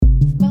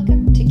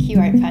Q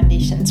Art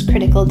Foundation's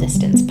Critical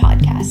Distance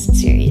podcast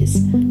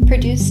series,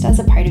 produced as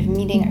a part of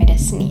Meeting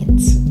Artists'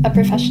 Needs, a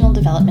professional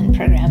development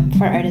program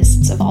for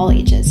artists of all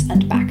ages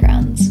and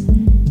backgrounds.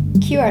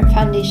 Q Art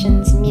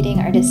Foundation's Meeting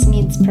Artists'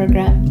 Needs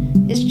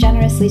program is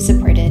generously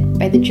supported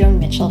by the Joan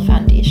Mitchell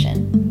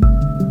Foundation.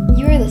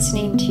 You are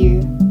listening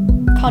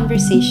to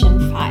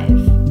Conversation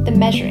 5, The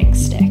Measuring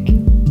Stick,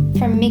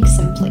 from Make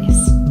Some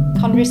Place,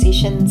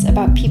 conversations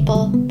about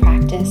people,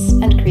 practice,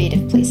 and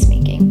creative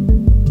placemaking.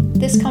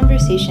 This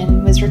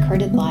conversation was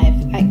recorded live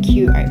at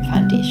Q Art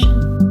Foundation.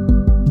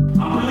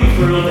 I'm really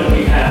thrilled that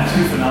we have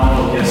two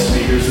phenomenal guest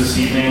speakers this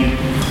evening.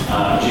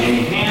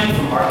 Jamie Han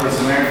from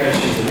ArtPlace America,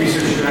 she's the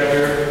research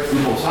director.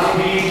 Rupal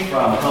Sangvi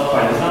from Help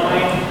by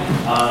Design.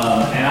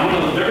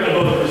 And they're going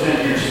to both present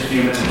here in just a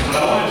few minutes. But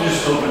I want to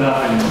just open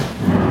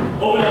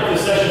up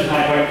this session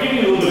tonight by giving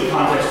you a little bit of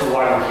context for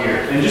why we're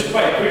here. And just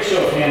by a quick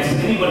show of hands,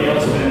 has anybody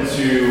else been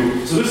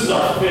to, so this is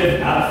our 5th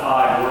out of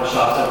 5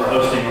 workshops that we're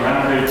hosting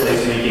around creative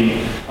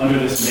placemaking under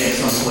this Make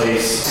Some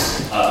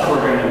Place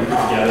program that we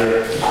put together.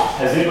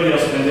 Has anybody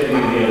else been to any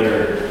of the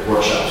other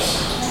workshops?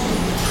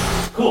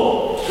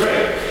 Cool,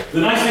 great.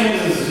 The nice thing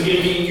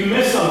is you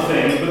missed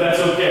something, but that's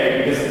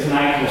okay, because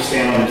tonight will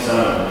stand on its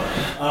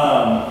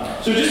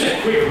own. So just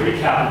a quick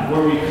recap of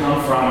where we've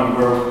come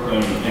from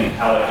and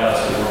how that got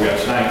us to where we are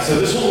tonight. So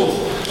this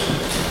whole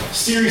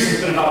series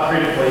has been about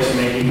creative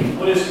placemaking.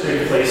 What is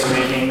creative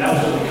placemaking? That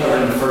was what we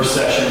covered in the first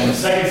session. The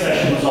second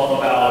session was all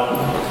about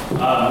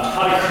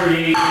how to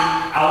create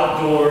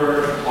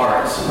outdoor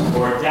art,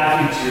 or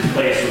adapting to your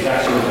place was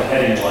actually what the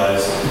heading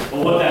was.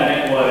 But what that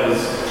meant was,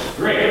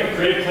 great,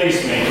 creative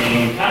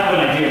placemaking, kind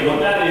of an idea of what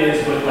that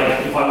is, but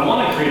like if I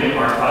want to create an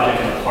art project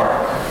in a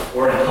park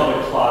or in a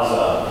public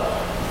plaza,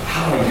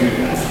 how do I do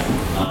that?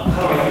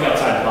 How do I think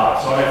outside the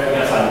box? How do I think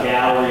outside the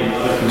gallery and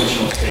other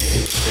conventional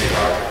spaces to create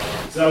art?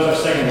 So that was our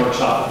second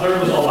workshop. The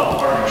third was all about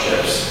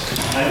partnerships.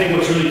 And I think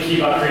what's really key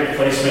about creative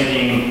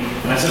placemaking,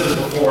 and I said this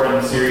before in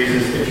the series,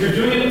 is if you're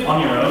doing it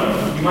on your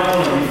own, you might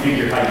want to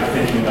refigure how you're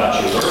thinking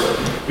about your work.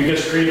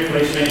 Because creative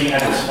placemaking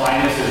at its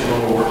finest is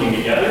where we're working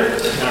together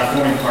and are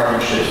forming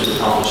partnerships to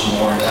accomplish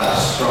more and have a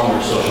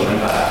stronger social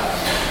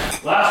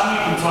impact. Last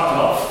week we talked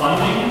about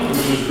funding,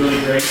 which was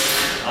really great.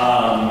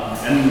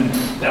 And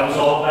that was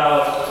all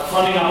about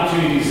funding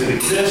opportunities that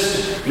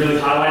exist, really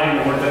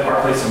highlighting the work that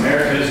ArtPlace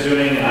America is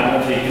doing, and I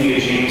won't take any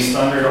of Jamie's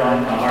thunder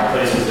on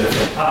ArtPlace, because they're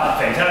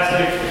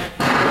fantastic.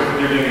 The work that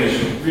they're doing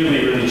is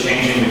really, really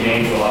changing the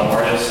game for a lot of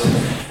artists.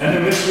 And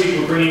then this week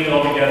we're bringing it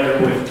all together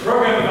with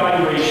program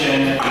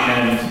evaluation,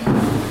 and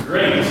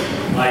great,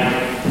 like,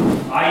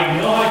 I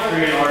know how to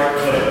create art,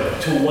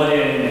 but to what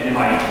end am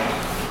I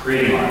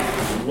creating art?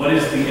 What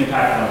is the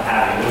impact I'm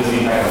having? What is the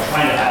impact I'm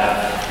trying to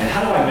have? And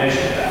how do I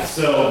measure that?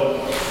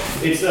 So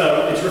it's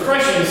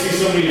refreshing to see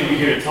somebody to be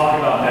here to talk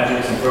about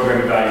metrics and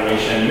program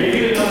evaluation.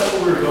 Maybe that's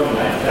where we're going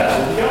tonight. That's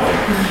where we're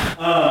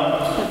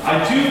going.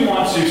 I do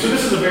want to, so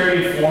this is a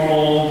very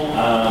formal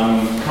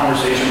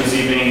conversation this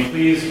evening.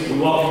 Please, we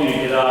welcome you to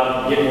get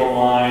up, get more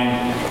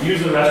wine,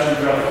 use the restroom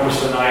throughout the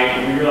course of the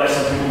night. We realize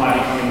some people might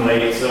be coming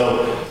late,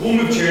 so we'll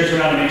move chairs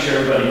around to make sure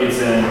everybody gets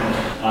in.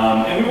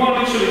 And we want to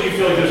make sure that you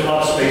feel like there's a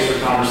lot of space for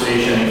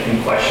conversation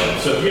and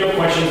questions. So if you have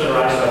questions that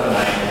arise throughout the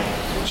night,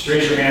 just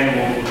raise your hand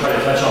and we'll try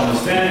to touch on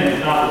this then, and if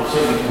not, we'll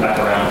certainly come back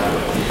around to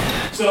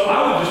it. So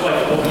I would just like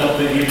to open up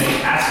the evening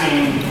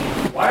asking,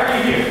 why are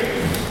you here?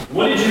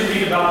 What did you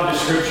read about the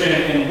description,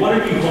 and what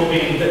are you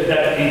hoping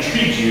that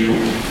intrigued you,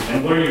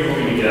 and what are you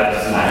hoping to get out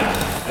of tonight?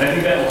 And I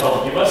think that will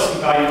help give us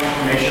some valuable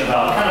information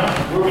about kind of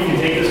where we can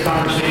take this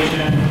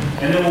conversation,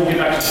 and then we'll get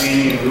back to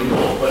Jamie and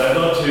Rupal. But I'd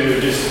love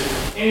to just,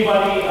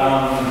 anybody,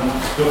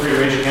 feel free to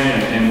raise your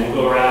hand, and we'll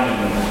go around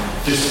and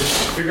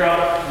just figure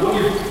out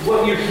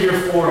what you're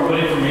here for and what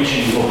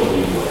information you hope to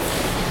leave with.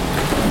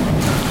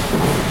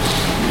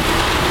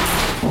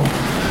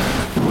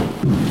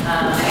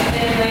 I'm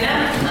Lena.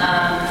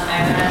 I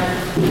run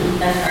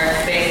an art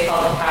space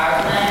called the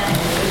Power Plant in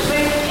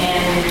Bushwick, and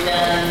we've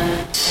done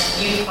a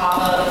few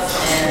pop-ups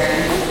and are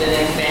interested in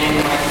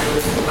expanding more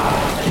to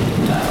pop-ups that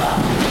we've done well.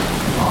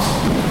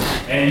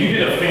 Awesome. And you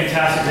did a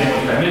fantastic thing,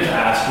 which I meant to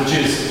ask, which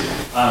is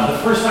the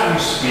first time you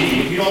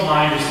speak, if you don't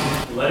mind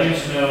just letting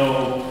us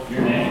know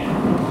your name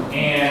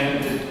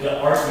and the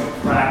art you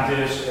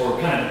practice, or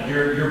kind of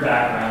your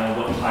background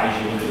and what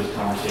ties you into this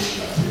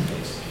conversation about your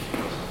case.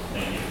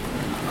 Thank you.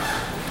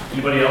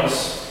 Anybody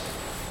else?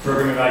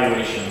 Program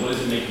evaluation. What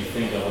does it make you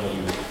think of when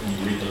you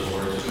read those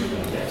words that you're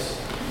going to guess?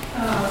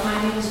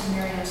 My name is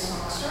Miriam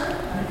Soster.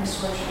 I'm a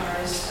restoration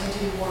artist. I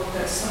do work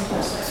that's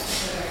sometimes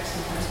site-specific,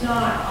 sometimes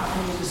not.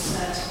 Often use a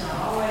set, not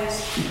always.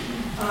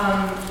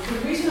 The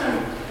reason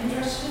I'm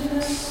interested in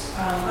this,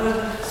 out of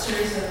the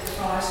series of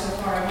five so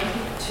far, I went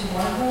to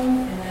one of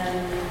them, and then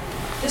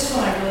this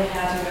one I really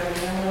had to go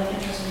to. I'm really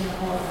interested in the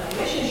whole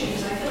evaluation issue,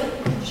 because I feel like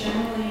you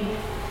generally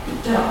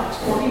don't.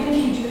 Or even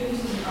if you do it as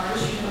an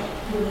artist, you don't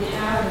really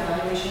have an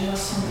evaluation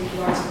unless somebody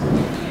runs it for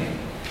you.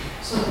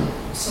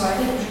 So I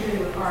think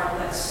particularly with art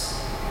that's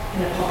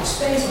in a public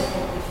space or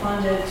publicly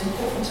funded, it's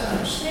important to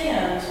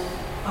understand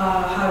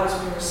how it's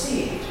been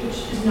received, which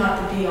is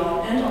not the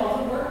be-all and end-all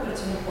of the work, but but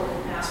it's an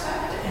important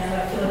aspect, and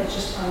I feel like it's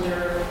just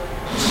under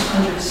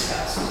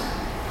discussed.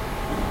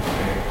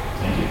 Okay,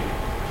 thank you.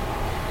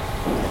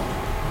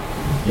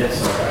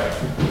 Yes,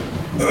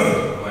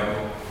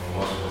 Michael, I'm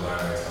motion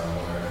designer at Time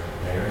Warner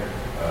Mayor.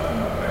 I'm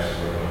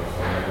actually working on a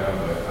film right now,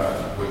 but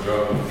what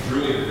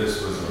drew me to this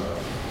was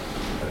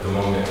at the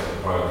moment,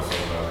 part of the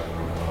film project,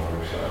 working on a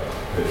workshop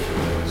pitch for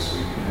me this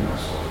week, and I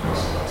saw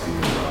across my TV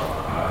around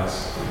my eyes.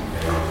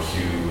 And Q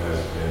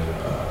has been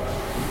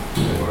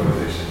an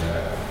organization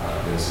that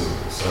I've been to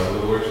several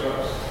of the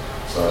workshops,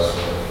 so I just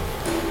want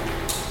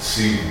to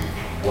see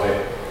what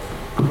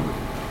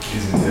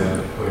is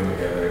entailed in putting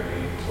together a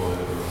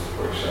political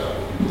workshop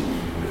with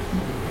people with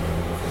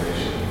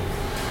information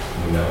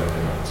and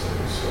networking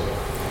opportunities. So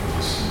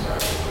just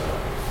practice that.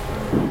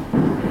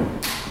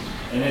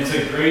 and it's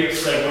a great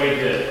segue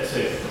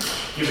to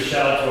give a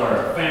shout out to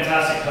our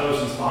fantastic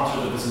hosts and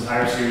sponsors of this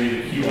entire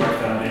series, the Q Art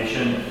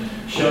Foundation.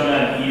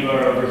 Shona and Eva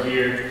are over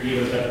here.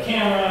 Eva's got the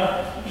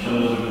camera.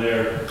 Shona's over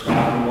there at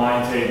the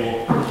wine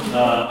table. And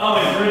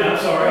Karina, I'm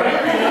sorry.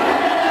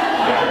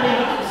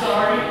 I'm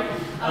sorry.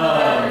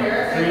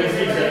 Karina's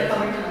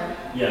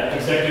the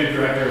executive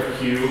director of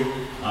Q,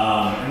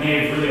 and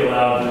they've really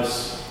allowed this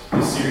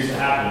series to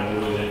happen.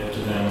 We're really thankful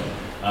to them.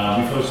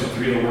 We've hosted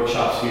 3 of the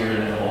workshops here, and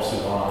then have also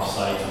gone off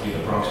site to be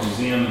the Bronx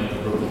Museum and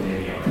the Brooklyn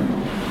Navy Yard.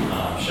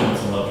 Showing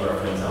some love to our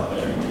friends out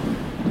there.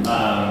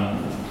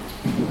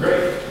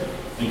 Great.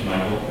 Thank you,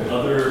 Michael.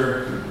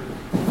 Other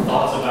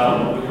thoughts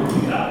about what you're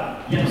looking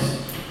at? Yes.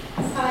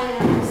 Hi,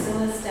 I'm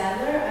Priscilla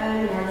Stadler.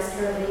 I'm an artist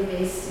currently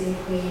based in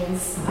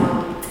Queens,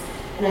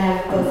 and I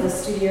have both a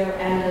studio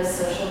and a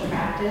social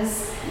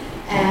practice.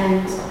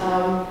 And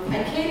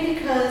I came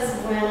because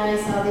when I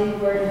saw the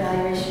word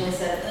evaluation, I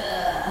said,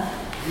 ugh.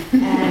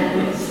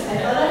 And I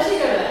thought I should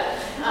go to that.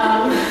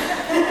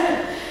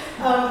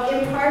 In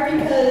part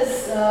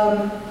because,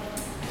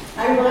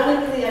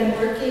 ironically, I'm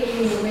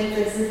working with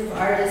a group of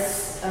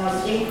artists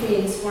in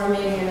Queens,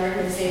 forming an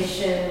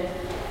organization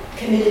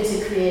committed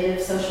to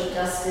creative social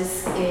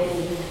justice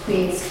in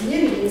Queens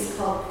communities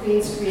called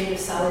Queens Creative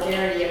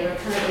Solidarity, and we're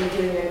currently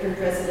doing a group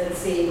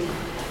residency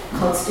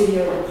called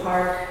Studio in the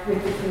Park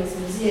with the Queens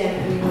Museum,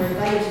 and we were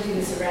invited to do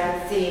this around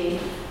the theme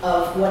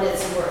of what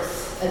it's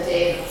worth a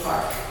day in the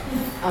park.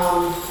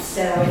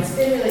 So it's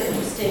been really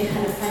interesting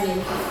kind of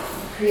finding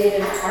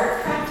creative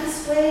art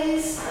practice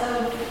ways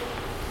of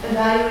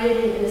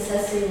evaluating and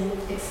assessing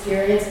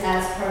experience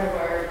as part of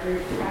our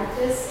group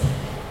practice.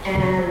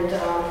 And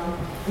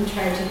I'm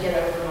trying to get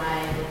over my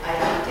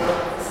ideal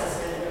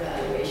assessment and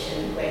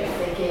evaluation way of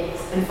thinking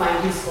and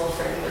find useful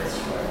frameworks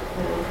for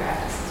my own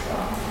practice as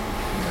well.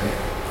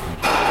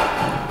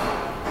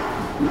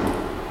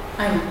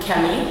 I'm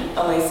Kemi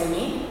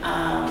Olasimi.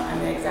 I'm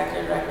the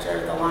executive director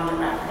of the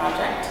Laundromat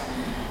Project,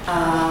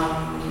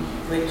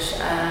 which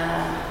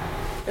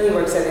really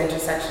works at the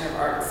intersection of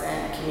arts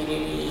and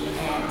community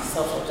and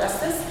social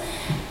justice,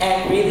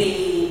 and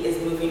really is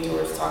moving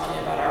towards talking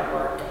about our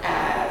work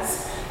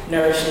as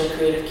nourishing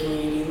creative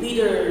community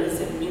leaders,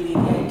 and really the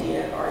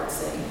idea of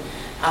arts and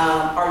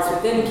arts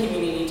within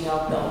community to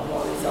help build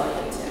more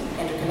resilient and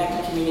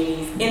interconnected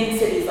communities in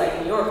cities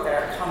like New York that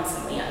are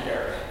constantly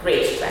under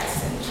great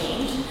stress and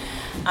change.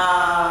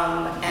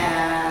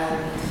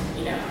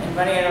 In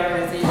running an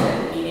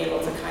organization, being able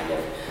to kind of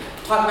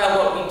talk about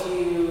what we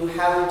do,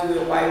 how we do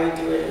it, why we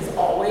do it is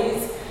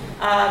always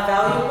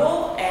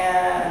valuable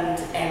and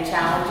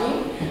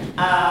challenging,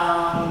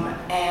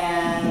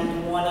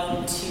 and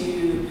wanting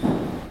to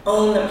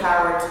own the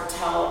power to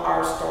tell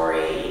our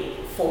story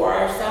for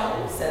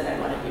ourselves, and I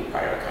want to be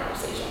part of a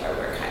conversation where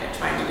we're kind of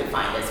trying to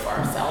define this for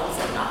ourselves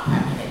and not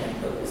having it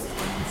imposed on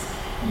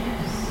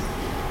us.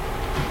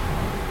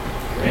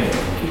 Great.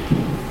 Thank you.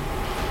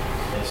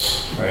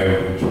 Yes. I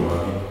am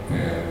Giovanni,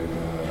 and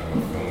I'm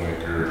a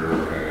filmmaker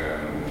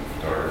and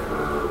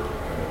photographer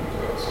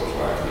and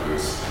social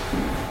activist.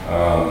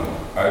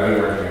 I've been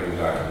working in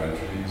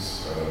documentaries,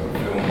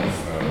 films,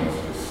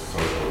 mostly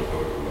social and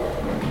political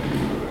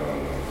documentaries,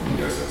 but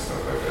and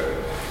stuff like that.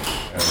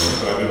 And so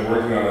I've been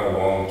working on a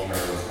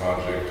long-term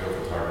project, a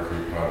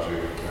photography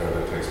project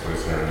that takes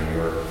place here in New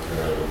York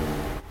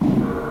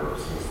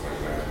since like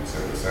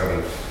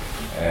 1977.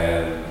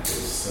 And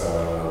it's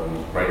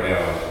right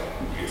now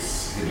it's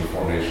in the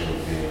formation of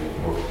being a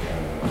book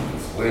and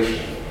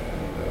installation.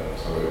 And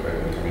so I've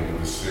been coming to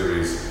this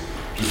series,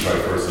 just my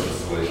first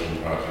installation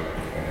project.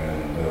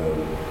 And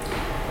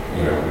we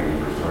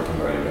were talking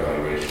about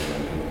evaluation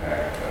and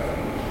impact.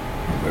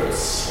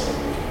 That's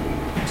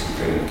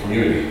in the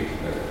community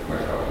that my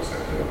colleagues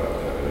have been about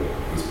that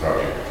this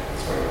project.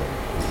 That's why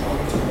this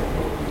moment is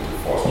looking to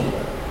foster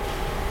that.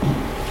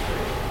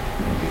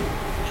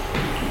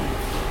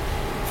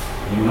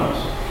 Anyone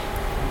else?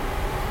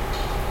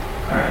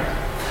 All right.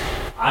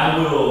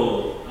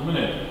 I'm going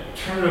to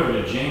turn it over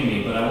to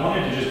Jamie, but I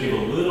wanted to just give a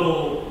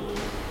little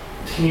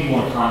teeny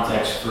more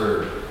context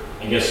for,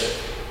 I guess,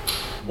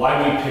 why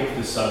we picked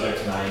this subject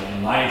tonight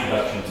and my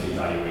introduction to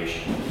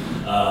evaluation.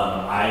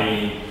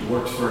 I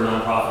worked for a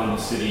nonprofit in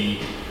the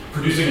city,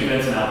 producing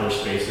events in outdoor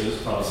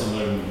spaces, probably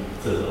similar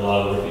to a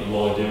lot of the work that you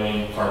all are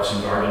doing, park parks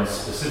and gardens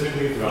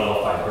specifically throughout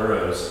all 5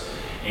 boroughs.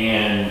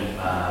 And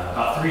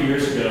about 3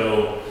 years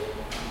ago,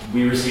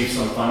 we received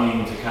some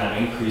funding to kind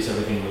of increase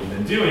everything we've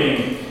been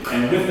doing.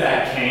 And with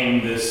that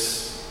came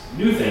this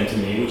new thing to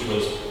me, which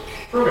was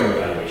program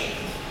evaluation.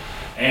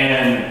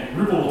 And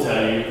Rupal will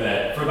tell you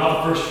that for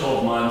about the first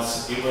 12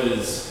 months, it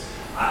was,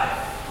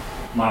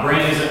 my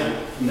brain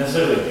isn't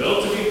necessarily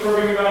built to be a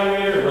program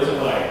evaluator. It wasn't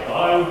what I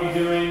thought I would be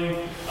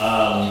doing.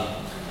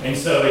 And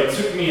so it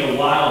took me a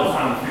while to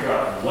finally figure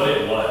out what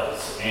it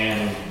was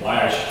and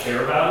why I should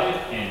care about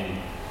it.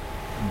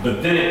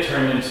 But then it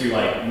turned into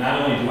like,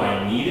 not only do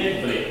I need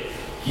it, but it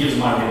gives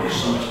my work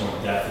so much more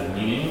depth and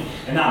meaning.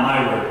 And not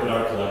my work, but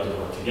our collective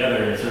work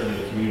together, and certainly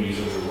the communities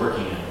that we're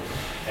working in.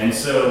 And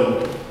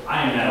so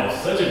I am now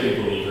such a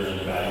big believer in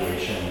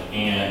evaluation.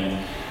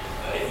 And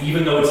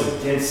even though it's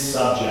a dense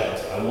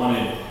subject, I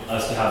wanted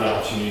us to have the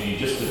opportunity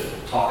just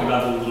to talk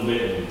about it a little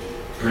bit and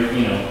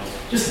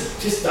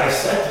just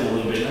dissect it a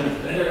little bit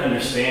and better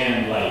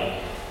understand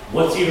like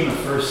what's even the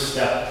first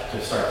step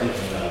to start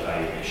thinking about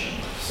evaluation.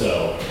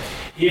 So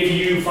if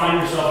you find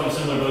yourself in a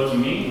similar boat to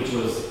me, which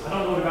was, I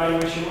don't know what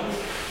evaluation was,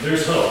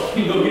 there's hope.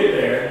 You'll get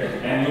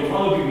there and you'll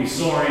probably be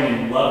soaring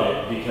and love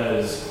it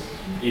because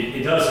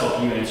it does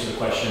help you answer the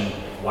question,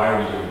 why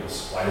are we doing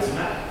this? Why does it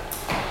matter?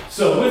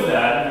 So with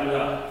that,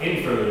 without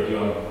any further ado,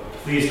 I'm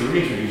pleased to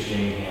reintroduce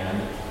Jamie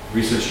Hand,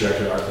 Research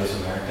Director at ArtPlace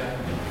America.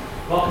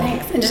 Welcome.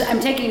 Thanks. And I'm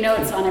taking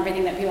notes on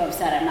everything that people have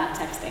said. I'm not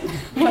texting.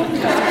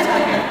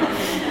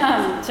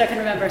 So I can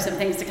remember some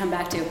things to come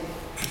back to.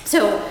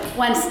 So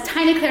one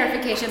tiny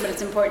clarification, but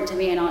it's important to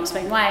me, and I'll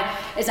explain why,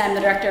 is I'm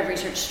the Director of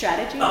Research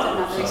Strategies. I'm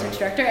not the Research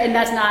Director, and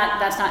that's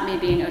not me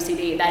being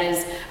OCD. That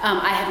is,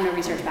 I have no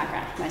research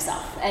background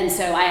myself. And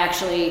so I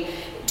actually,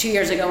 2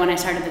 years ago when I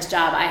started this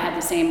job, I had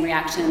the same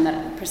reaction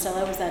that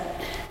Priscilla was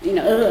that,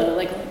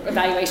 like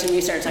evaluation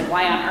research, like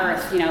why on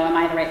earth, am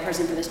I the right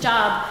person for this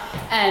job?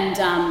 And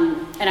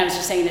I was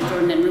just saying to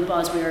Jordan and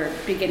Rupal as we were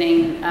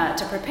beginning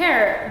to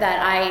prepare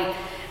that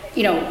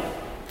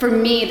for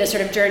me, the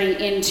sort of journey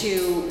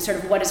into sort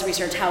of what is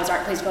research, how is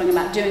ArtPlace going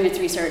about doing its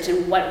research,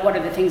 and what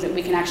are the things that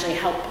we can actually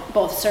help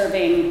both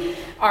serving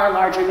our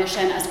larger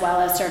mission as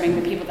well as serving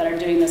the people that are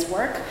doing this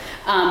work.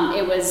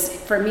 It was,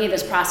 for me,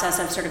 this process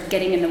of sort of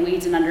getting in the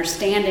weeds and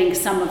understanding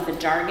some of the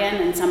jargon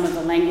and some of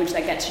the language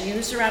that gets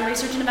used around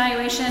research and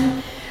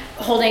evaluation,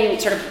 holding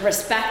sort of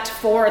respect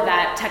for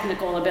that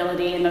technical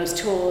ability and those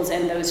tools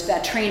and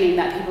that training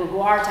that people who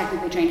are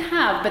technically trained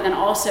have, but then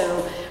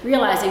also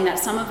realizing that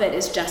some of it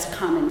is just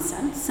common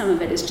sense, some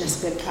of it is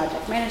just good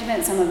project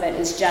management, some of it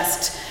is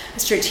just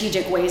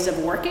strategic ways of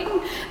working.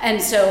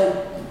 And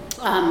so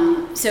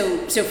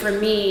for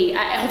me,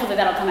 hopefully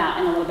that'll come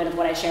out in a little bit of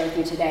what I share with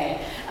you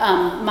today.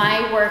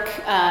 My work,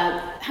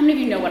 how many of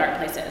you know what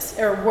ArtPlace is?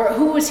 Or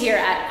who was here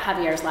at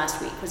Javier's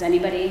last week? Was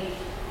anybody?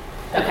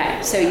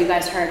 Okay, so you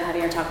guys heard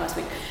Javier talk last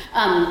week.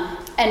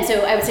 And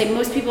so I would say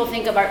most people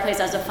think of ArtPlace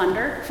as a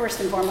funder,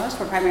 first and foremost.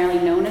 We're primarily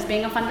known as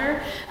being a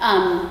funder.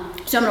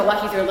 So I'm gonna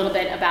walk you through a little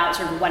bit about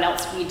sort of what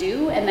else we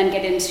do, and then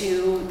get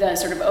into the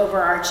sort of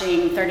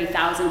overarching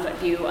 30,000 foot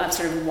view of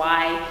sort of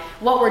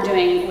what we're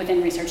doing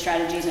within research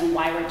strategies and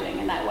why we're doing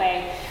it that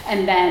way.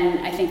 And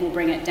then I think we'll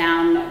bring it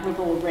down,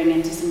 Rupal will bring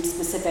into some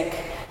specific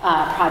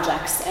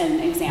projects and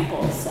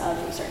examples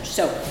of research.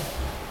 So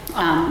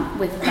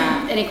with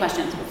that, any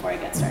questions before I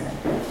get started?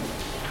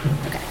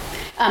 Okay.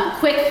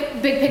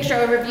 Quick big picture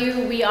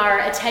overview. We are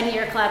a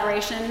 10-year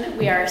collaboration.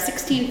 We are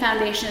 16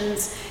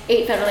 foundations,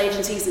 8 federal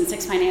agencies, and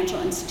 6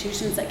 financial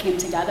institutions that came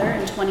together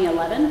in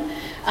 2011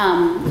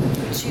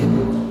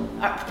 to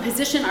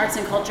position arts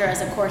and culture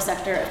as a core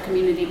sector of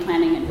community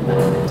planning and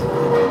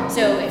development.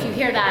 So if you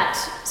hear that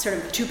sort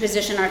of to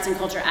position arts and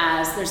culture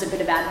as, there's a bit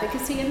of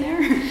advocacy in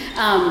there.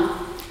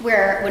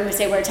 Where when we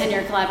say we're a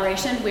 10-year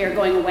collaboration, we are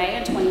going away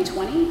in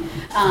 2020.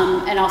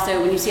 And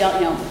also when you see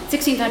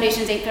 16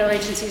 foundations, 8 federal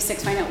agencies,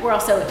 6 finance, we're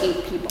also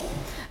 8 people.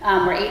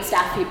 We're 8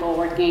 staff people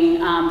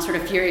working sort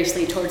of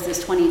furiously towards this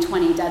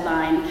 2020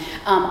 deadline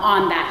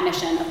on that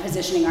mission of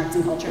positioning arts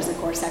and culture as a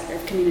core sector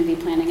of community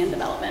planning and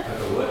development.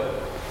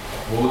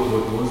 What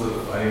was the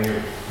middle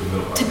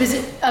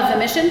part? Of the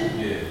mission?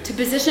 Yeah. To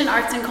position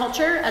arts and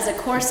culture as a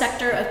core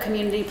sector of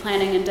community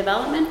planning and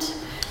development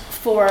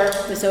for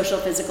the social,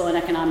 physical, and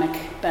economic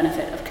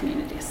benefit of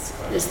communities.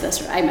 Is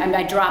this?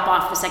 I drop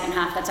off the second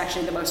half. That's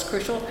actually the most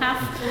crucial half.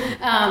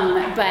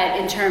 But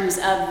in terms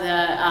of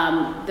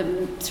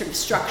the sort of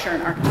structure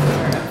and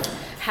architecture of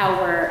how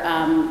we're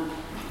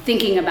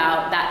thinking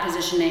about that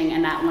positioning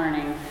and that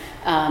learning,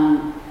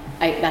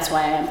 that's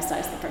why I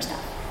emphasize the first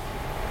half.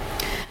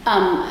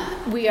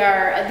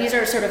 These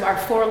are sort of our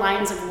 4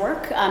 lines of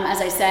work. As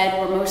I said,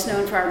 we're most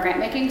known for our grant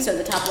making. So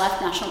the top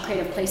left, National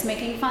Creative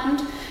Placemaking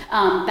Fund.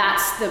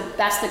 That's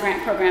the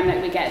grant program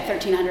that we get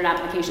 1,300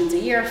 applications a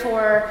year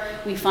for.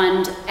 We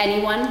fund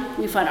anyone.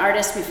 We fund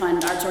artists, we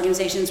fund arts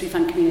organizations, we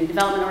fund community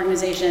development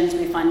organizations,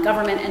 we fund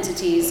government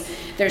entities.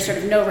 There's sort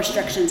of no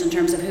restrictions in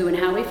terms of who and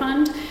how we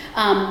fund.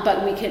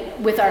 But we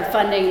could, with our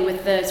funding,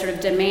 with the sort of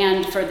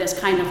demand for this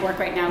kind of work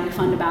right now, we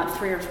fund about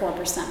 3 or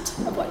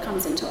 4% of what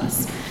comes into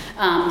us.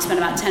 We spend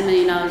about $10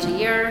 million a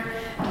year.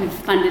 We've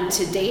funded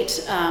to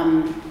date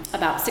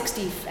about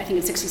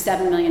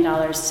 $67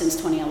 million since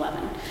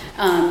 2011,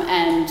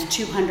 and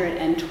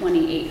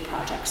 228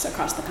 projects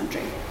across the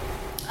country.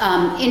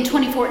 In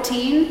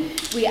 2014,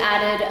 we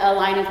added a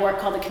line of work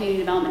called the Community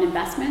Development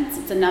Investments.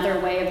 It's another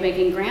way of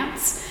making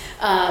grants,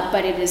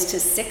 but it is to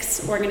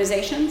 6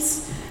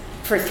 organizations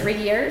for 3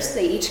 years.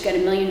 They each get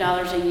 $1 million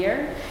a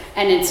year.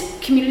 And it's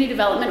community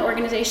development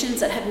organizations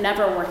that have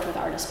never worked with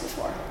artists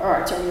before, or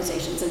arts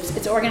organizations.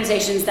 It's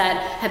organizations that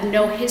have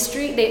no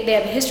history. They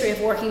have a history of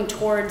working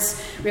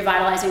towards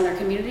revitalizing their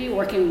community,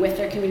 working with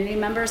their community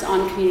members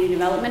on community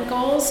development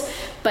goals,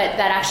 but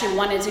that actually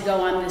wanted to go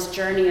on this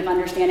journey of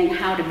understanding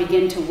how to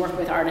begin to work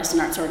with artists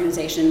and arts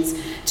organizations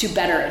to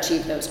better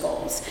achieve those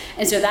goals.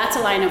 And so that's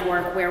a line of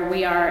work where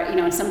we are,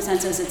 in some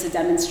senses, it's a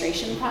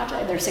demonstration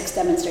project. There are 6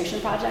 demonstration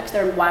projects.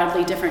 They're in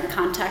wildly different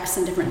contexts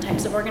and different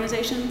types of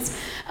organizations.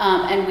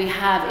 And we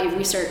have a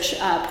research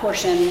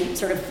portion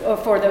sort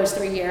of for those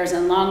 3 years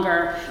and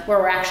longer where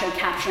we're actually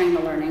capturing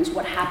the learnings.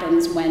 What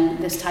happens when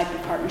this type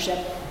of partnership,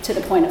 to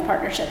the point of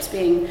partnerships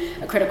being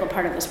a critical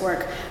part of this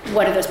work,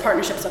 what do those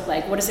partnerships look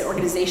like? What does the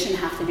organization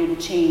have to do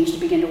to change to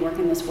begin to work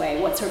in this way?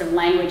 What sort of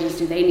languages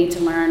do they need to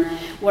learn?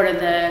 What are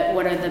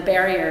the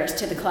barriers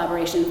to the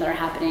collaborations that are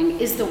happening?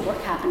 Is the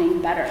work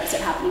happening better? Is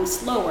it happening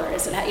slower?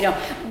 Is it,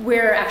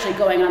 we're actually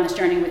going on this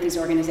journey with these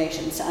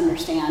organizations to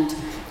understand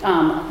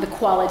the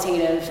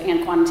qualitative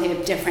and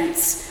quantitative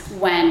difference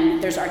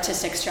when there's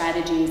artistic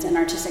strategies and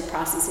artistic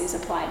processes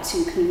applied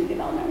to community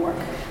development work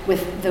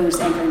with those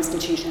anchor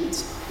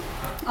institutions.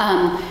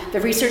 The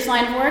research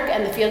line of work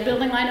and the field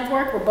building line of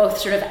work were both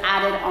sort of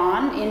added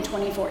on in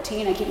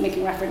 2014. I keep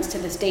making reference to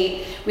this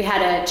date. We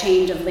had a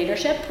change of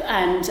leadership,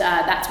 and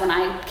that's when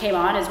I came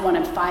on as one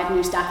of 5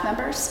 new staff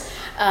members.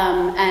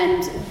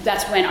 And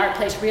that's when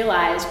ArtPlace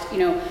realized,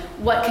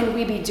 what can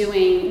we be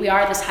doing? We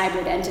are this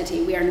hybrid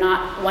entity. We are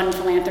not one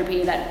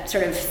philanthropy that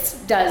sort of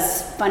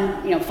does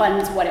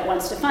funds what it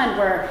wants to fund.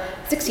 We're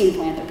 16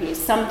 philanthropies,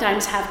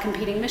 sometimes have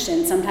competing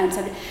missions, sometimes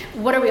have,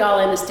 what are we all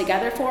in this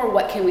together for?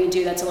 What can we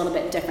do that's a little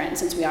bit different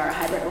since we are a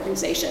hybrid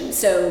organization?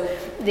 So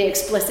the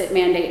explicit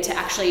mandate to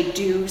actually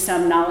do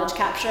some knowledge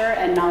capture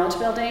and knowledge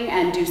building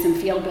and do some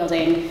field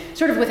building,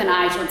 sort of with an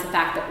eye towards the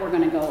fact that we're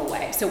gonna go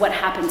away. So what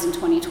happens in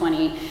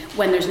 2020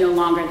 when there's no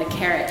longer the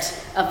carrot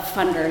of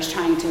funders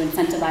trying to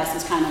incentivize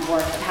this kind of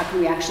work, but how can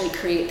we actually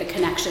create the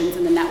connections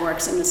and the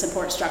networks and the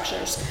support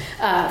structures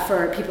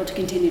for people to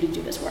continue to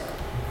do this work?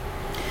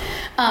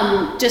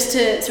 Just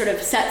to sort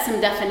of set some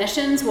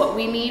definitions, what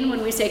we mean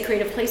when we say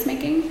creative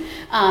placemaking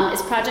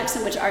is projects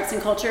in which arts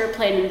and culture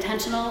play an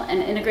intentional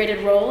and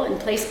integrated role in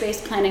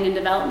place-based planning and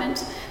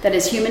development that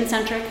is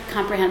human-centric,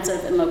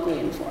 comprehensive, and locally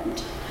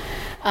informed.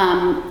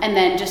 And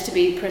then just to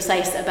be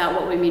precise about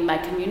what we mean by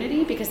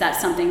community, because that's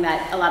something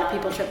that a lot of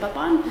people trip up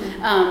on.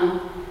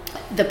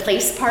 The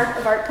place part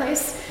of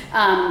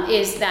ArtPlace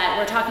is that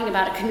we're talking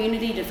about a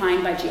community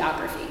defined by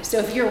geography. So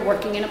if you're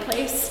working in a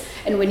place,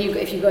 and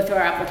if you go through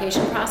our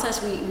application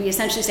process, we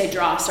essentially say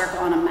draw a circle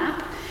on a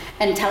map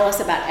and tell us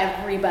about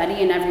everybody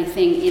and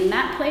everything in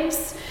that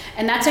place.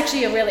 And that's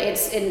actually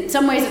it's in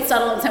some ways it's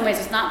subtle, in some ways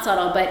it's not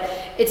subtle, but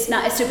it's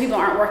not, so people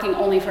aren't working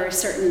only for a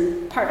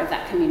certain part of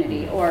that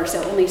community, or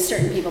so only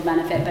certain people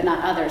benefit but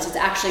not others. It's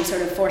actually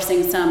sort of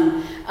forcing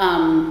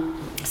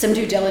some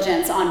due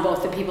diligence on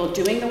both the people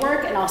doing the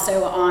work and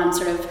also on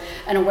sort of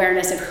an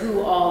awareness of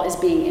who all is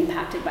being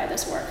impacted by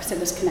this work. So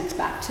this connects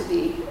back to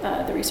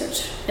the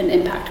research and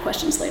impact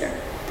questions later.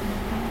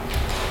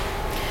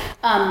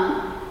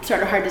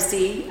 Sort of hard to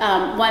see.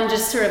 One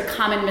just sort of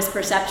common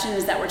misperception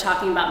is that we're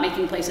talking about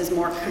making places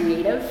more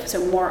creative.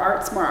 So more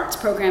arts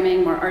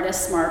programming, more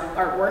artists, more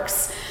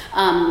artworks.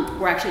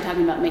 We're actually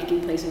talking about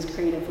making places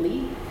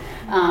creatively.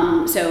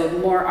 So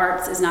more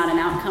arts is not an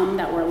outcome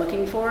that we're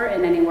looking for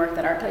in any work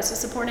that ArtPlace is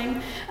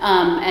supporting.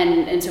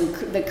 And so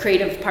the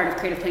creative part of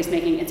creative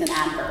placemaking, it's an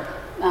adverb,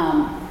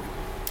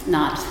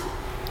 not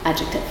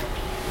adjective.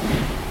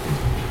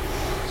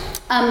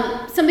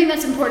 Something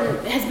that's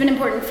important, has been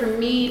important for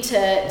me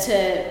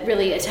to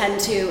really attend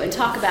to and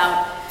talk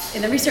about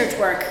in the research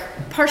work,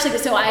 partially,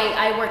 so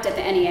I worked at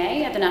the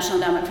NEA, at the National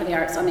Endowment for the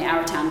Arts, on the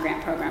Our Town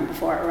grant program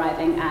before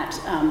arriving at,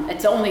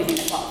 it's the only thing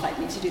that qualified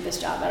me to do this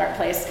job at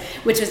ArtPlace,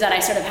 which was that I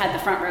sort of had the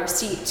front row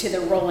seat to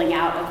the rolling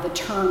out of the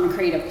term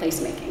creative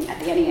placemaking at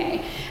the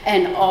NEA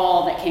and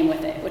all that came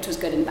with it, which was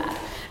good and bad.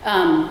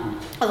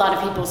 A lot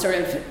of people sort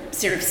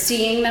of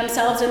seeing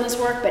themselves in this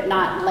work but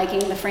not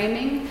liking the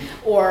framing,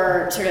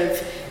 or sort of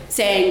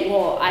saying,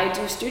 well, I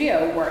do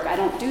studio work, I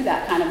don't do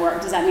that kind of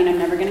work, does that mean I'm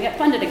never going to get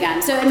funded again?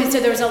 So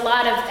there was a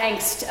lot of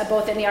angst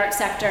both in the arts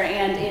sector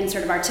and in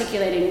sort of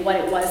articulating what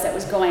it was that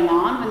was going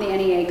on when the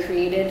NEA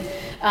created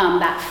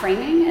that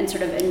framing and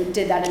sort of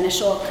did that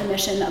initial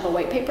commission of a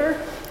white paper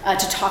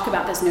to talk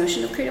about this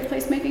notion of creative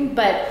placemaking.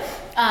 But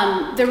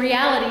the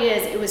reality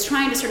is it was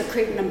trying to sort of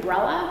create an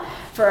umbrella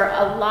for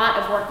a lot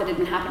of work that had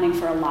been happening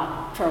for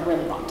a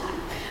really long time.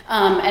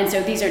 And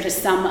so these are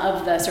just some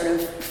of the sort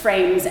of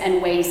frames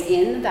and ways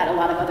in that a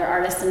lot of other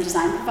artists and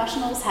design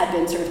professionals have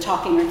been sort of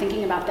talking or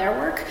thinking about their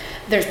work.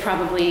 There's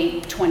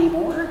probably 20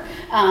 more.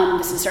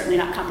 This is certainly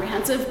not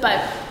comprehensive,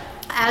 but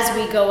as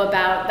we go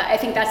about, I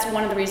think that's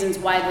one of the reasons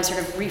why the sort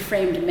of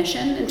reframed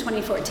mission in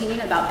 2014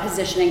 about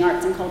positioning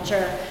arts and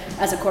culture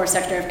as a core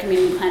sector of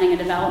community planning and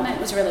development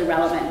was really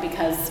relevant,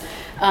 because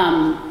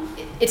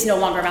it's no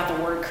longer about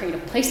the word creative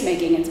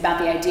placemaking. It's about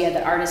the idea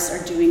that artists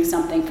are doing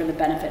something for the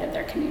benefit of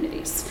their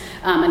communities,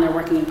 and they're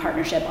working in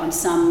partnership on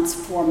some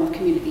form of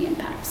community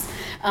impacts.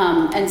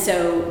 And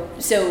so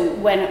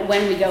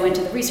when we go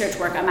into the research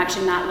work, I'm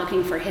actually not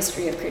looking for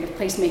history of creative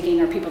placemaking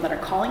or people that are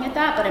calling it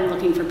that, but I'm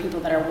looking for people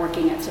that are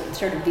working at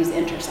sort of these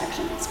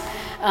intersections.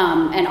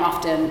 And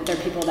often they're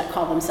people that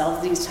call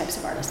themselves these types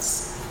of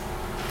artists.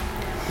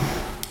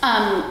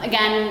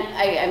 Again,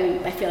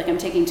 I feel like I'm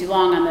taking too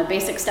long on the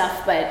basic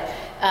stuff, but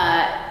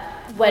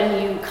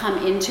when you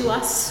come into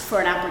us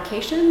for an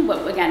application,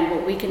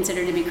 what we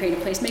consider to be creative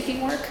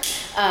placemaking work,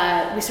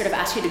 we sort of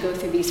ask you to go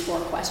through these 4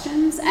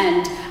 questions,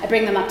 and I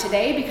bring them up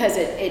today because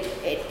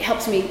it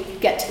helps me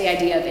get to the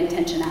idea of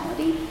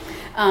intentionality,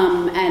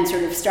 and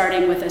sort of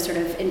starting with a sort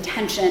of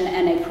intention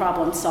and a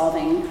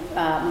problem-solving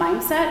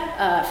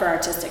mindset for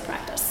artistic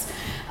practice.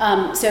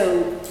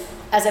 So,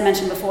 as I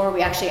mentioned before,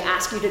 we actually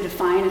ask you to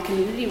define a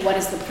community. What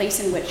is the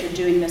place in which you're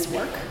doing this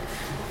work?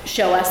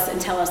 Show us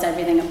and tell us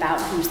everything about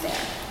who's there.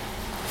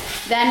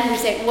 Then we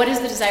say, what is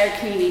the desired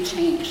community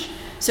change?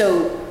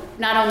 So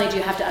not only do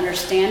you have to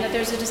understand that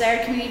there's a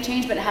desired community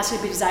change, but it has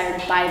to be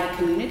desired by the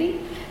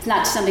community. It's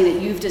not something that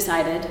you've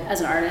decided as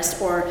an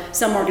artist or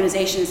some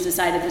organizations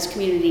decided this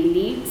community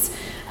needs.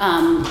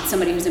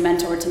 Somebody who's a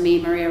mentor to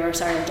me, Maria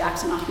Rosario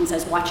Jackson, often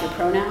says, watch your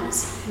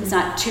pronouns. It's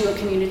not to a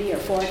community or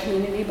for a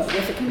community, but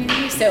with a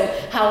community. So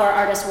how are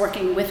artists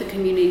working with a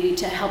community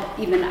to help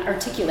even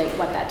articulate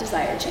what that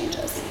desired change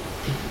is?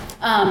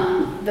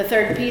 The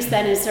third piece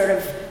then is sort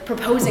of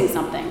proposing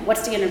something.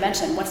 What's the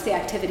intervention? What's the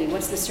activity?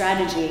 What's the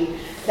strategy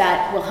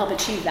that will help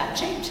achieve that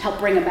change, help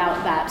bring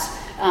about that,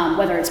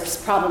 whether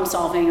it's problem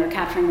solving or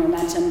capturing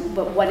momentum,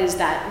 but what is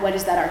that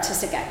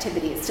artistic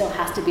activity? It still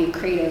has to be a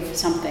creative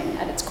something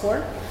at its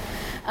core.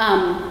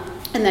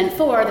 And then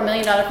 4, the $1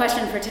 million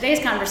question for today's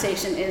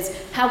conversation is,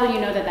 how will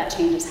you know that that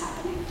change is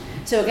happening?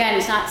 So again,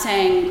 it's not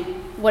saying,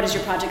 what does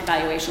your project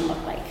evaluation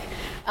look like?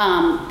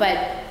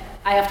 But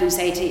I often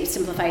say, to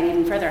simplify it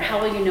even further,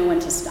 how will you know when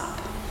to stop?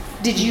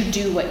 Did you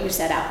do what you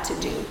set out to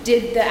do?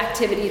 Did the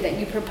activity that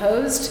you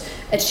proposed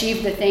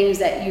achieve the things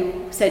that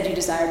you said you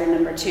desired in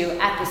number 2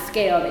 at the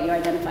scale that you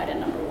identified in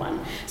number 1?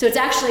 So it's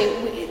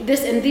actually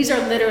this, and these are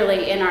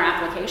literally in our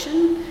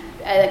application,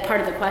 like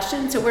part of the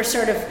question. So we're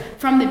sort of,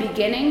 from the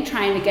beginning,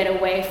 trying to get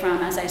away from,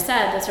 as I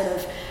said, the sort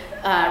of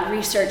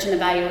research and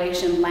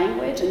evaluation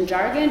language and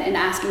jargon, and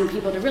asking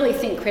people to really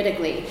think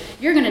critically.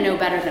 You're going to know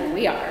better than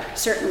we are,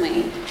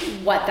 certainly,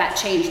 what that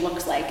change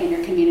looks like in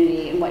your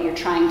community and what you're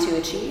trying to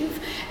achieve.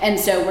 And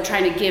so we're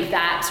trying to give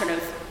that sort of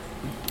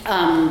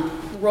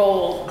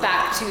role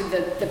back to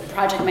the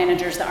project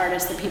managers, the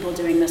artists, the people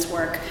doing this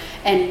work,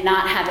 and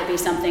not have it be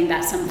something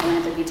that some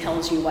philanthropy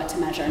tells you what to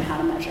measure and how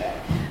to measure it.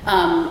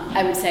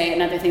 I would say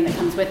another thing that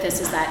comes with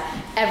this is that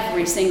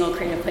every single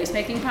creative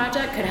placemaking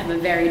project could have a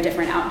very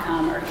different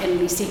outcome, or can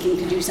be seeking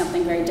to do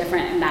something very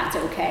different, and that's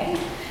okay.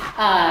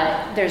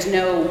 There's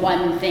no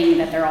one thing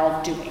that they're all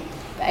doing.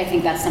 I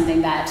think that's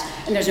something that,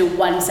 and there's no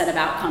one set of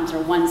outcomes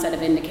or one set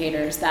of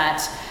indicators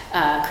that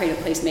creative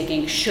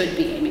placemaking should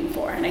be aiming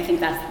for. And I think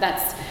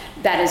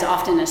that is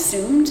often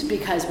assumed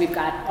because we've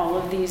got all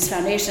of these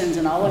foundations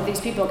and all of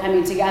these people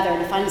coming together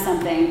to fund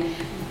something.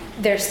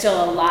 There's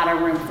still a lot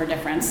of room for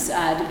difference,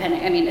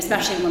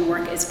 especially when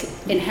work is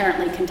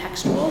inherently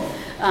contextual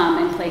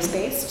and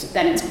place-based,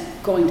 then it's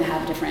going to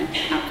have different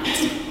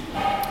outcomes.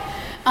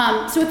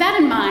 So with that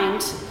in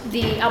mind,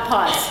 I'll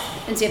pause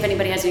and see if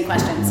anybody has any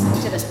questions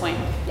to this point.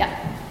 Yeah?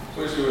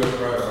 Place you at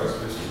Pride Art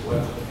Space is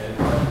what? And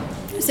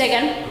say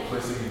again? the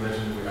place that you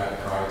mentioned we got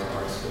Pride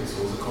Art Space,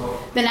 what was it called?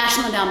 The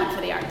National Endowment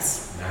for the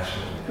Arts.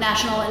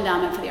 National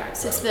Endowment for the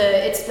Arts. It's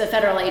the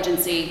federal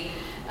agency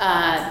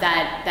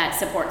that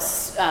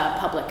supports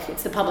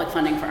it's the public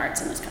funding for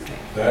arts in this country.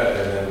 That,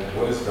 and then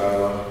what is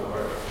dialogical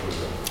art? What is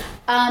that?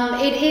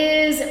 It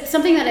is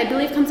something that I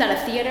believe comes out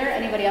of theater.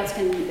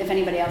 If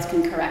anybody else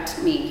can correct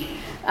me.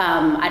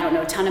 I don't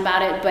know a ton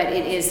about it, but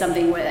it is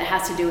something that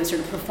has to do with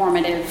sort of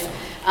performative,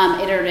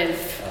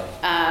 iterative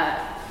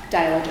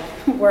dialogic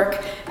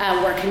work,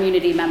 where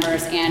community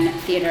members and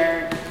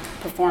theater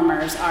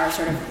performers are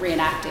sort of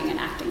reenacting and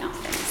acting out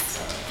things.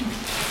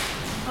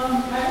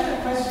 I have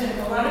a question.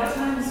 A lot of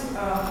times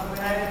when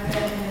I've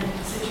been in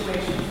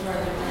situations where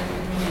I've been doing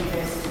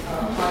community-based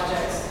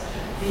projects,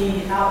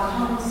 the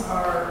outcomes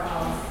are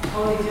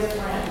totally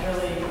different,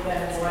 really,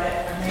 than what,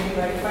 or maybe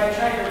like if I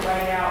try to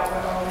write out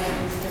what all of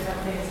these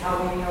different things,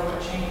 how we know what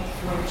change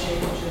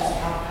is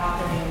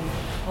happening.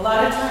 A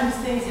lot of times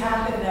things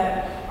happen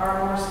that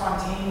are more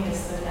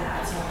spontaneous than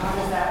that. So how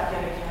does that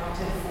get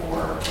accounted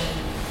for in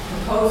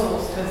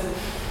proposals? Because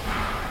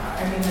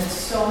there's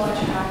so much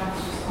happens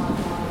just on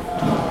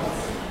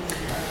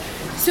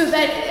So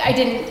that, I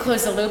didn't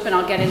close the loop, and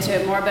I'll get into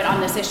it more, but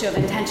on this issue of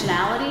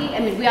intentionality, I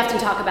mean, we often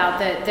talk about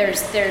that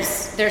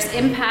there's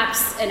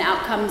impacts and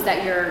outcomes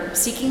that you're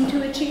seeking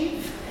to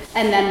achieve,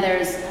 and then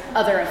there's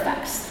other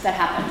effects that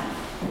happen.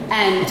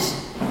 And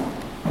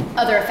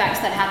other effects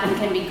that happen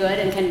can be good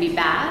and can be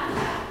bad.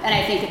 And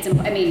I think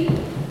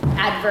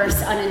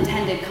adverse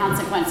unintended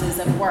consequences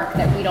of work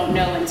that we don't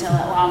know until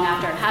long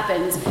after it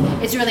happens,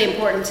 it's really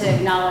important to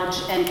acknowledge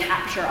and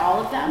capture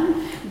all of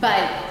them.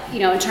 But,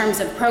 in terms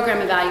of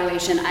program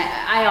evaluation,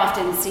 I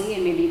often see,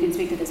 and maybe you can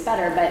speak to this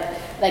better, but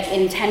like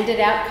intended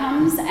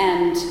outcomes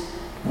and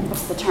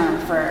what's the term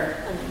for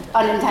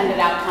unintended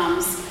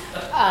outcomes,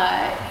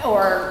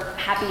 or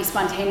happy,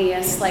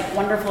 spontaneous, like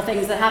wonderful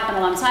things that happen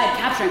alongside,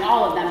 capturing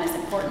all of them is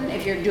important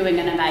if you're doing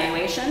an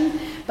evaluation.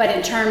 But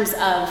in terms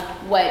of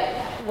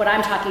what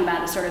I'm talking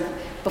about is sort of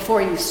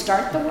before you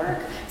start the work,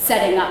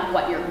 setting up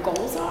what your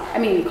goals are. I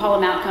mean, call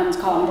them outcomes,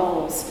 call them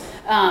goals.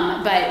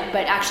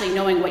 But actually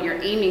knowing what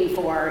you're aiming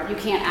for, you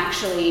can't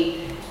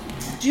actually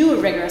do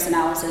a rigorous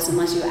analysis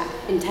unless you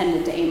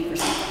intended to aim for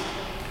something.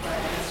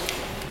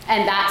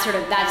 And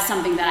that's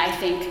something that I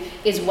think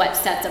is what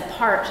sets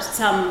apart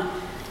some,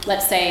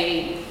 let's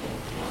say,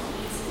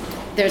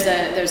 there's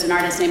an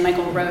artist named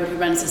Michael Rode who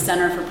runs the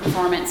Center for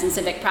Performance and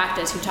Civic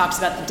Practice, who talks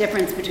about the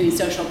difference between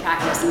social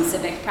practice and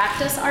civic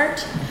practice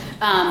art.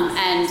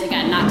 And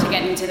again, not to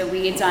get into the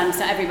weeds on,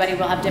 so everybody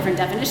will have different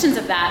definitions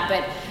of that,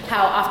 but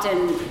how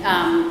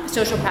often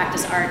social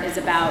practice art is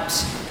about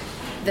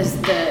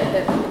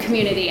the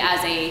community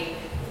as a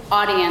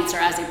audience or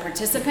as a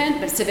participant,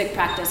 but civic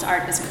practice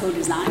art is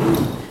co-design.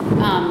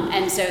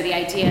 And so the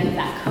idea of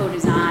that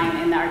co-design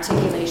and the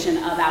articulation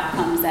of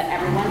outcomes that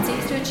everyone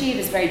seeks to achieve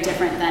is very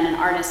different than an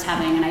artist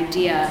having an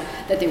idea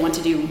that they want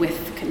to do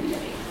with the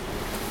community.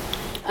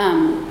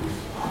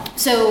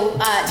 So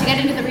to get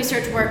into the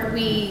research work,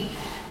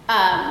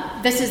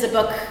 this is a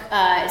book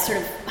sort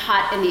of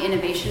hot in the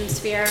innovation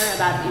sphere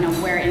about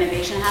where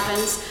innovation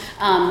happens.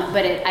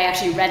 But I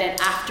actually read it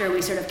after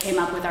we sort of came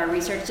up with our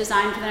research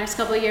design for the next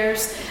couple of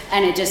years,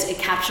 and it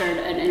captured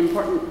an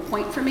important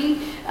point for me,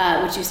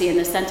 which you see in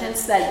this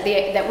sentence,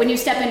 that when you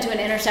step into an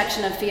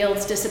intersection of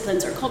fields,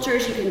 disciplines, or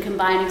cultures, you can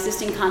combine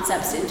existing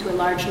concepts into a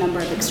large number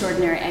of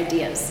extraordinary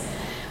ideas.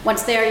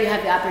 Once there, you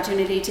have the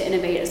opportunity to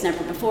innovate as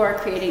never before,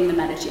 creating the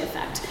Medici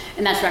effect.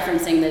 And that's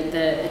referencing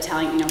the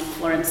Italian,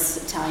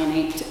 Florence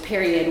Italianate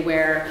period,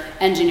 where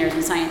engineers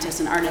and scientists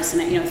and artists,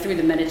 and through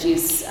the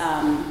Medici's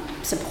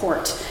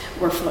support,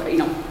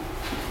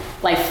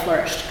 life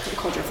flourished,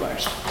 culture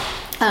flourished.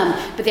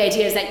 But the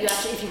idea is that you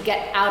actually, if you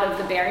get out of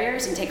the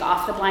barriers and take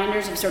off the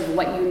blinders of sort of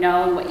what you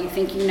know and what you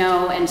think you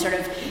know, and sort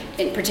of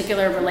in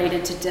particular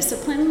related to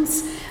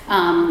disciplines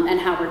and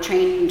how we're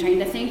trained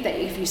to think, that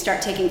if you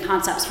start taking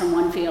concepts from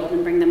one field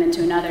and bring them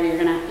into another,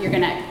 you're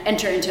gonna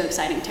enter into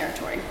exciting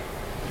territory.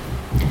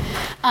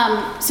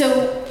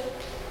 So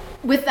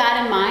with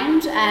that in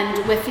mind,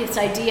 and with this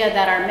idea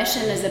that our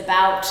mission is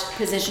about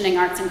positioning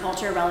arts and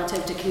culture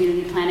relative to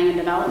community planning and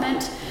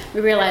development,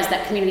 we realize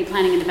that community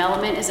planning and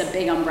development is a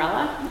big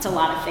umbrella. It's a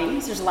lot of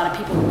things. There's a lot of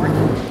people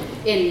working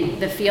in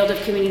the field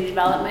of community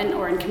development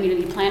or in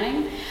community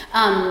planning.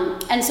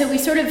 And so we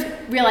sort of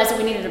realized that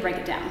we needed to break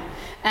it down.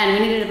 And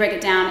we needed to break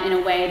it down in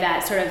a way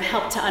that sort of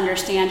helped to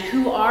understand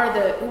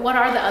what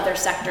are the other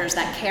sectors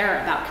that care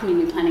about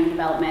community planning and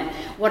development?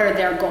 What are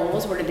their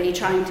goals? What are they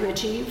trying to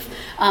achieve?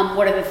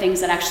 What are the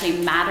things that actually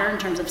matter in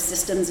terms of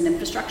systems and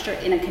infrastructure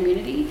in a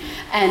community?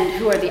 And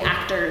who are the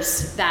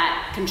actors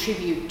that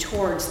contribute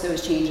towards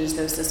those changes,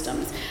 those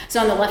systems? So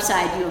on the left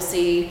side, you'll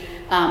see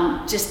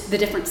just the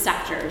different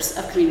sectors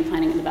of community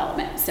planning and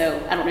development.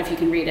 So I don't know if you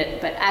can read it,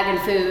 but ag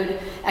and food,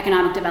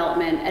 economic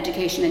development,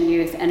 education and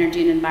youth,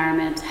 energy and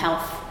environment,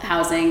 health,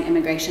 housing,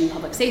 immigration,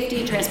 public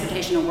safety,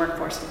 transportation, and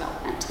workforce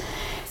development.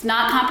 It's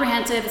not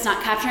comprehensive, it's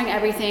not capturing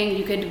everything.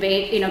 You could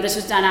debate, this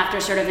was done after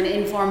sort of an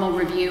informal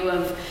review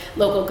of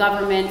local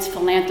governments,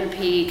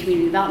 philanthropy,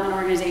 community development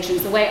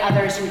organizations, the way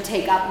others who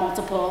take up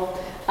multiple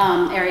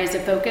areas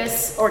of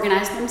focus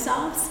organize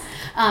themselves.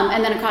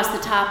 And then across the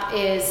top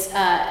is,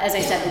 as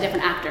I said, the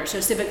different actors. So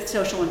civic,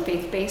 social, and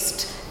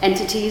faith-based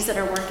entities that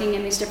are working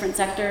in these different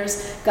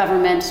sectors,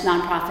 government,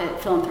 nonprofit,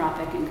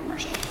 philanthropic, and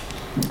commercial.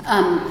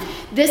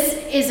 This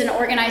is an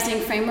organizing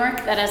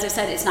framework that, as I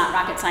said, it's not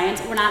rocket science.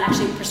 We're not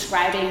actually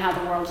prescribing how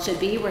the world should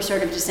be. We're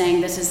sort of just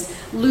saying this is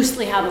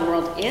loosely how the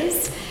world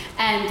is.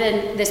 And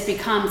then this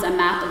becomes a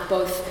map of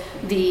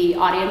both the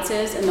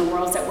audiences and the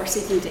worlds that we're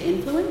seeking to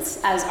influence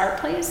as art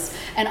plays,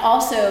 and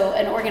also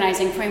an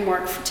organizing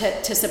framework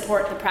to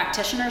support the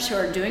practitioners who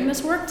are doing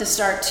this work to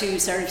start to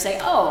sort of say,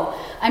 oh,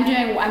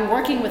 I'm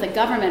working with a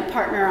government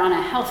partner on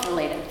a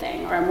health-related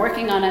thing, or I'm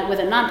working with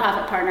a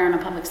nonprofit partner on a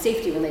public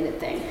safety-related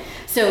thing.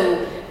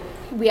 So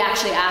we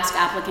actually ask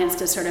applicants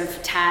to sort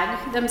of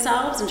tag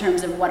themselves in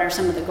terms of what are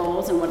some of the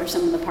goals and what are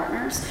some of the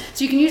partners.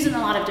 So you can use it in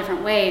a lot of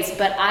different ways,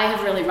 but I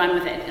have really run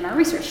with it in our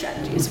research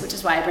strategies, which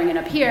is why I bring it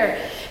up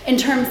here, in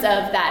terms of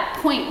that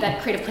point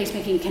that creative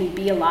placemaking can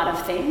be a lot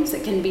of things.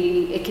 It can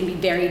be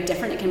very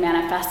different. It can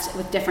manifest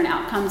with different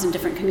outcomes in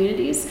different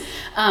communities.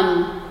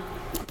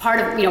 part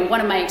of,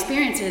 one of my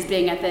experiences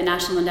being at the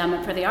National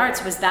Endowment for the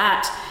Arts was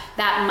that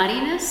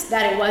muddiness,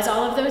 that it was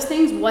all of those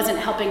things, wasn't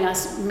helping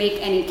us make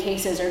any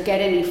cases or get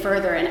any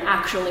further in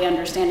actually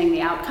understanding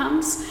the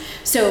outcomes.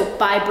 So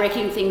by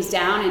breaking things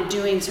down and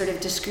doing sort of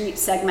discrete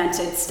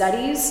segmented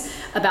studies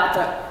about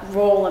the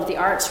role of the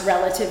arts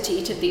relative to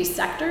each of these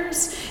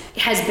sectors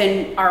has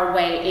been our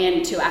way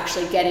into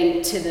actually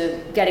getting to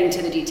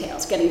the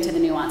details, getting to the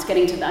nuance,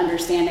 getting to the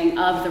understanding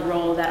of the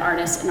role that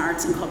artists and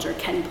arts and culture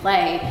can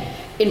play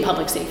in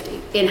public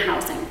safety, in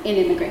housing, in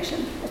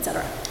immigration,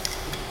 etc.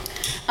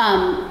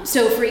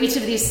 So for each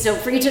of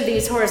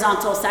these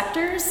horizontal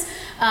sectors,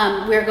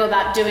 we're go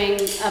about doing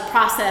a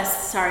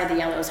process. Sorry, the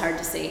yellow is hard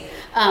to see.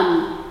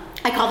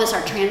 I call this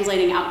our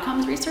translating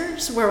outcomes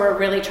research, where we're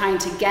really trying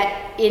to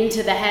get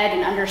into the head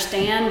and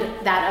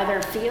understand that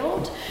other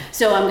field.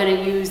 So I'm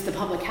going to use the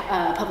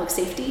public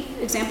safety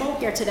example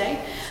here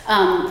today,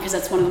 because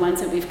that's one of the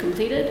ones that we've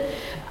completed,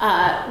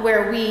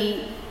 where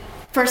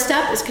first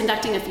step is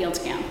conducting a field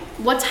scan.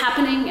 What's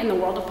happening in the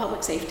world of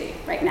public safety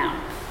right now?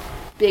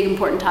 Big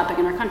important topic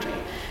in our country.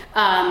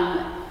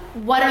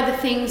 What are the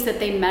things that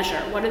they measure?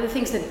 What are the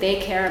things that they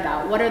care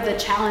about? What are the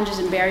challenges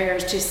and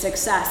barriers to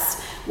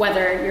success?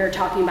 Whether you're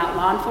talking about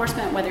law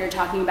enforcement, whether you're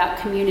talking about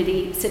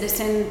community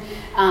citizen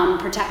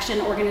protection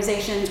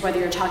organizations, whether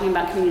you're talking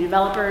about community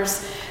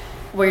developers,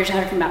 where you're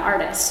talking about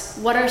artists.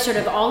 What are sort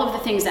of all of the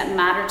things that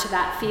matter to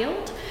that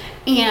field?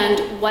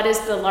 And what is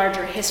the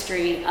larger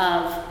history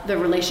of the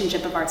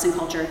relationship of arts and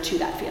culture to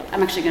that field?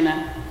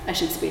 I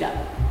should speed up.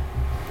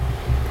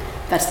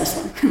 That's this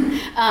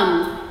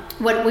one.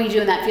 What we do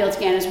in that field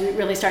scan is we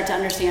really start to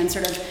understand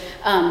sort of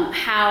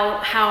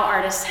how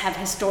artists have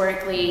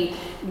historically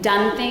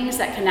done things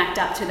that connect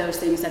up to those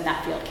things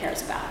that field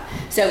cares about.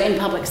 So in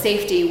public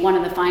safety, one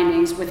of the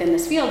findings within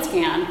this field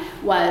scan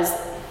was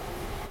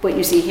what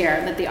you see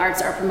here, that the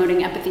arts are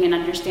promoting empathy and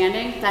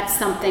understanding. That's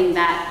something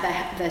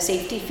that the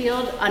safety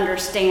field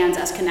understands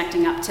as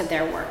connecting up to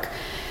their work.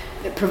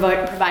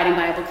 Providing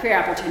viable career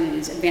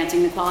opportunities,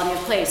 advancing the quality of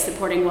place,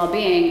 supporting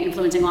well-being,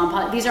 influencing law and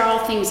policy. These are all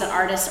things that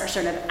artists are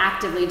sort of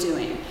actively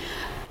doing.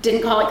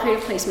 Didn't call it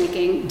creative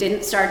placemaking,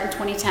 didn't start in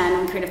 2010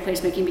 when creative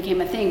placemaking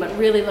became a thing, but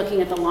really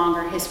looking at the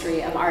longer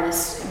history of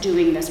artists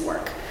doing this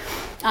work.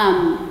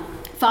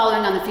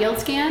 Following on the field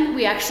scan,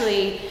 we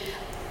actually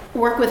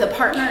work with a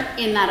partner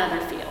in that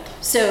other field.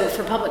 So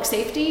for public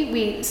safety,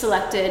 we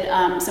selected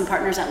some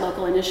partners at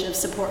Local Initiative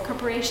Support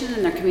Corporation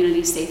and their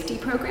community safety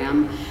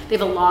program. They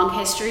have a long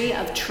history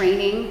of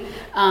training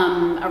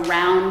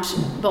around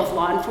both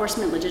law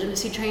enforcement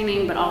legitimacy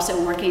training, but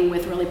also working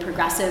with really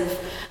progressive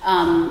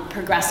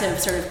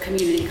sort of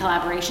community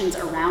collaborations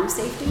around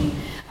safety.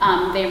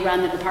 They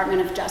run the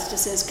Department of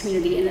Justice's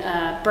Community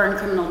Burn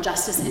Criminal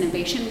Justice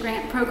Innovation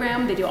Grant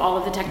Program. They do all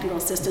of the technical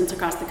assistance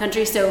across the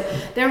country. So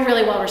they're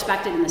really well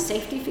respected in the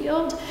safety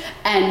field.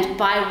 And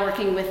by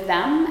working with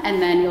them,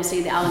 and then you'll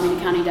see the Alameda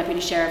County Deputy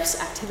Sheriff's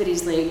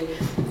Activities League,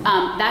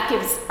 that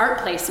gives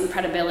ArtPlace some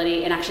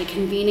credibility in actually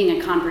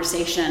convening a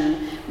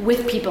conversation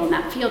with people in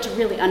that field to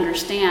really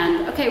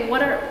understand, okay,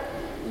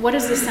 what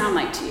does this sound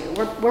like to you?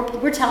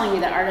 We're telling you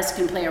that artists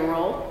can play a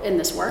role in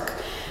this work,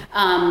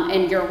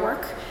 in your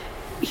work.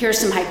 Here's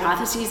some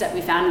hypotheses that we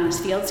found in this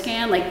field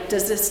scan. Like,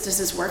 does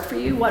this work for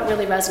you? What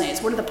really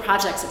resonates? What are the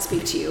projects that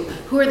speak to you?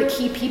 Who are the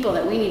key people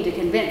that we need to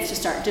convince to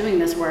start doing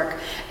this work?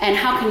 And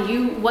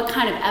what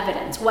kind of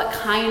evidence, what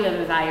kind of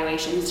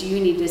evaluations do you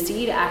need to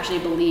see to actually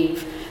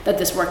believe that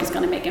this work is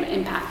going to make an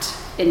impact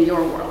in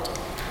your world?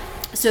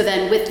 So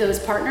then with those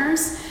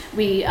partners,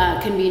 we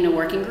convene a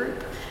working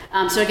group.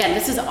 So again,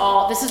 this is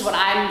what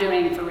I'm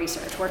doing for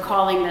research. We're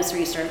calling this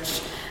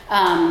research.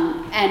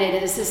 And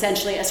it is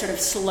essentially a sort of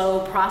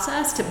slow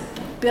process to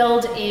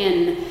build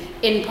in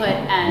input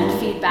and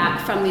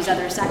feedback from these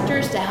other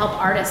sectors to help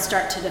artists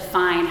start to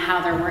define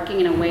how they're working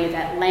in a way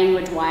that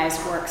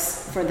language-wise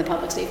works for the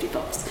public safety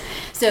folks.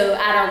 So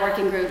at our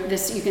working group,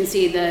 you can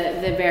see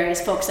the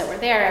various folks that were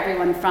there,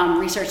 everyone from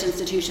research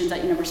institutions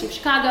at University of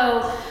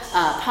Chicago,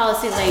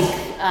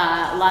 PolicyLink,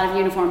 a lot of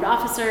uniformed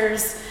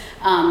officers,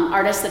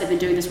 artists that have been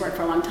doing this work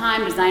for a long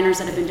time, designers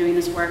that have been doing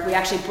this work. We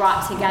actually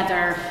brought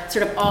together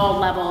sort of all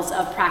levels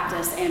of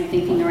practice and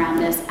thinking around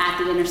this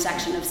at the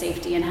intersection of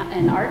safety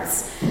and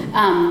arts.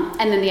 And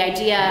then the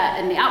idea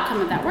and the outcome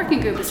of that working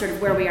group is sort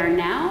of where we are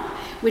now,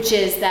 which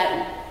is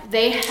that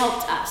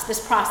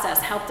this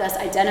process helped us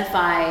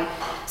identify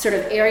sort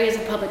of areas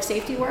of public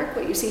safety work,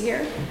 what you see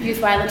here, youth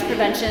violence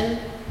prevention,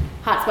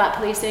 hotspot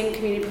policing,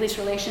 community police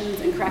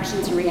relations, and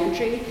corrections and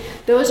reentry.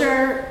 Those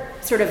are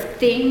sort of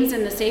things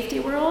in the safety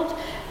world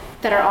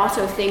that are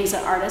also things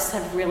that artists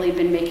have really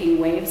been making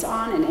waves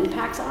on and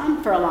impacts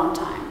on for a long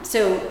time.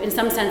 So in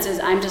some senses,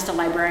 I'm just a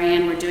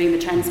librarian. We're doing the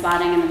trend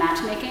spotting and the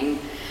matchmaking.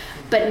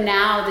 But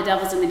now the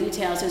devil's in the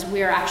details is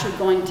we're actually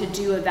going to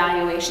do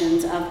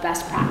evaluations of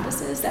best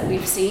practices that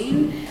we've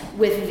seen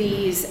with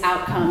these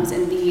outcomes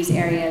and these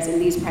areas and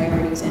these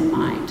priorities in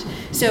mind.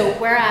 So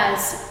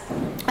whereas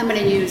I'm going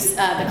to use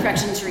the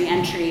corrections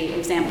reentry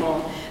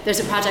example, there's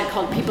a project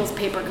called People's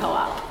Paper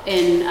Co-op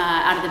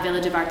out of the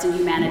Village of Arts and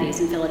Humanities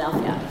in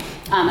Philadelphia.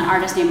 An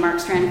artist named Mark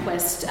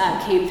Strandquist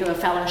came through a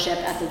fellowship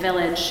at the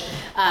Village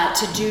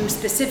to do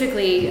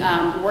specifically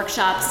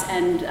workshops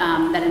and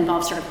that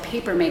involve sort of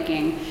paper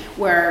making,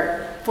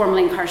 where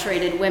formerly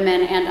incarcerated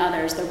women and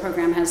others, their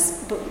program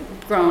has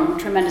grown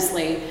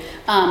tremendously,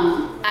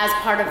 as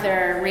part of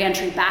their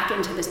reentry back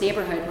into this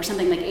neighborhood where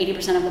something like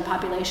 80% of the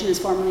population is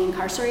formerly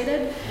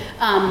incarcerated.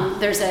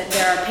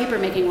 There are paper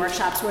making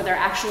workshops where they're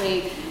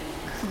actually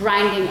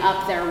grinding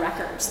up their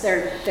records.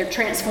 They're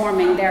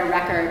transforming their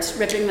records,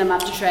 ripping them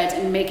up to shreds,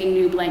 and making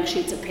new blank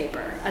sheets of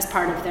paper as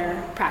part of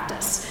their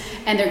practice.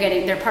 And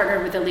they're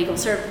partnered with a legal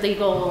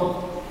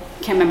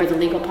can't remember the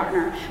legal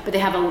partner, but they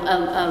have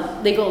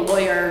a legal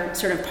lawyer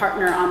sort of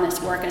partner on this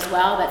work as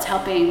well, that's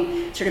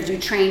helping sort of do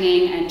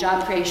training and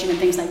job creation and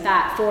things like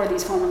that for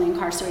these formerly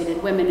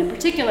incarcerated women in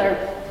particular.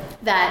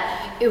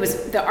 That it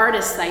was the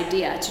artist's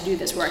idea to do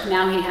this work.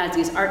 Now he has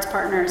these arts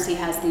partners, he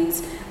has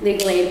these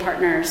legal aid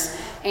partners,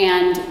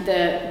 and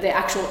the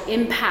actual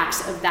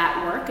impacts of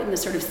that work and the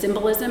sort of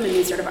symbolism and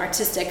the sort of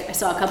artistic, I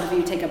saw a couple of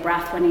you take a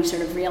breath when you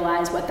sort of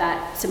realize what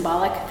that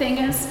symbolic thing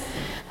is.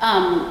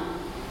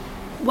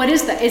 What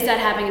is that? Is that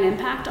having an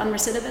impact on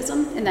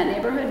recidivism in that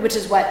neighborhood, which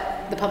is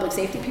what the public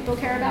safety people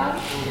care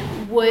about?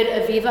 Would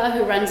Aviva,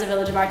 who runs the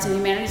Village of Arts and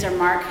Humanities, or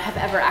Mark, have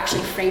ever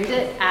actually framed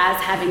it as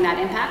having that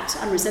impact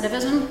on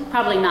recidivism?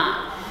 Probably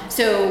not.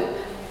 So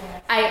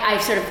I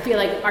sort of feel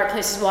like Art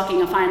Place is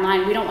walking a fine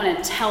line. We don't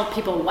want to tell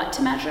people what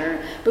to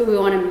measure, but we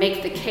want to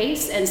make the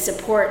case and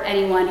support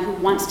anyone who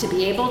wants to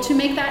be able to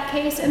make that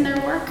case in their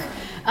work.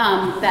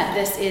 That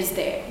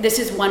this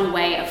is one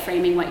way of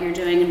framing what you're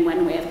doing and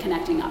one way of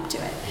connecting up to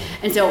it.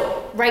 And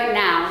so right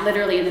now,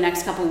 literally in the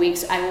next couple of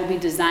weeks, I will be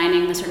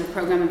designing the sort of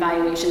program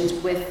evaluations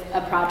with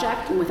a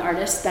project and with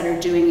artists that are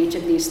doing each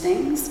of these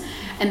things.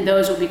 And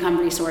those will become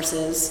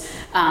resources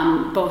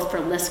both for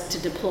LISC to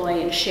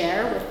deploy and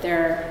share with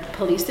their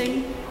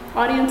policing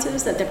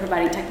audiences that they're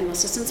providing technical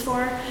assistance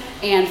for,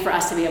 and for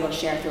us to be able to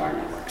share through our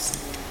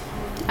networks.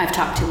 I've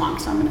talked too long,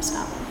 so I'm going to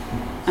stop.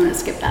 I'm going to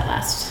skip that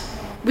last.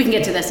 We can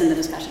get to this in the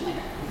discussion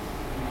later.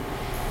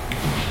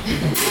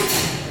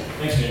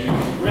 Thanks, Jamie.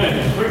 We're going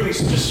to quickly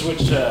just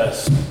switch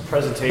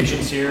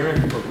presentations here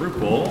for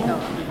Rupal.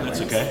 Oh,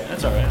 that's okay.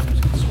 That's all right. I'm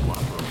just going to swap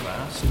real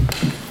fast.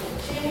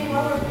 Jamie,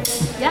 while we're doing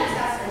this, Yeah. just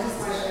ask a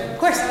question. Of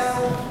course. So,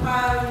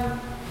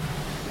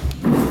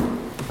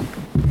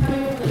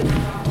 coming from the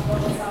nonprofit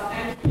world itself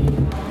and community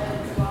development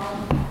as well,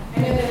 I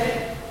know that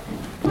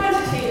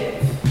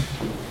quantitative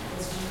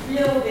is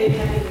real big,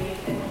 heavy,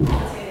 and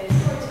qualitative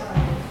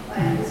storytelling,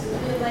 like this is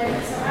real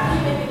labor. So how do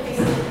you make a case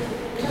in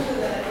terms of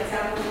the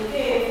example you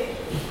gave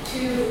to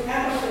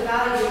echo the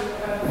value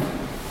of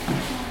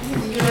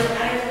your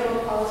anecdotal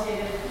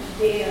qualitative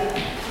data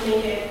to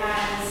make it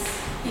as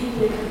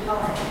equally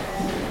compelling as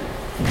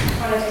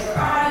quantitative? Or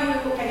how do you,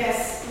 I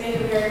guess, make a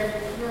very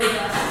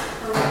robust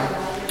program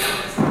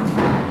evaluation?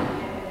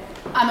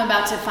 I'm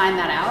about to find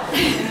that out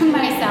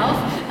myself.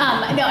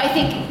 No, I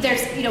think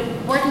there's,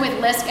 working with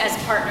LISC as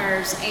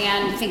partners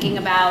and thinking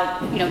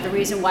about, the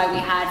reason why we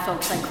had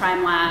folks like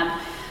Crime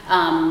Lab,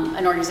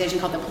 an organization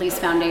called the Police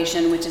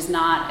Foundation, which is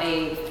not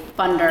a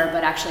funder,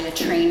 but actually a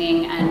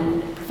training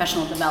and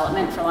professional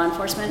development for law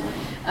enforcement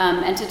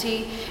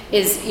entity,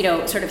 is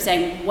sort of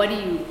saying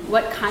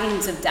what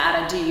kinds of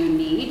data do you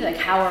need? Like,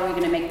 how are we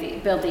going to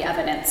build the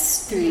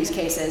evidence through these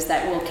cases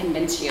that will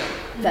convince you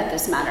that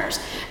this matters?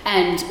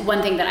 And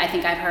one thing that I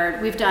think I've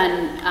heard, we've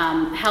done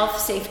health,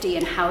 safety,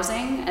 and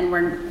housing, and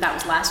that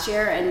was last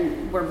year,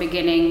 and we're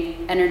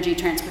beginning energy,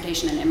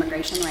 transportation, and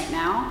immigration right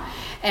now.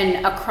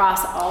 And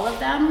across all of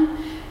them,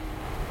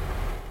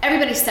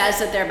 everybody says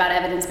that they're about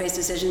evidence-based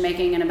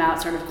decision-making and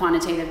about sort of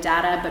quantitative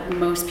data, but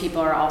most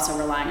people are also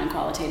relying on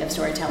qualitative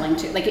storytelling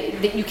too.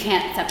 You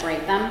can't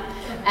separate them.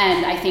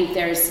 And I think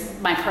there's,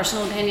 my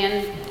personal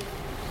opinion,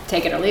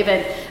 take it or leave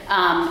it,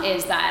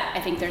 is that I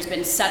think there's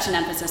been such an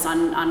emphasis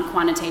on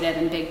quantitative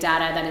and big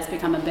data that it's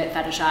become a bit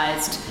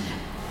fetishized.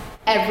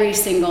 Every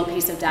single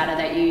piece of data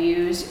that you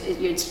use,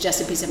 it's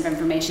just a piece of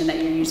information that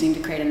you're using to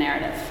create a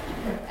narrative.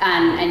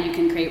 And you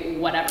can create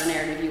whatever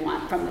narrative you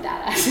want from the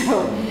data.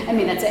 So,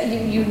 that's it.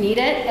 You need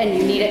it, and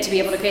you need it to be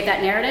able to create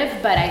that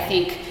narrative. But I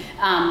think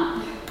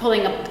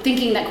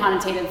thinking that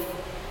quantitative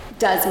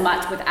does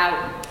much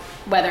without,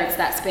 whether it's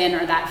that spin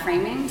or that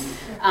framing,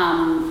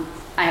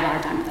 I have a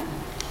hard time with it.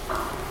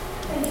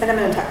 And I'm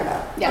going to talk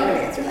about. Yeah, I'm going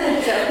to answer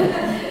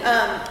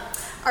that.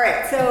 All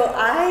right, so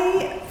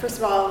I, first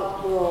of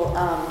all, will,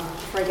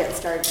 before I get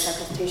started with my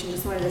presentation,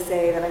 just wanted to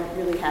say that I'm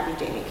really happy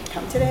Jamie could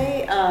come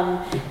today,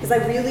 because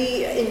I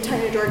really, in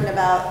talking to Jordan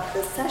about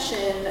the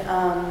session,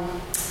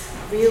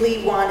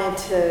 really wanted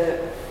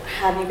to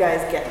have you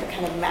guys get the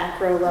kind of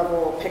macro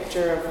level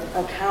picture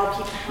of how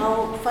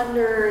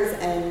funders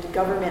and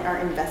government are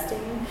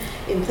investing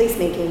in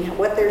placemaking,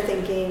 what they're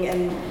thinking,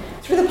 and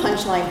sort of the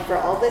punchline for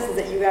all this is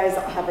that you guys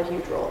have a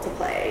huge role to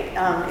play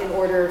in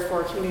order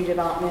for community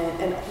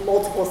development and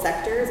multiple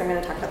sectors, I'm going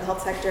to talk about the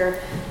health sector,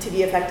 to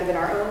be effective in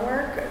our own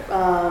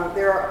work.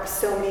 There are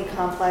so many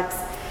complex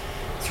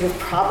sort of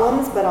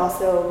problems, but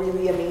also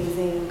really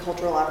amazing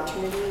cultural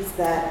opportunities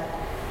that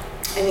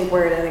I think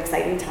we're at an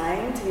exciting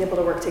time to be able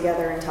to work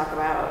together and talk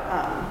about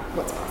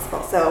what's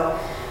possible.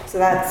 So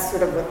that's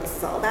sort of what this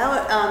is all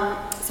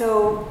about.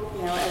 So,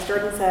 you know, as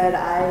Jordan said,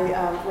 I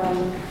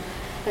run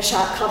a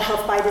shop called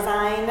Health by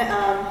Design.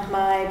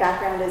 My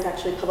background is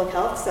actually public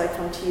health, so I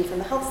come to you from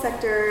the health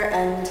sector,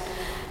 and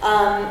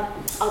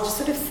I'll just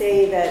sort of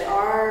say that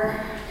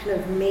our kind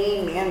of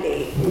main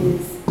mandate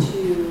is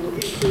to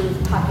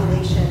improve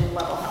population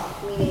level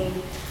health, meaning,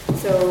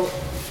 so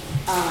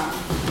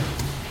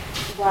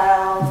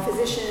while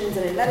physicians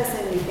and in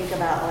medicine we think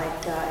about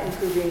like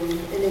improving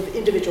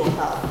individual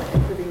health, like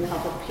improving the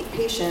health of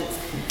patients,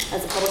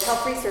 as a public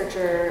health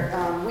researcher,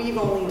 we've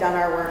only done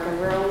our work and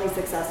we're only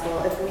successful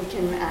if we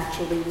can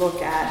actually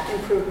look at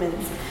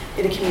improvements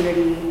in a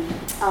community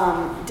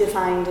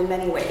defined in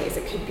many ways.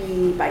 It could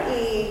be by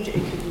age, it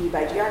could be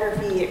by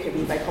geography, it could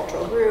be by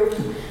cultural group,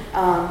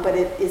 but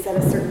it is at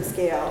a certain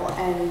scale,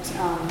 and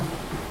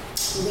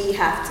we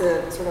have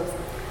to sort of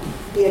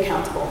be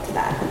accountable to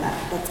that, and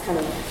that's kind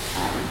of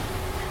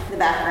the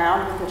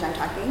background with which I'm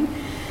talking.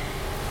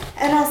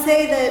 And I'll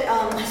say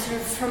that sort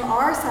of from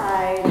our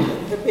side,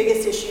 the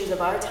biggest issues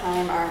of our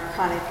time are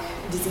chronic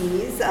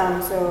disease.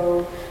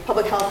 So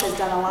public health has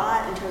done a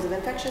lot in terms of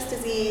infectious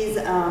disease.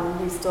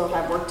 We still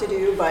have work to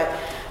do, but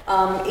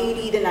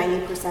 80 to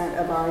 90%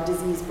 of our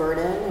disease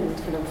burden and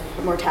kind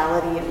of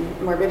mortality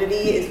and morbidity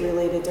is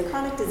related to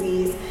chronic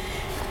disease.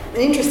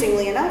 And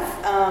interestingly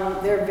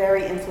enough, they're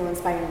very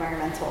influenced by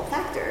environmental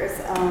factors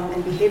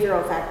and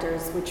behavioral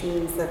factors, which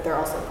means that they're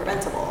also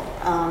preventable.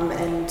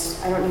 And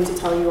I don't need to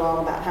tell you all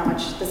about how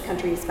much this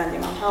country is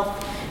spending on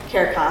health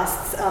care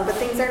costs, but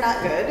things are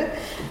not good.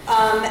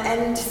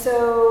 And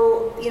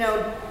so, you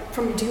know,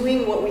 from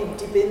doing what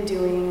we've been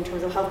doing in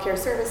terms of healthcare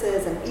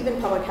services and even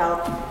public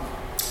health,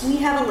 we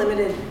have a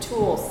limited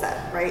tool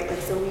set, right? Like,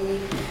 so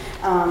we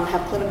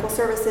have clinical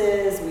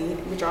services,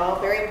 which are all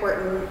very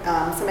important,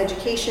 some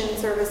education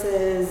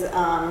services,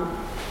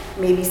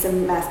 maybe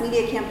some mass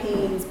media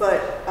campaigns,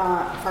 but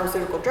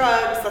pharmaceutical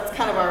drugs, that's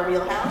kind of our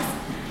wheelhouse.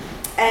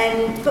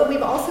 But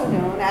we've also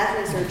known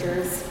as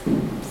researchers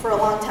for a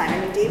long time. I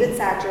mean, David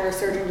Satcher,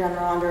 Surgeon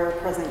General under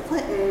President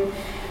Clinton,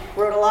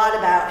 wrote a lot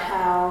about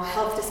how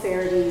health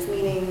disparities,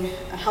 meaning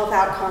health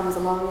outcomes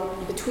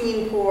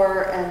between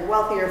poor and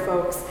wealthier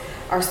folks,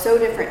 are so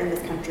different in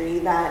this country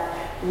that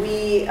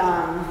we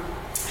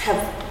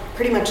have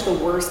pretty much the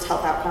worst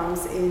health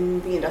outcomes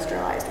in the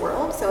industrialized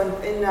world. So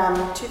in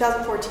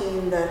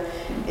 2014, the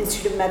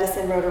Institute of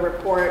Medicine wrote a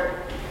report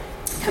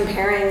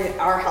comparing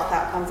our health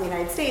outcomes in the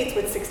United States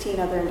with 16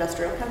 other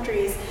industrial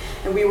countries,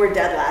 and we were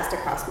dead last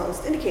across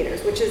most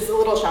indicators, which is a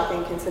little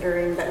shocking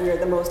considering that we are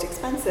the most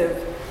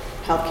expensive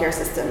healthcare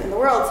system in the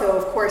world. So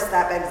of course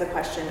that begs the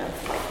question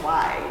of like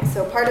why.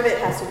 So part of it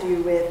has to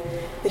do with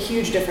the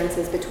huge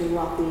differences between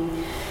wealthy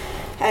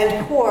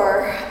and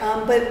poor,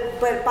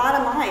 but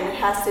bottom line, it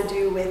has to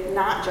do with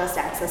not just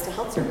access to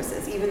health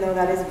services, even though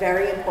that is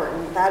very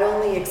important. That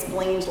only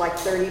explains like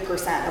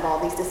 30% of all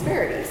these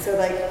disparities. So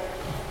like,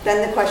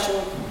 then the question,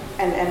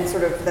 and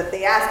sort of that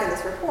they ask in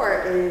this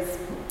report is,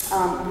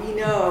 we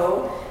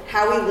know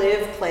how we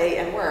live, play,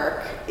 and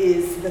work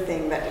is the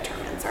thing that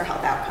determines our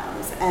health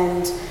outcomes.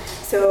 And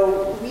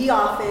so we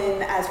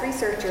often, as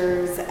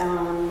researchers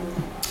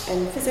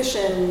and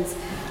physicians,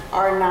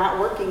 are not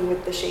working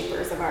with the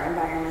shapers of our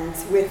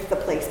environments, with the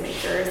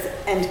placemakers,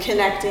 and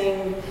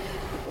connecting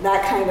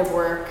that kind of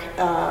work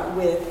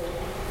with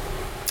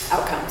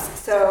outcomes.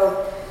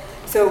 So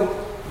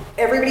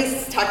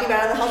everybody's talking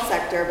about it in the health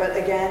sector, but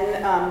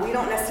again, we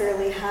don't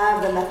necessarily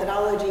have the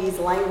methodologies,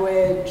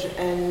 language,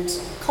 and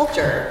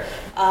culture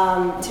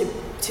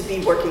to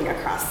be working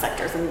across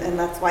sectors, and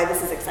that's why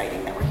this is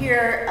exciting that we're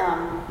here,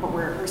 but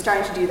we're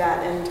starting to do that.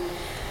 And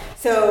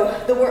so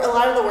a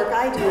lot of the work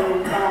I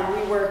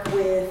do, we work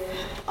with,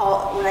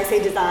 when I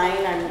say design,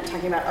 I'm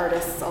talking about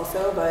artists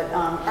also, but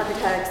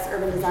architects,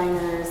 urban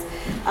designers,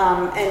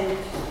 and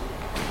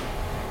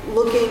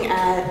looking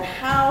at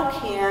how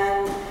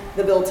can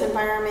the built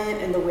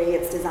environment and the way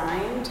it's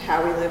designed,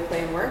 how we live,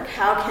 play, and work,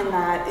 how can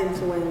that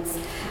influence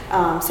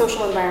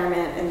social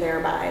environment and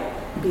thereby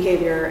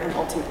behavior and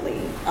ultimately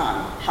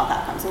health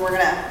outcomes. And we're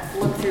going to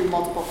look through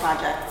multiple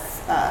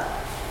projects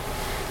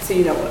so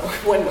you know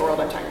what in the world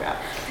I'm talking about.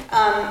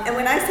 And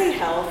when I say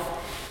health,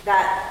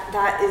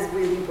 that is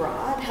really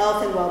broad.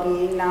 Health and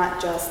well-being,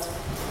 not just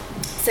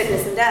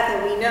sickness and death,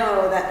 and we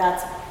know that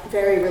that's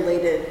very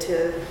related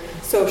to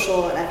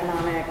social and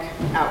economic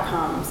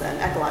outcomes and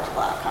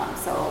ecological outcomes.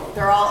 So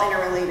they're all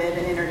interrelated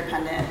and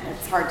interdependent.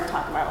 It's hard to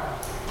talk about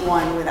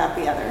one without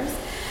the others.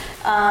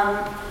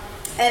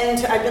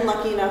 And I've been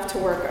lucky enough to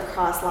work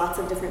across lots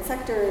of different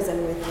sectors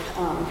and with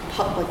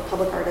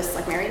public artists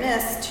like Mary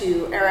Nis,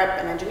 to Arup,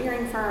 an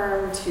engineering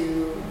firm,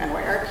 to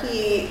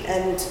NYRP.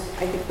 And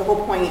I think the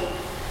whole point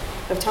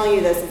of telling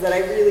you this is that I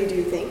really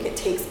do think it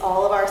takes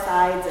all of our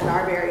sides and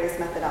our various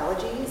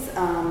methodologies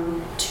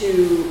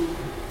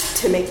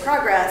to make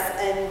progress.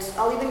 And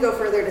I'll even go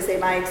further to say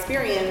my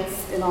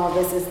experience in all of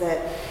this is that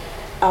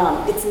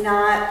it's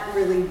not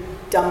really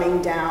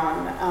dumbing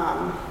down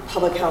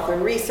public health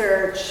and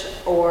research,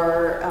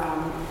 or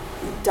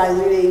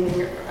diluting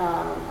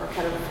or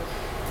kind of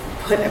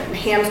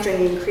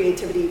hamstringing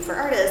creativity for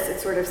artists.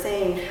 It's sort of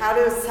saying, how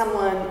does a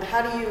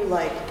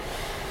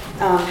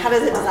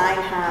design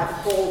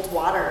hold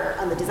water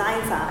on the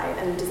design side,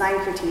 and design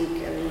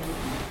critique, and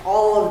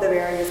all of the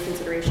various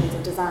considerations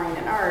of design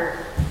and art,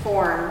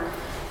 form,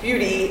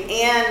 beauty,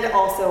 and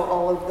also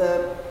all of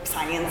the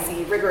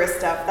sciencey, rigorous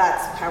stuff.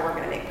 That's how we're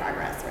going to make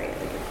progress, right?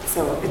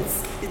 So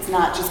it's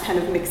not just kind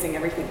of mixing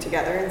everything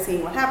together and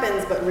seeing what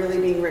happens, but really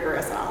being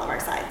rigorous on all of our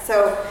sides.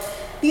 So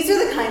these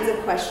are the kinds of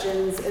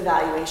questions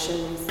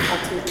evaluations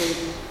ultimately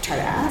try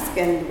to ask,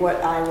 and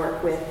what I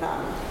work with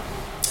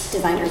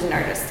designers and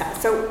artists to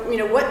ask. So,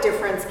 what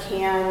difference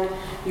can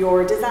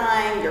your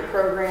design, your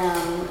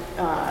program,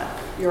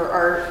 your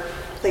art,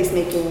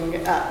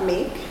 placemaking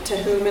make, to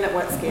whom and at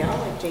what scale,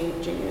 like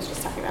Jamie was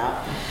just talking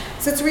about.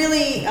 So it's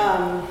really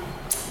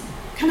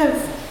kind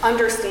of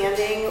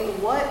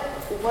understanding what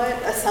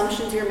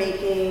assumptions you're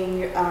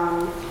making,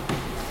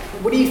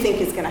 what do you think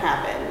is going to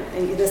happen,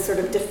 and this sort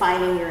of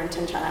defining your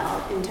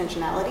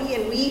intentionality.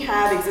 And we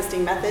have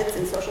existing methods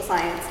in social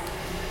science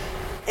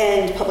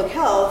and public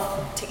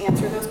health to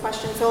answer those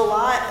questions. So a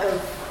lot of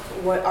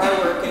what our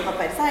work in Help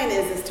by Design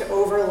is to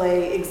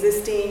overlay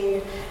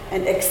existing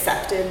and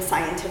accepted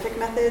scientific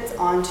methods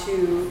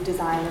onto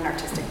design and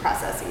artistic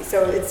processes.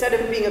 So instead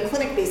of being a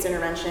clinic-based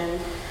intervention,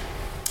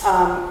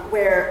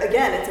 where,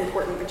 again, it's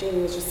important what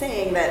Jamie was just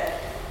saying, that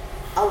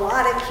a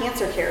lot of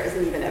cancer care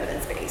isn't even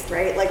evidence-based,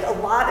 right? Like, a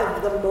lot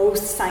of the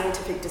most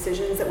scientific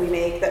decisions that we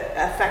make that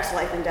affect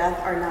life and death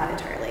are not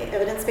entirely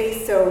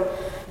evidence-based. So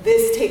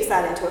this takes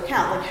that into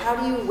account. Like, how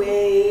do you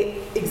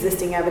weigh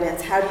existing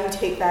evidence? How do you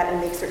take that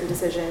and make certain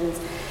decisions?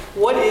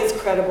 What is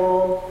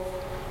credible?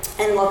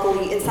 And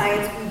luckily, in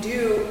science, we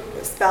do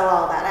spell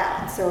all that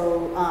out.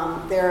 So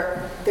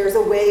there's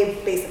a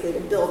way, basically, to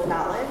build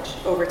knowledge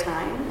over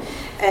time.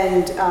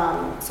 And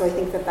so I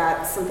think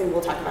that's something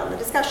we'll talk about in the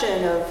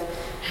discussion of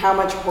how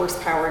much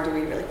horsepower do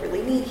we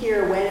really need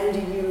here? When do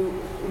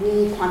you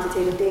need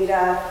quantitative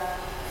data?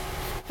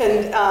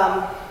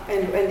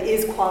 And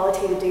is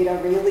qualitative data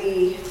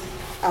really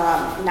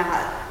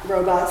not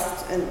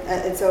robust?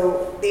 And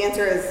so the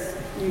answer is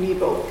you need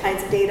both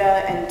kinds of data,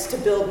 and to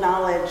build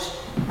knowledge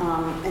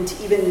and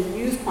to even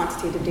use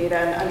quantitative data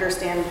and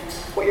understand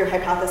what your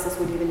hypothesis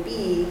would even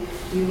be,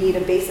 you need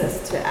a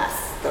basis to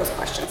ask those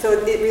questions. So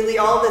it really,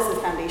 all of this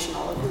is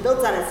foundational. It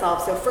builds on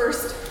itself. So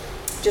first,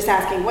 just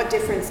asking, what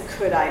difference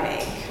could I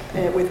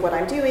make with what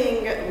I'm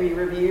doing? We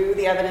review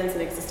the evidence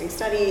in existing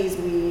studies.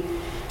 We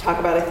talk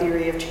about a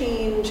theory of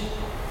change.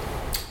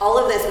 All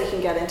of this we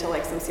can get into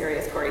like some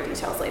serious gory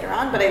details later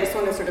on, but I just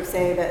want to sort of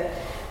say that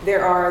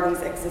there are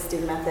these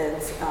existing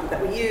methods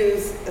that we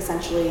use,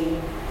 essentially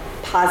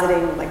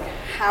positing like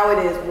how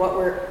it is,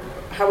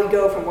 how we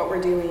go from what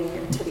we're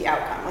doing to the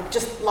outcome, like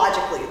just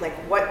logically, like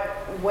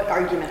what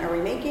argument are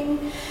we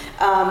making?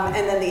 And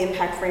then the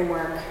impact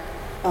framework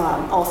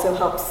also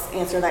helps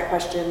answer that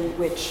question,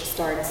 which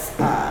starts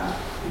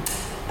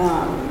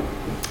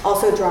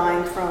also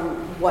drawing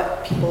from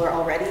what people are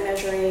already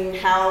measuring,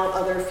 how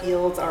other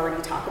fields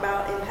already talk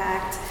about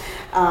impact,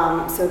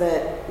 so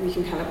that we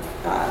can kind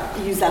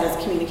of use that as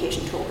a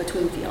communication tool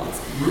between fields.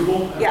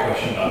 Rubel, I have a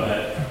question about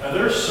that. Are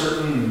there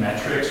certain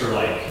metrics or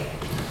like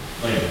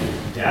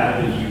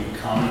data that you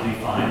commonly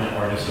find that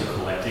artists are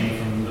collecting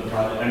from the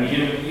project? I mean,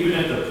 even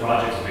if the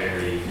projects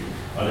vary,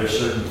 are there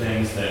certain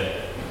things that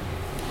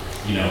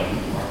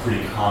are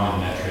pretty common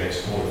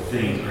metrics or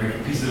things or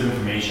pieces of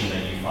information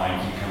that you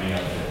find keep coming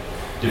up that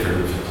different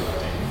groups are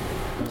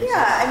collecting?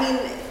 Yeah, I mean,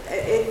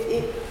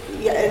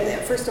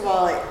 and first of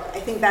all, I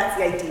think that's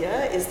the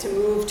idea, is to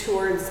move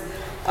towards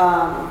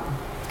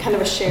kind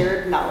of a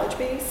shared knowledge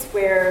base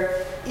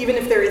where even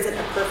if there isn't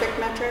a perfect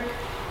metric,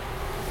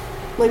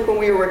 like when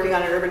we were working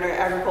on an urban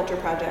agriculture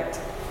project,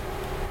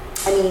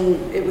 I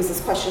mean, it was this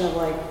question of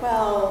like,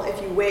 well,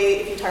 if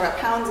you talk about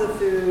pounds of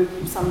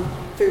food, some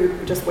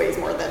food just weighs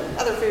more than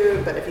other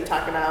food, but if you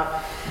talk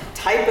about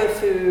type of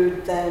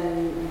food,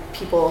 then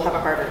people have a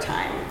harder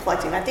time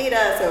collecting that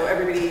data. So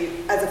everybody,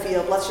 as a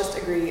field, let's just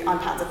agree on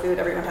pounds of food,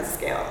 everyone has a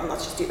scale, and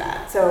let's just do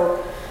that.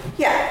 So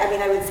yeah, I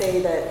mean, I would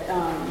say that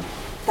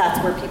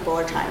that's where people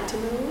are trying to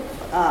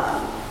move.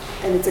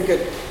 And it's a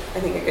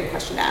good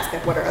question to ask,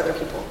 like, what are other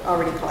people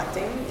already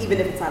collecting, even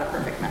if it's not a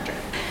perfect metric.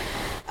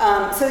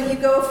 So you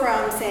go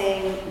from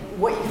saying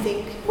what you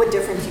think, what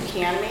difference you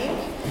can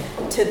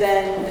make, to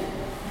then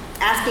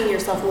asking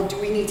yourself, well, do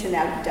we need to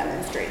now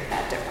demonstrate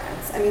that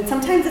difference? I mean,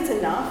 sometimes it's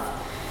enough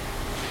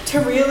to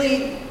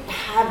really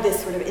have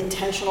this sort of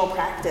intentional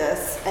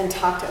practice and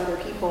talk to other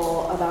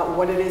people about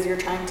what it is you're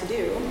trying to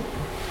do.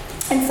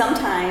 And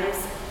sometimes,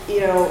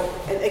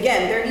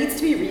 again, there needs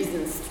to be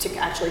reasons to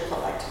actually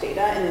collect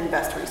data and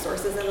invest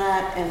resources in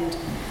that. And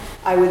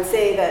I would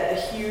say that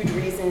a huge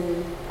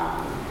reason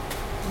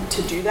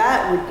to do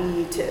that would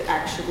be to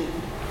actually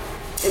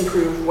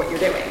improve what you're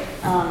doing,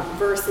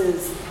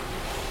 versus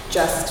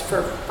just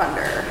for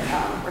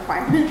funder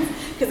requirements.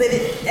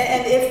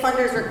 And if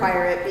funders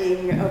require it,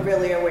 being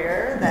really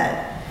aware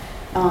that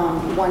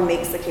one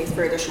makes the case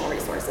for additional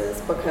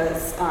resources,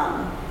 because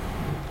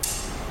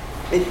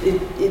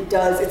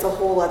it's a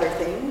whole other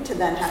thing to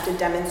then have to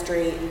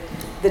demonstrate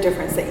the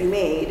difference that you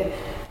made.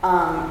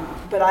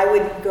 But I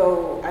would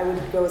go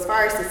as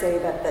far as to say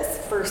that this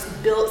first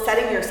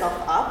setting yourself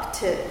up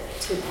to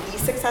be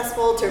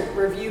successful, to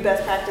review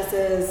best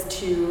practices,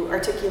 to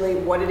articulate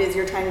what it is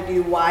you're trying to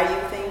do, why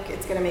you think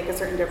it's going to make a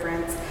certain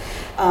difference,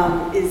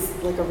 is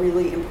like a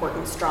really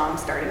important, strong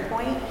starting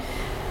point.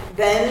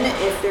 Then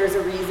if there's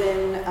a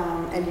reason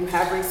and you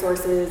have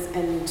resources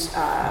and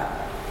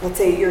let's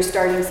say you're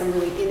starting some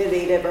really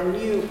innovative or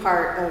new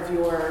part of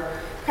your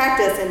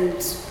practice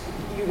and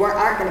you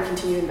aren't going to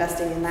continue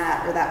investing in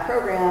that or that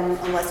program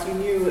unless you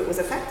knew it was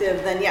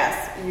effective, then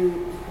yes,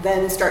 you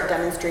then start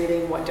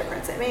demonstrating what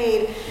difference it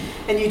made.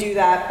 And you do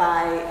that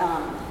by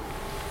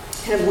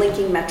kind of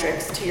linking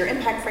metrics to your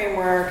impact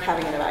framework,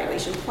 having an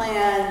evaluation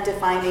plan,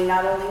 defining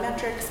not only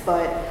metrics,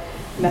 but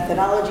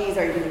methodologies.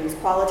 Are you going to use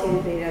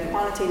qualitative data,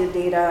 quantitative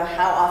data?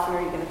 How often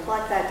are you going to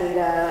collect that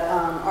data?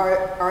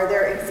 Are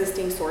there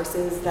existing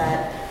sources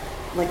that,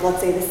 like let's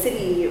say the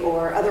city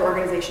or other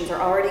organizations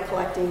are already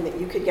collecting that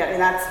you could get,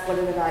 and that's what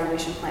an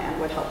evaluation plan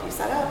would help you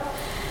set up.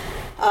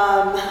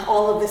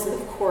 All of this is,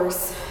 of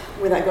course,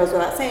 that goes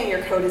without saying,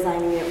 you're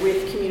co-designing it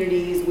with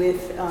communities,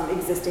 with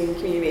existing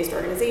community-based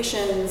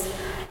organizations.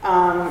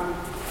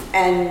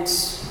 And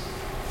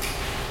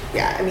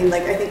yeah, I mean,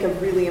 like, I think a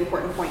really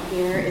important point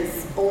here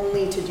is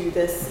only to do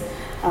this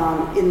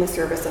in the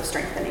service of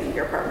strengthening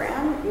your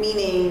program,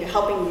 meaning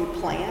helping you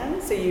plan.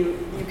 So you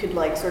could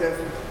like sort of,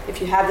 if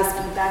you have this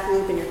feedback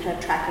loop and you're kind of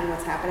tracking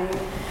what's happening,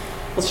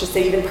 let's just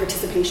say even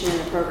participation in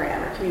the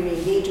program or community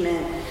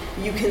engagement,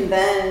 you can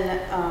then,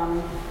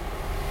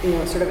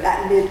 sort of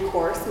at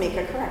mid-course make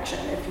a correction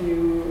if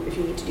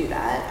you need to do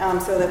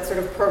that. So that's sort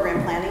of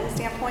program planning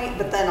standpoint,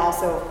 but then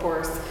also, of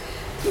course,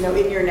 in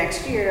your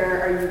next year,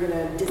 are you going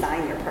to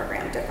design your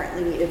program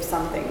differently if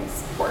some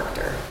things worked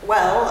or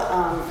well,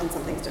 and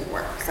some things didn't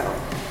work? So,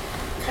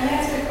 can I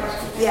ask you a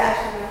question? Yeah.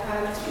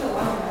 It's been a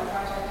while on that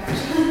project,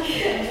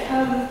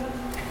 actually.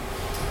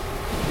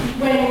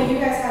 When you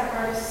guys have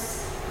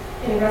artists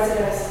in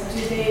residence, do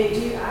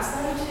you ask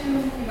them to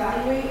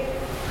evaluate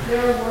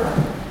their work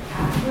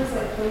afterwards,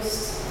 like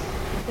post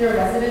their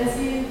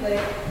residency,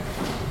 like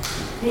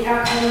the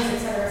outcomes, et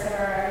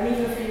cetera, and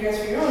even for you guys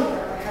for your own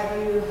work, like how do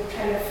you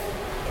kind of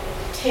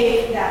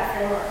take that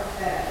framework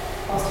that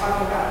I was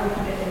talking about and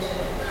put it into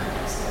the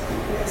context of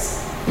this?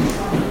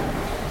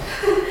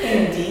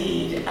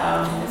 Indeed.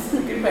 This is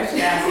a good question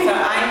to ask. So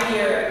I'm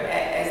here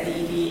as the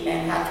ED,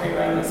 and Hattori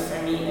Ramos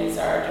Fermin is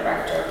our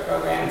Director of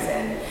Programs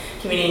and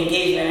Community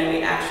Engagement, and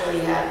we actually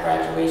had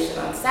graduation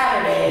on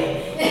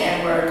Saturday,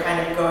 and we're kind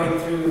of going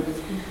through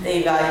the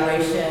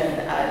evaluation,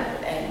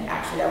 and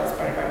actually that was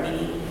part of our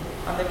meeting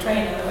on the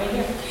train on the way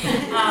here.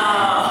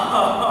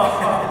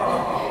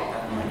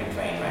 Nothing like a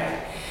train ride.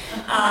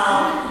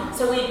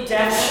 So we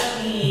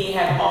definitely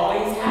have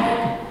always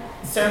had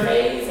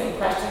surveys and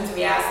questions.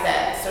 We ask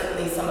that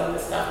certainly some of the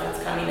stuff that's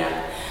coming up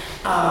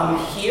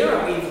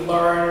here we've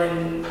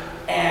learned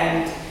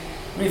and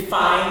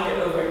refined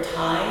over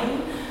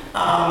time,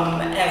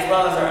 as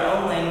well as our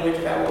own language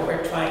about what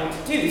we're trying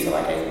to do. So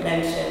like I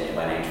mentioned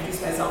when I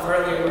introduced myself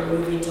earlier, we're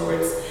moving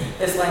towards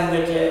this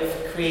language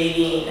of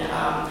creating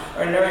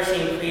or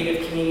nourishing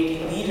creative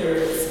community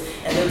leaders.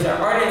 And those are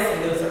artists,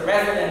 and those are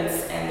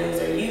residents, and those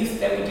are youth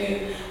that we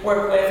do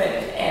work with,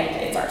 and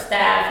it's our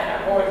staff and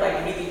our board,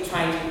 like really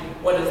trying to,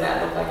 what does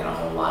that look like in a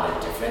whole lot of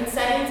different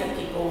settings and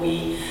people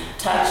we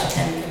touch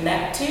and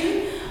connect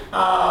to.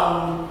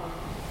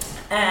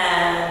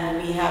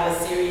 And we have a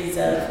series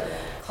of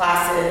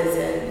classes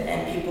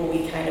and people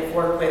we kind of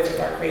work with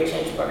our Create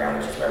Change program,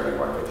 which is where we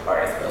work with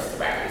artists, most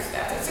directors,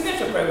 that's our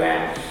signature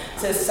program.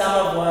 So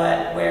some of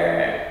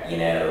where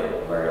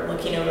we're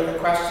looking over the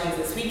questions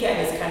this weekend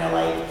is kind of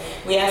like,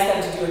 we asked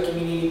them to do a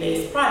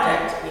community-based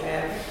project. We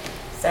have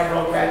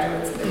several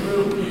graduates in the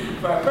room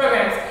for our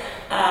programs.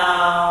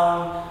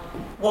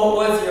 What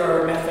was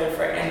your method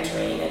for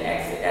entering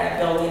and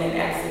building and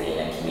exiting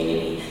a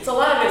community? So a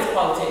lot of it is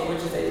qualitative,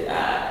 which is a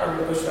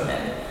Urban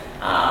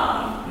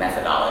Bushwoman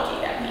methodology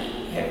that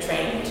we have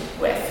trained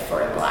with for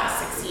the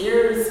last 6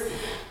 years.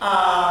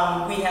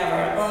 We have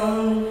our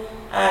own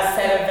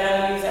set of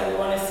values that we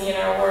want to see in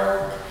our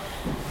work,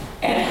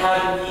 and how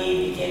do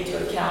we begin to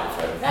account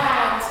for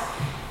that?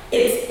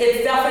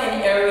 It's definitely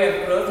an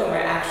area of growth, and we're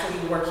actually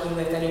working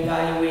with an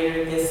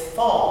evaluator this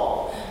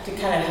fall to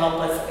kind of help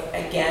us,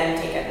 again,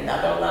 take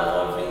another level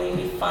of really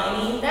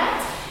refining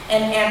that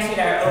and answering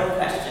our own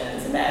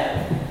questions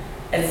about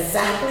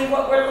exactly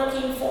what we're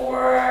looking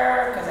for,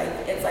 because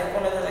it's like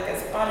one of those, like, I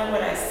spotted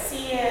when I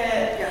see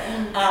it.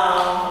 Yeah.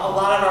 A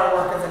lot of our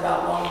work is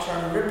about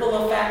long-term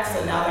ripple effects,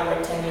 so now that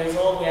we're 10 years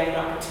old, we have an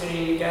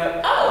opportunity to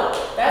go,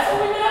 oh, that's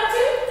what we're up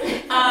to?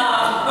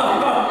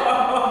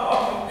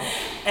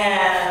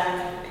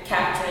 And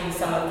capturing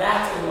some of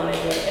that, so we want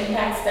to do an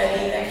impact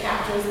study that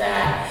captures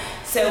that.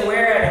 So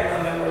we're at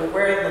a moment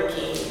where we're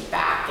looking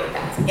back, and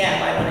that's again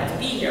why I wanted to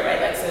be here,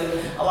 right? Like, so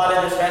a lot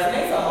of this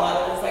resonates, a lot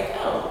of it's like,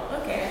 oh,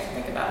 okay, I should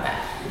think about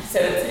that. So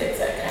it's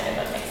a kind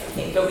of a mix of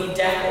things. But we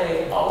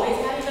definitely have always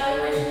had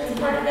evaluation as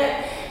part of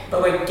it,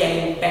 but we're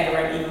getting better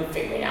at even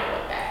figuring out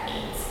what that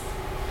means.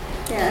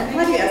 Yeah, I'm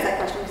glad you asked that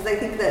question, because I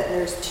think that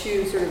there's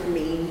two sort of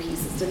main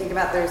pieces to think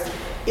about. There's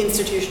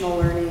institutional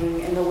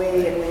learning and the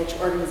way in which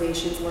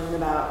organizations learn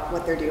about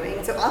what they're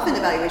doing. So often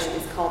evaluation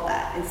is called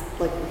that.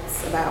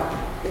 It's about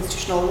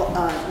institutional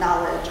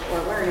knowledge or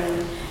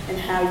learning, and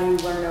how you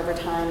learn over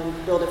time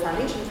and build a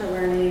foundation for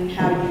learning,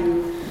 how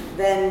you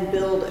then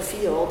build a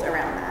field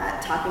around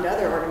that, talking to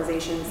other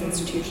organizations,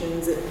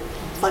 institutions,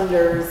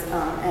 funders,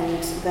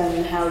 and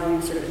then how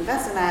you sort of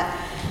invest in that.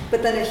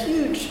 But then a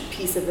huge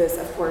piece of this,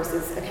 of course,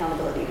 is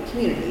accountability to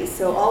communities.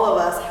 So all of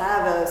us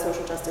have a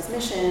social justice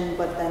mission,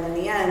 but then in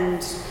the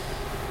end,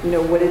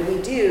 what did we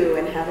do,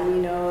 and how do we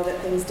know that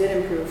things did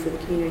improve for the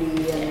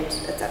community, and et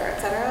cetera, et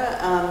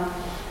cetera.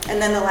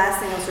 And then the last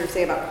thing I'll sort of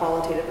say about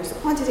qualitative versus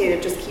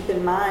quantitative, just keep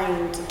in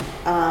mind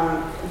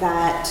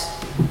that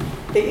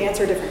they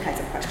answer different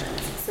kinds of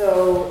questions.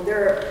 So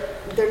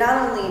they're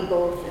not only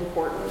both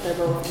important, they're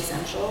both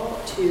essential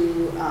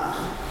to,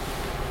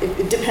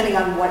 depending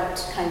on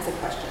what kinds of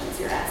questions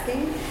you're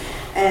asking.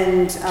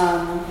 And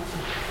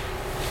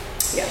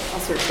yeah, I'll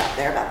sort of stop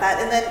there about that.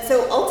 And then,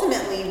 so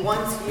ultimately,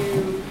 once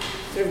you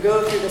sort of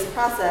go through this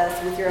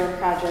process with your own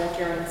project,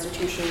 your own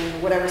institution,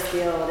 whatever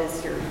scale it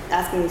is you're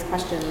asking these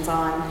questions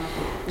on,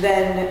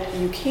 then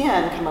you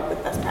can come up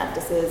with best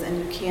practices, and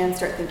you can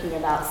start thinking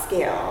about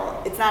scale.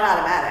 It's not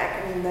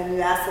automatic. I mean, then you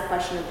ask the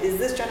question of, is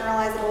this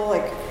generalizable?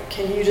 Like,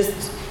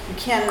 you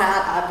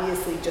cannot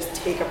obviously just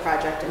take a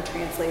project and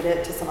translate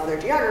it to some other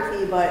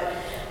geography, but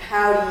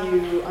how do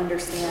you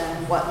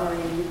understand what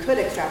learning you could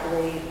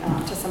extrapolate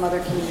to some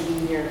other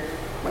community or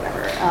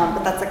whatever?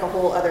 But that's like a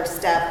whole other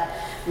step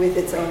with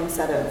its own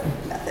set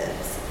of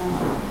methods.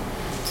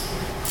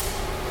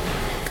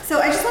 So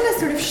I just want to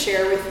sort of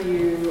share with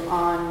you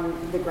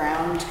on the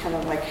ground kind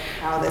of like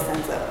how this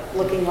ends up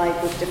looking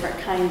like with different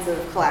kinds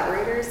of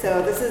collaborators.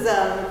 So this is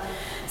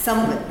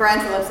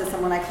Brian Phillips is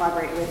someone I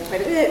collaborate with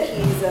quite a bit.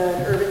 He's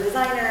an urban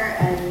designer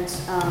and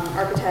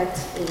architect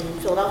in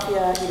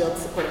Philadelphia. He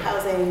builds supportive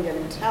housing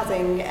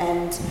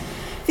and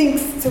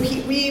thinks, so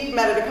we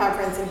met at a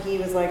conference, and he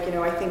was like,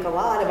 I think a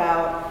lot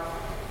about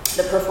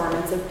the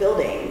performance of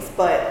buildings,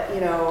 but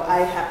I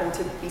happened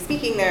to be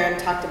speaking there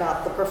and talked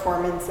about the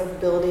performance of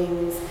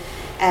buildings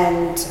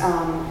and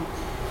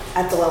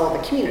at the level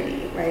of a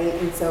community, right?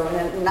 And so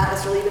not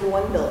necessarily even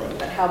one building,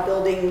 but how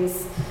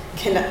buildings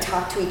can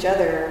talk to each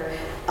other.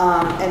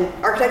 And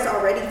architects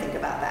already think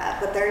about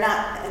that, but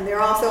they're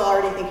also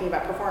already thinking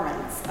about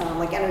performance,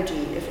 like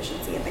energy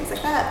efficiency and things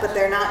like that, but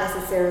they're not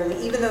necessarily,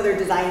 even though they're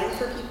designing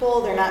for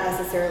people, they're not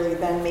necessarily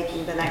then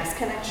making the next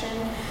connection.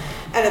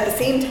 And at the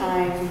same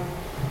time,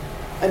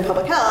 in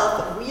public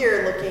health, we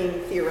are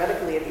looking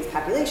theoretically at these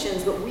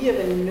populations, but we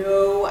have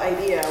no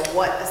idea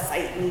what a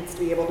site needs to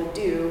be able to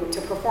do to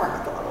perform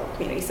at the level of the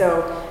community.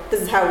 So this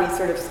is how we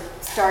sort of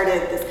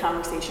started this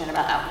conversation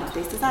about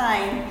outcomes-based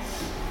design,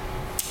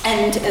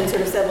 and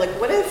sort of said, like,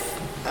 what if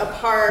a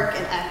park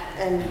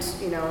and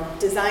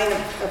design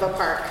of a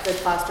park that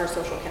fosters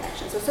social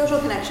connection? So social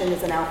connection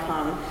is an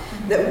outcome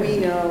that we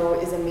know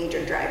is a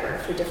major driver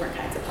for different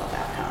kinds of health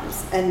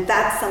outcomes, and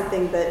that's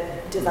something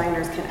that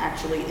designers can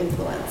actually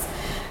influence.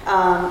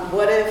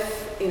 What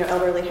if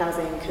elderly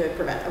housing could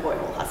prevent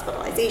avoidable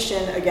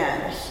hospitalization?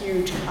 Again, a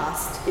huge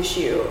cost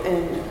issue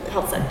in the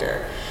health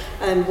sector.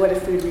 And what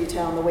if food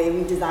retail and the way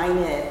we design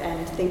it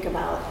and think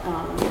about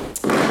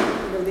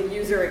the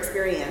user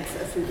experience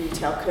of food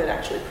retail could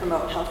actually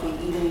promote healthy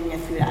eating and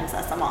food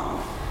access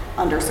among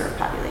underserved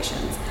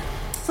populations?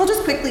 So I'll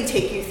just quickly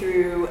take you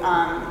through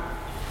how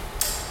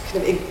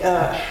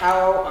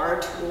our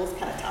tools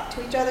kind of talk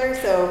to each other.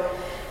 So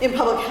in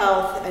public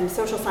health and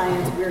social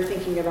science, we're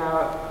thinking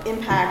about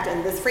impact,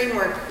 and this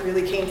framework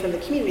really came from the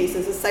community. So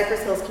this is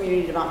Cypress Hills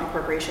Community Development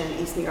Corporation,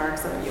 East New York,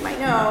 some of you might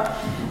know.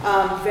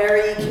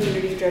 Very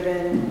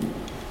community-driven,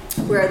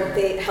 where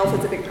health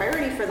is a big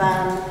priority for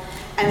them.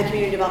 And the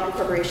Community Development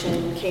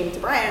Corporation came to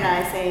Brian and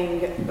I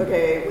saying,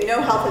 okay, we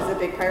know health is a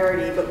big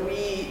priority, but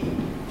we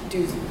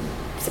do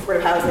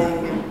supportive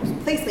housing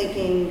and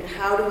placemaking.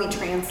 How do we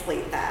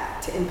translate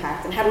that to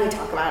impact, and how do we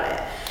talk about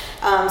it?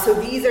 So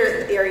these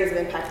are the areas of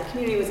impact the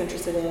community was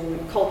interested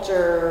in: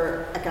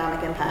 culture,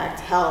 economic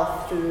impact,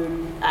 health,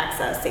 food,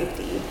 access,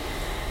 safety,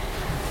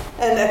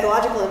 and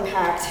ecological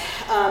impact.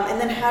 And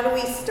then how do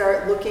we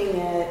start looking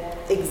at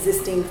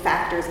existing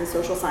factors in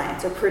social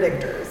science or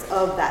predictors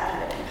of that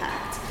kind of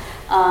impact?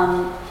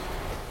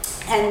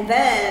 And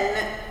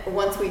then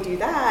once we do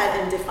that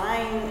and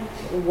define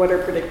what are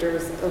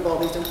predictors of all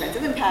these different kinds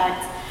of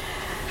impacts,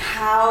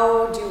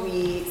 how do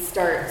we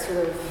start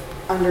sort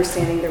of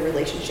understanding the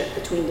relationship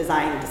between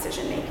design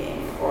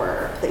decision-making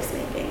or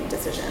place-making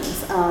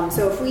decisions?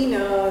 So if we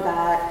know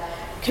that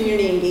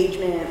community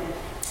engagement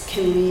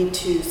can lead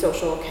to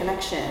social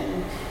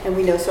connection, and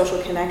we know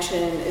social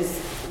connection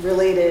is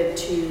related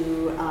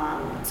to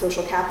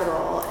social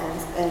capital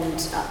and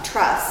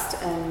trust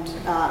and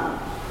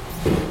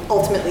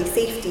ultimately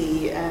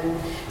safety and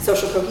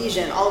social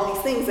cohesion, all of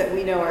these things that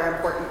we know are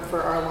important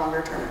for our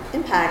longer term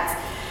impacts.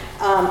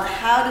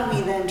 How do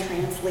we then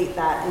translate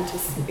that into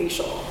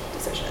spatial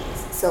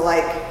decisions? So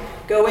like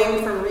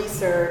going from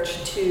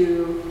research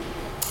to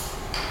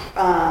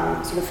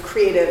sort of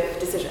creative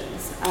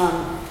decisions.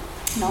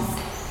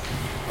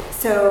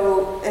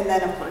 So, and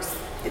then of course,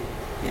 it,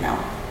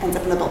 ends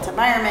up in the built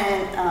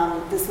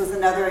environment. This was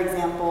another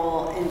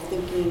example in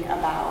thinking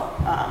about,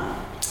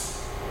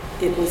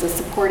 it was a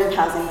supportive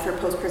housing for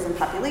post-prison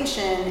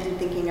population, in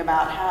thinking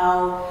about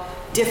how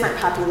different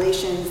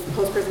populations,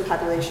 post-prison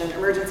population,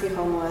 emergency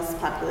homeless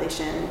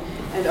population,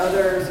 and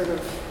other sort of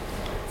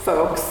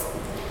folks,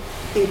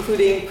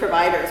 including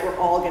providers, were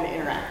all going to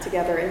interact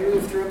together and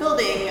move through a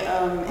building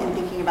in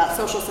thinking about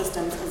social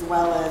systems as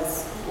well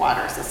as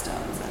water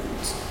systems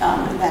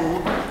and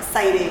then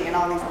siting and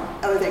all these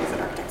other things that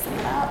architects think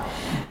about.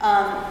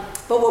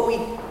 But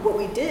what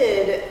we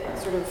did,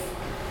 sort of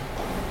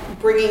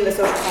bringing the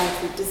social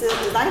science to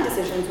design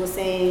decisions, was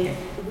saying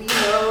we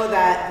know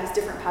that these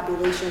different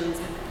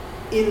populations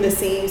in the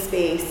same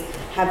space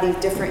have these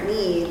different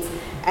needs,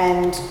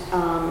 and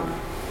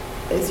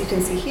as you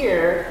can see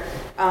here,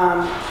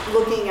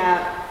 looking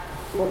at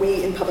what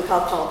we in public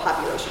health call a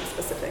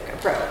population-specific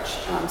approach.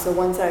 So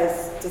one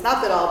size does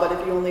not fit all, but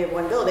if you only have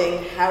one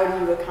building, how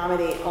do you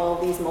accommodate all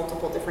of these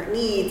multiple different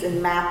needs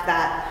and map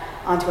that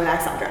onto an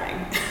Axon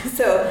drawing?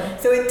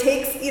 so it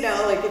takes,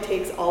 it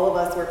takes all of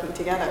us working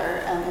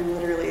together, and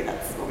literally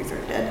that's what we sort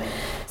of did.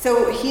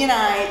 So he and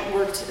I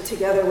worked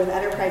together with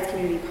enterprise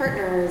community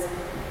partners.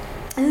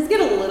 And this is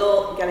getting a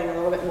little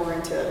bit more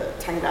into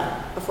talking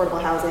about affordable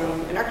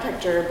housing and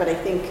architecture, but I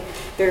think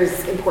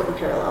there's important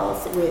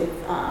parallels with,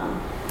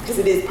 because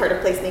it is part of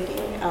placemaking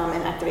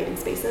and activating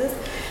spaces.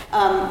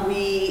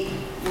 We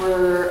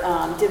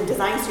did a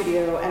design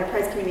studio,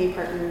 enterprise community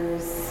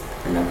partners.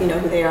 I don't know if you know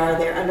who they are.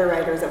 They're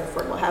underwriters of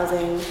affordable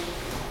housing,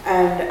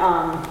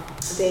 and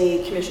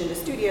they commissioned a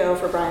studio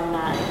for Brian and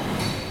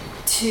I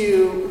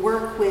to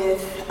work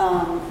with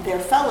their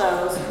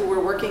fellows who were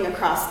working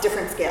across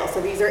different scales.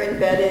 So these are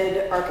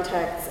embedded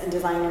architects and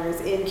designers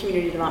in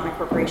community development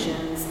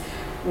corporations,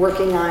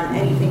 working on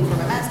anything from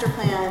a master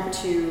plan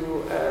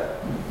to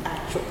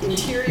actual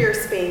interior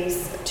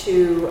space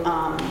to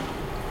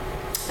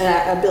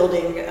a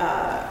building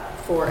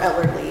for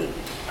elderly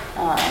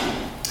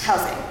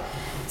housing.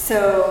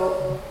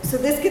 So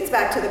this gets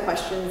back to the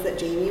questions that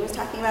Jamie was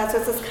talking about. So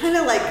it's this kind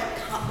of like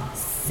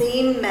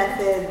same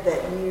method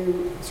that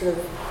you sort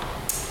of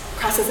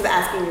process of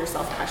asking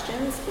yourself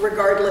questions,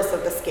 regardless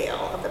of the scale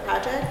of the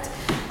project.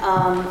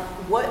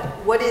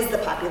 What is the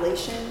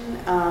population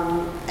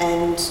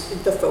and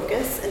the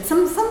focus? And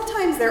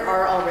sometimes there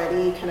are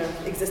already kind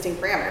of existing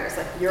parameters.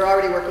 Like you're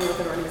already working with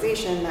an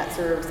organization that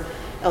serves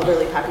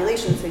elderly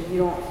population, so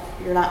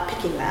you're not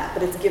picking that,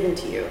 but it's given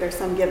to you. There's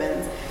some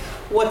givens.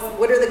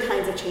 What are the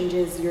kinds of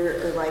changes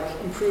or like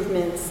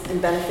improvements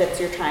and benefits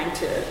you're trying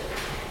to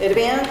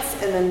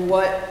advance, and then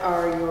what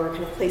are your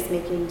kind of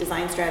placemaking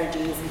design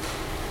strategies,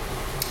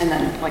 and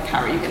then like how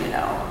are you going to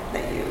know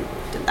that you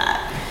did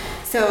that?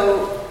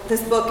 So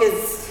this book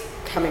is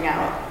coming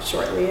out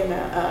shortly, and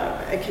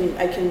I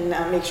can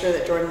make sure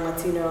that Jordan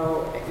lets you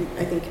know.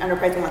 I think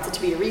Enterprise wants it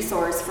to be a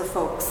resource for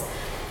folks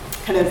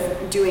kind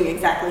of doing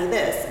exactly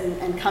this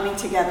and coming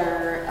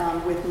together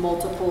with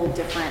multiple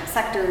different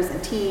sectors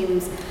and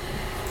teams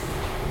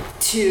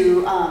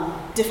to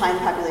define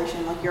the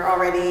population. Like you're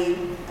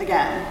already,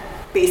 again,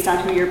 based on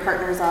who your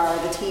partners are,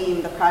 the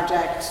team, the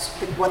project,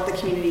 what the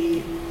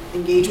community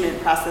engagement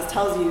process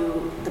tells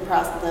you, the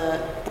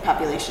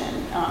population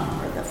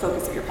or the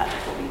focus of your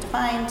project will be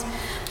defined.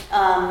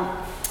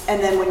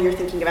 And then when you're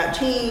thinking about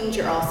change,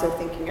 you're also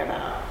thinking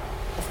about,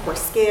 of course,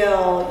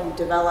 scale. You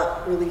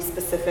develop really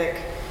specific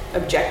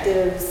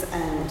objectives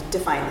and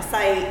define the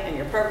site and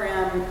your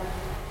program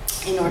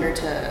in order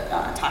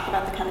to talk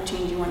about the kind of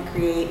change you want to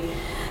create.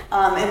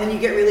 And then you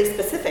get really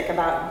specific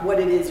about what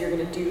it is you're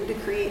going to do to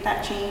create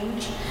that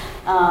change.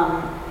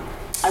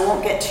 I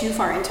won't get too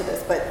far into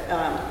this, but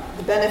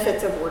the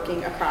benefits of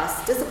working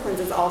across disciplines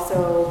is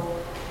also,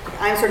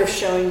 I'm sort of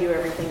showing you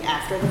everything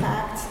after the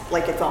fact,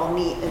 like it's all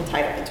neat and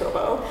tied up into a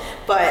bow.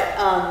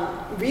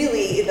 But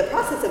really, the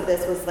process of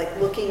this was like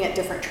looking at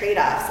different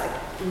trade-offs,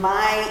 like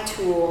my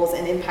tools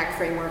and impact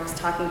frameworks,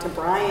 talking to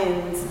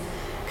Brian's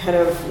kind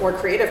of more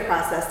creative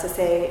process to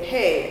say,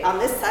 hey, on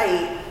this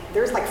site,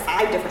 there's like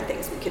 5 different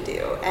things we could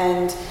do.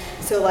 And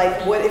so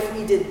like, what if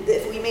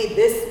we made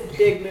this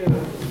big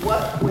move,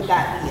 what would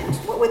that mean?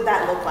 What would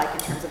that look like in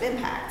terms of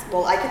impact?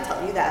 Well, I could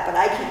tell you that, but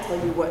I can't tell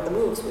you what the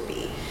moves would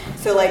be.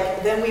 So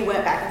like, then we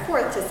went back and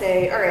forth to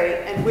say, all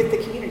right, and with the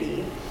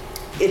community,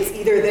 it's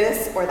either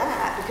this or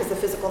that, because the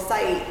physical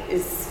site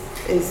is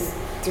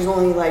there's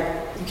only like,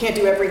 you can't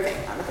do everything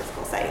on the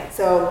physical site.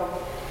 So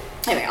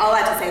anyway, all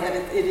that to say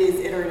that it is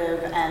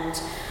iterative, and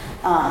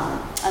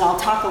I'll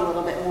talk a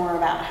little bit more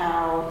about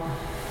how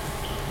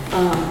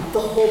the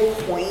whole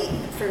point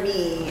for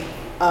me,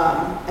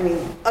 I mean,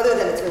 other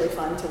than it's really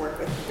fun to work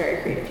with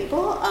very creative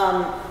people,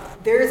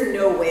 there is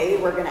no way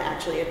we're going to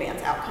actually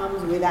advance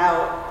outcomes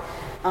without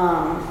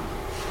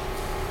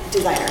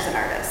designers and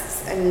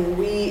artists. I mean,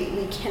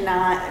 we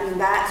cannot, I mean,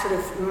 that sort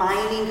of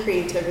mining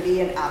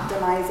creativity and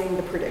optimizing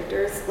the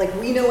predictors, like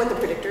we know what the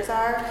predictors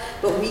are,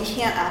 but we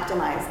can't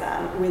optimize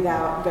them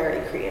without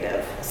very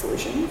creative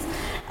solutions.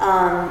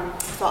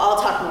 So I'll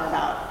talk more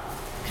about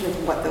kind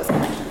of what those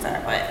connections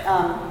are, but,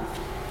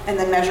 and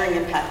then measuring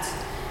impact,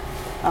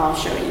 I'll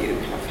show you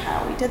kind of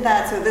how we did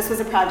that. So this was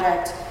a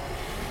project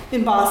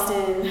in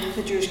Boston,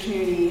 the Jewish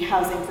Community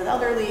Housing for the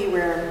Elderly,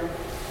 where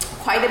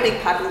quite a big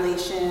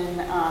population,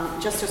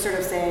 just to sort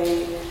of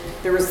say,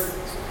 there was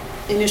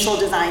initial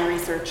design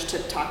research to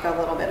talk a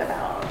little bit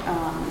about,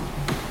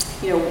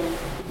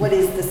 what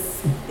is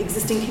this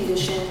existing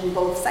condition,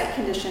 both site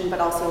condition, but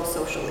also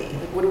socially.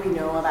 Like, what do we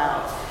know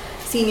about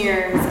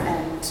seniors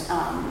and,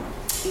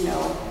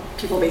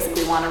 people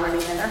basically want to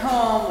remain in their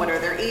home, what are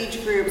their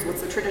age groups,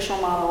 what's the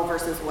traditional model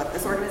versus what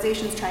this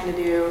organization is trying to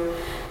do,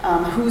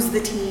 who's the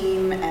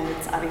team, and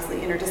it's obviously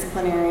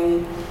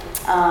interdisciplinary.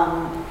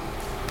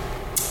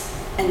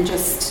 And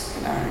just,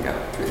 I'm going to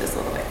go through this a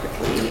little bit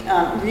quickly,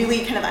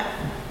 really kind of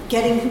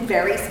getting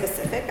very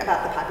specific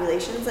about the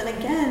populations. And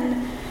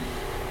again,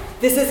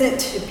 this isn't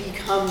to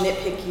become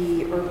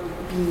nitpicky or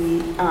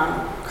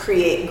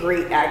create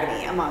great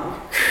agony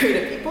among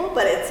creative people,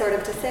 but it's sort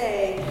of to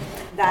say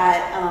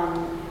that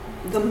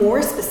the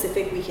more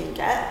specific we can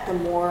get, the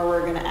more we're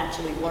going to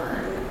actually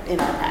learn in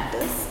our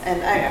practice. And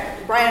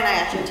Brian and I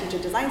actually teach a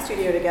design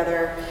studio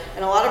together,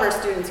 and a lot of our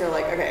students are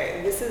like,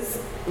 okay, this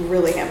is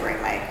really hampering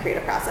my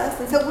creative process.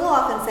 And so we'll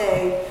often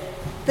say,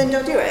 then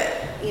don't do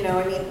it.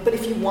 But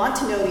if you want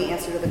to know the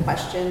answer to the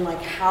question,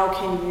 like how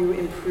can you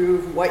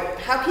improve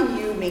how can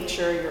you make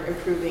sure you're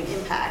improving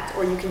impact,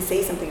 or you can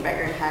say something about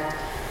your impact,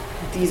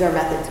 these are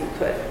methods you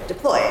could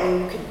deploy. I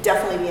mean, you could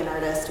definitely be an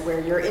artist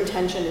where your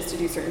intention is to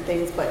do certain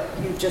things, but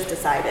you've just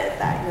decided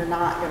that you're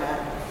not going to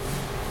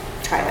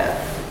try to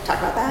talk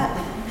about that,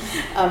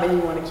 and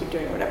you want to keep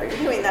doing whatever you're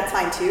doing, that's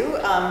fine too.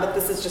 But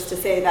this is just to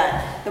say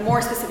that the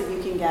more specific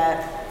you can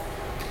get,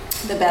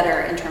 the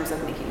better in terms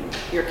of making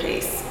your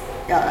case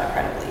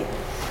credibly.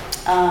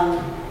 So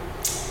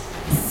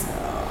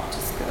I'll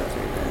just go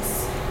through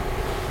this.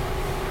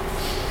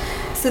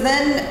 So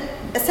then,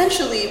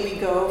 essentially, we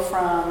go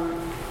from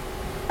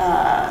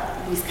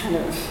these kind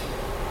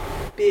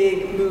of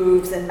big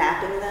moves and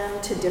mapping them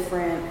to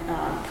different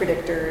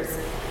predictors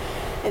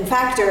and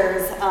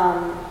factors,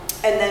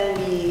 and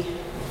then we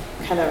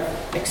kind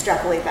of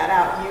extrapolate that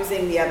out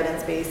using the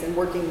evidence base and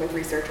working with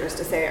researchers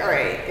to say, all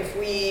right, if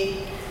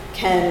we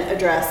can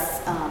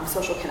address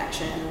social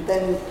connection,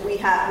 then we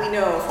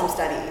know from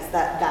studies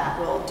that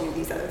will do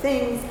these other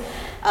things.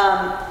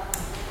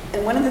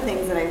 And one of the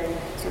things that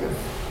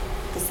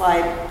the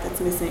slide that's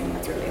missing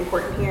that's really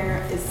important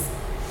here is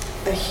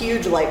a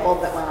huge light bulb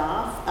that went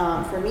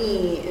off for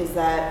me is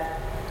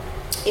that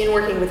in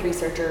working with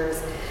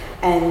researchers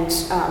and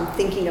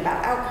thinking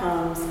about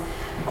outcomes,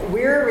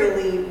 we're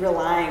really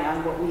relying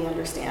on what we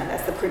understand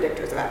as the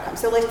predictors of outcomes.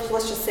 So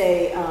let's just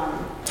say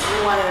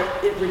we want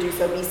to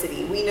reduce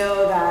obesity. We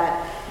know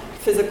that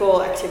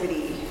physical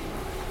activity,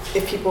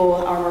 if people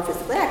are more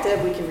physically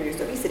active, we can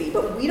reduce obesity.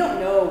 But we don't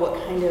know what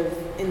kind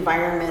of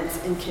environments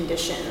and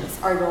conditions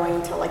are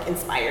going to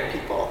inspire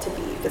people to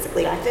be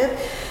physically active.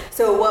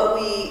 So what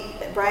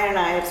Brian and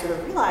I have sort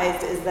of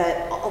realized is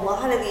that a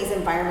lot of these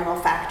environmental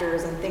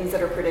factors and things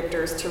that are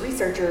predictors to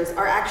researchers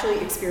are actually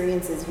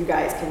experiences you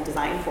guys can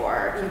design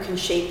for. You can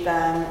shape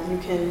them, you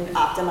can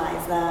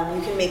optimize them,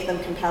 you can make them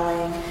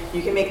compelling,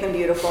 you can make them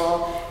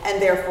beautiful,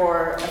 and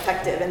therefore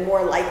effective and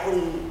more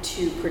likely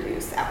to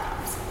produce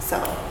outcomes. So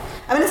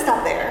I'm going to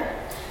stop there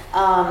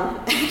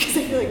because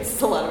I feel like this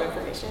is a lot of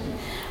information.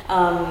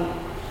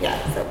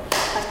 So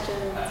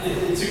questions?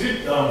 It's a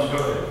good, go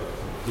ahead,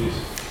 please.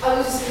 I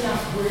was just going to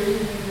ask, where do you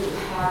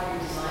have your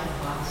design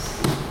class?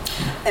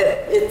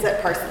 It's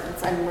at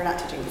Parsons. We're not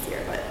teaching this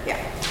year, but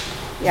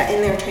yeah,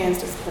 in their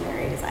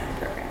transdisciplinary design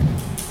program.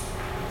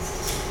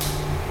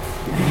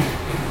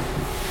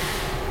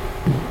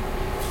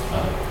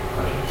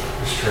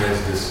 It's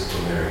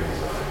transdisciplinary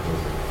design.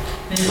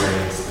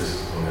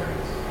 Transdisciplinary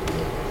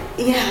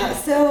design. Yeah,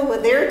 so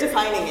they're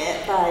defining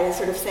it by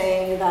sort of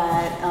saying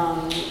that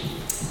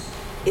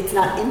it's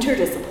not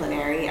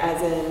interdisciplinary,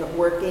 as in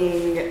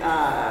working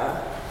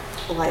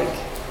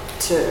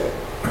to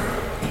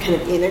kind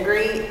of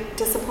integrate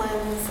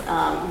disciplines,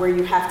 where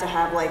you have to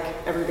have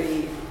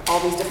everybody, all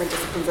these different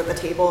disciplines at the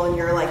table, and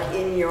you're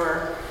in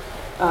your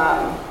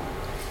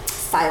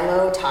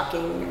silo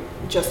talking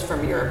just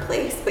from your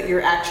place, but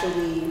you're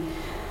actually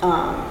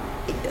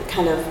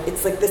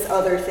it's like this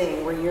other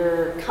thing where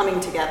you're coming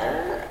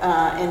together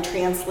and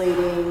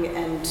translating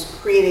and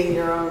creating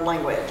your own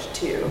language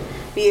to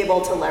be able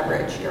to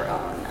leverage your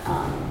own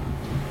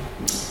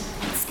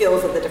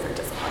skills of the different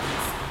disciplines.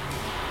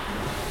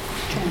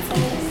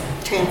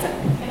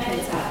 Transcend. Can I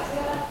just add to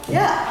that?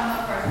 Yeah. I'm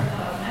a person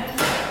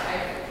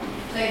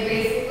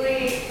basically,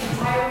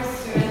 if I was a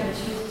student and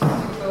choose to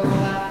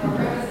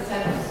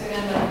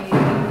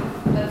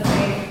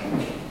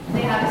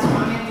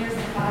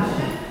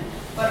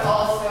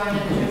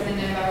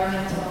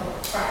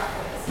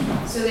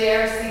So they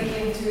are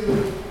seeking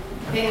to,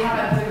 they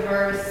have a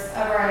diverse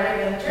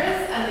variety of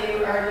interests, and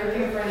they are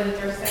looking for the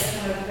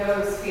intersection of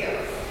those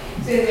fields.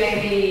 So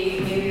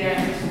maybe they're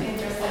interested in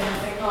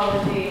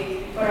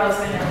psychology, but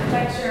also in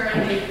architecture,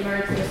 and they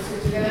merge those two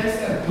together.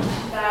 So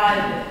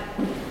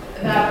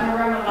that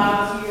program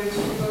allows you to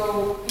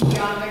go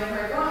beyond the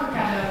curriculum and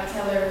kind of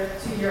tailor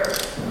to your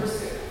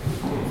pursuit.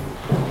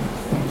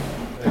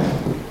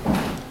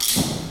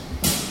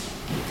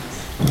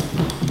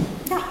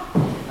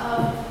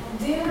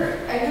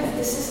 I know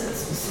this isn't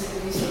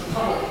specifically sort of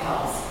public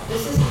health.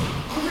 This is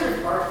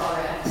either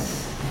ART-RX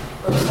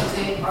or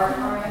something,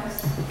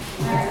 ART-RX?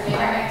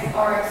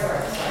 RX,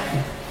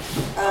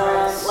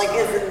 Like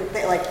isn't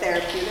they like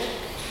therapeutic?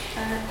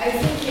 I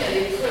think, yeah,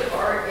 they put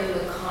art in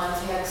the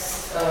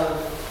context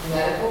of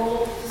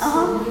medical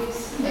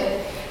facilities. And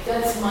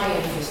that's my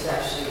interest,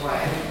 actually, why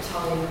I'm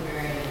telling you,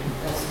 Marion,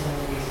 that's one of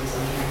the reasons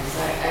I'm here. Because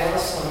I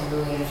also am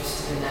really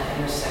interested in that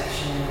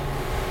intersection.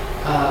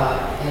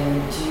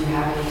 And do you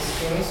have any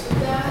experience with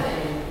that?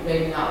 And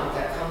maybe not with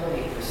that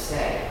company per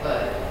se,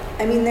 but...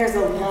 I mean, there's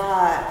a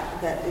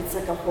lot that it's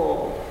like a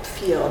whole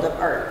field of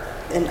art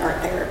and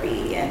art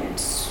therapy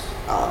and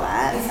all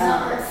that. It's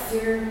not art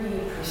therapy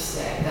per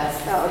se. That's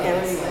the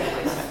thing.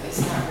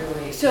 It's not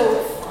really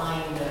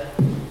defined.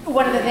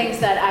 One of the things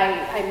that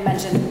I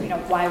mentioned,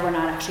 why we're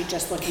not actually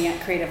just looking at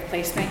creative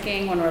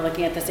placemaking when we're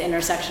looking at this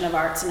intersection of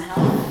arts and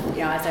health,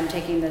 as I'm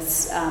taking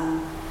this,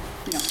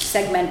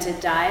 segmented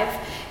dive,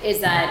 is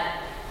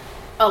that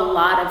a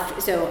lot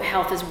of, so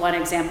health is one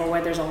example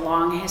where there's a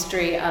long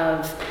history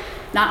of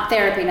not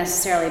therapy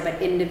necessarily, but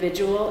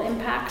individual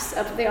impacts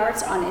of the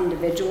arts on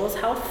individuals'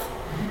 health.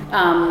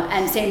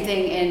 And same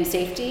thing in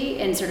safety,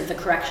 in sort of the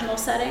correctional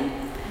setting.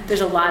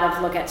 There's a lot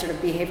of look at sort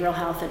of behavioral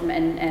health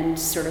and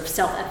sort of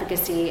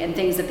self-efficacy and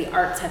things that the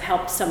arts have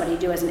helped somebody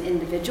do as an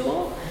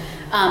individual.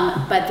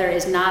 But there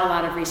is not a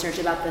lot of research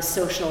about the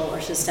social or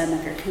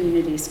systemic or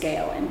community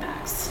scale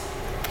impacts.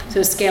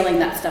 So scaling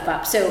that stuff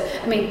up. So,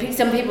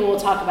 some people will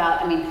talk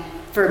about,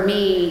 for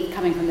me,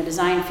 coming from the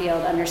design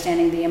field,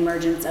 understanding the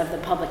emergence of the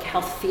public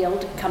health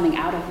field coming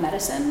out of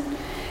medicine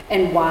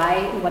and why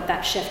and what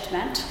that shift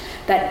meant,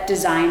 that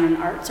design and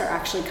arts are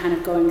actually kind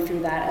of going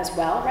through that as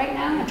well right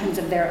now in terms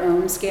of their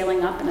own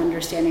scaling up and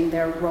understanding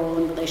their role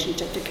in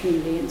relationship to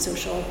community and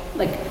social,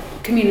 like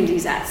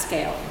communities at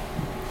scale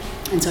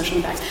and social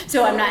impacts.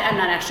 So I'm not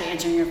actually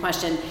answering your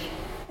question.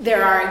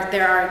 There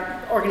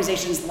are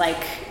organizations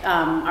like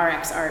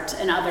RX Art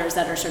and others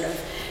that are sort of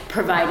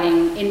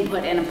providing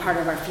input and a part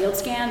of our field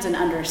scans and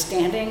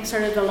understanding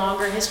sort of the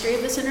longer history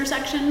of this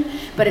intersection.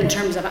 But in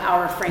terms of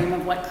our frame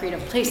of what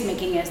creative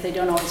placemaking is, they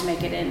don't always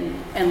make it in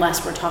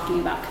unless we're talking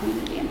about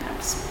community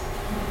impacts.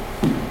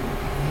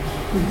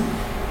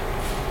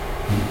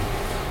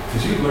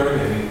 Did you learn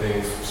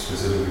anything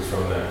specifically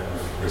from that?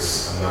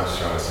 I'm not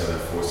trying to say that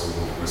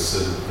forcible,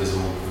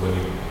 recidivism, when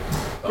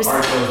the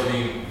art that was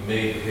being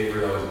made, the paper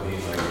that was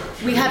being like...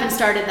 We haven't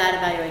started that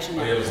evaluation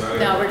yet. Oh, you haven't started?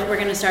 No, we're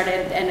going to start it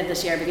at the end of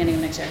this year, beginning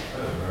of next year.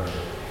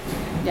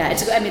 Yeah,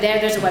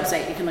 there's a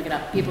website, you can look it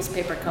up, People's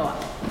Paper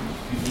Co-op.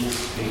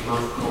 People's Paper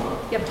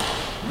Co-op? Yep.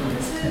 What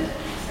is it?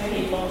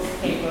 People's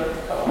Paper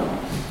Co-op.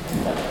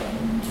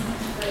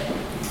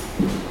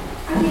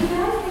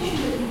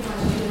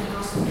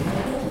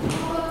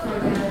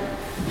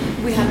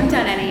 We haven't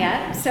done any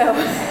yet, so,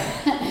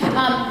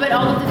 but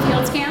all of the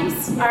field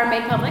scans are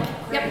made public.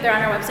 Yep, they're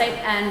on our website,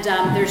 and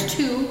there's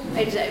two.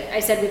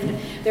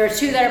 There are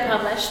two that are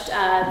published.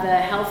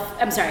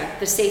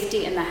 The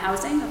safety and the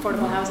housing,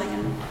 affordable housing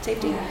and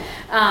safety,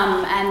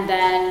 and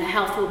then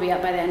health will be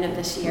up by the end of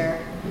this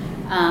year,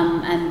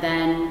 and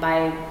then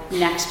by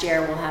next year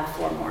we'll have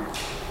 4 more.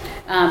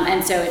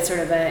 And so it's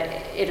sort of an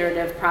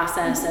iterative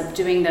process of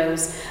doing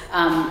those.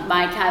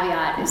 My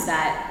caveat is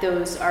that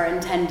those are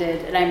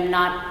intended, and I'm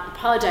not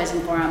apologizing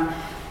for them,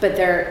 but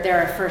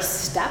they're a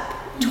first step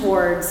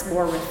towards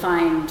more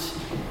refined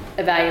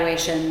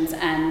evaluations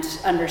and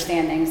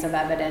understandings of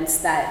evidence,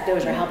 that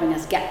those are helping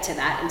us get to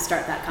that and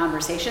start that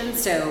conversation.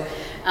 So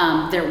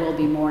there will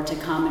be more to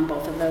come in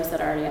both of those that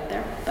are already up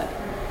there. But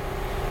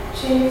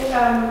Jamie,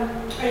 are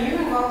you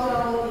involved in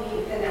all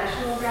the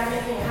national grant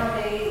making, how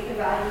they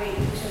evaluate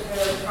each of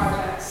the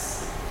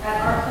projects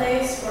at our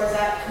place, or is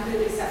that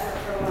completely separate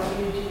from what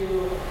you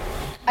do?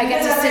 I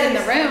get to sit in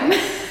the room.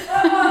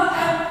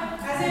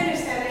 As I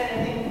understand it, I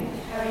think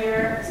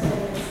Javier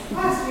explained this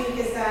last week,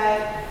 is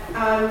that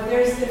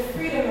there's the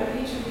freedom of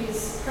each of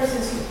these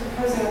persons who's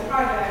proposing a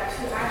project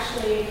to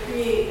actually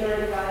create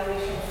their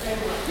evaluation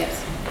framework.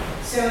 Yes.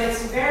 So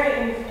it's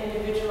very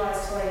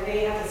individualized to, like,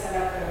 they have to set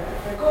up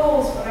their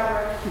goals,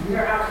 whatever,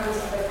 their outcomes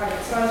of their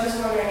project. So I was just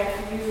wondering if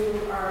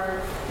you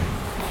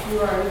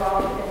are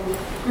involved in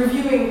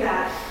reviewing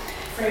that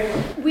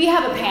framework. We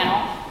have a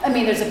panel.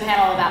 There's a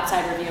panel of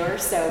outside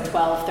reviewers, so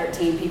 12,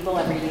 13 people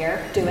every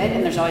year do it,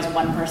 and there's always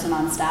one person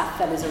on staff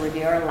that is a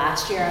reviewer.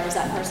 Last year I was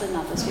that person,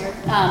 not this year.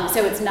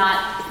 So it's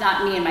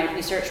not me in my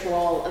research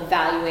role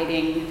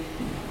evaluating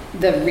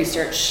the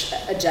research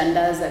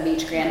agendas of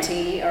each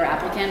grantee or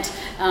applicant,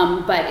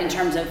 but in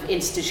terms of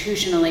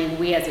institutionally,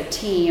 we as a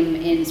team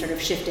in sort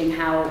of shifting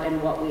how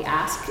and what we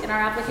ask in our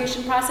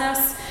application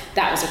process,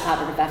 that was a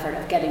collaborative effort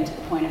of getting to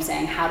the point of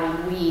saying, how do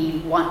we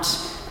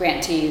want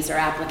grantees or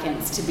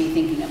applicants to be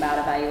thinking about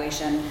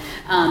evaluation?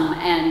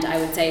 And I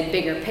would say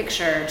bigger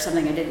picture,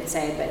 something I didn't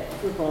say, but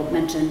Rupal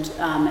mentioned,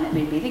 and it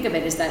made me think of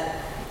it, is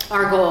that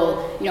our goal,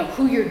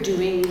 who you're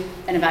doing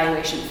an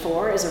evaluation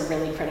for is a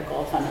really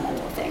critical,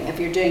 fundamental thing.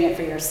 If you're doing it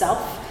for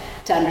yourself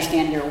to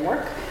understand your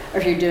work, or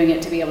if you're doing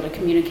it to be able to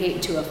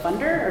communicate to a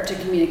funder, or to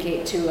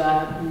communicate to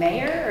a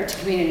mayor, or to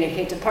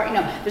communicate to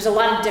there's a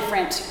lot of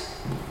different,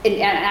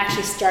 and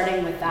actually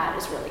starting with that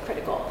is really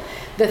critical.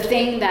 The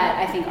thing that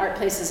I think Art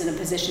Place is in a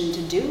position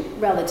to do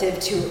relative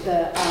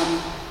to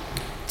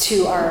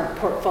our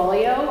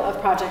portfolio of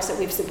projects that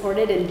we've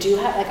supported and do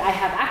have, I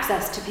have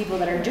access to people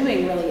that are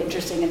doing really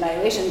interesting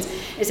evaluations,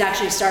 is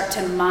actually start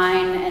to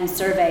mine and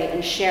survey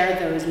and share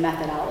those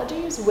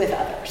methodologies with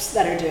others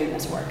that are doing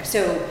this work.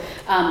 So,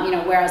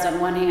 whereas on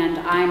one hand,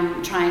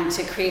 I'm trying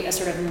to create a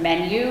sort of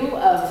menu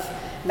of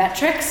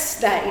metrics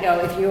that,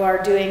 if you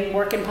are doing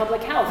work in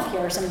public health,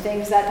 here are some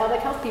things that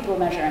public health people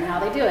measure and how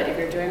they do it. If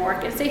you're doing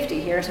work in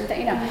safety, here are some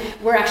things,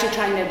 we're actually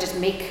trying to just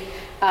make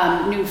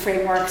new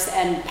frameworks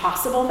and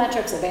possible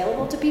metrics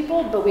available to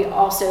people, but we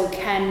also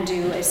can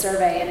do a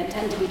survey and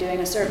intend to be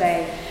doing a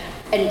survey,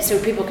 and so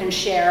people can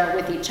share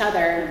with each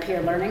other in a peer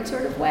learning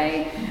sort of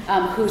way,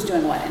 who's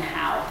doing what and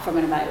how from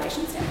an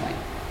evaluation standpoint.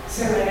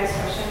 So my next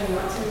question,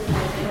 not to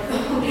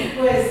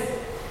was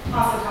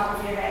off the top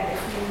of your head,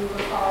 if you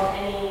recall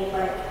any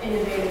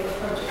innovative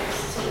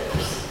approaches to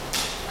those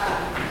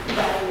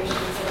evaluations of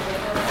the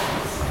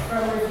programs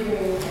from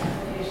reviewing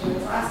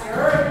applications last year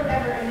or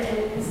ever in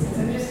any instance.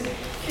 I'm just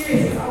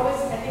curious. I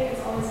think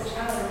it's always a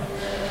challenge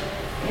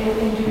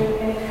in doing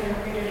any kind of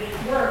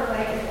creative work. It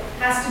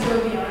has to go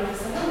beyond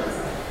just the numbers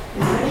of it.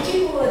 Many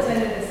people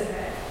attended this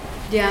event.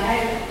 Yeah.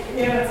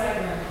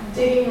 It's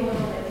digging a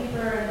little bit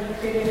deeper and being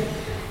creative.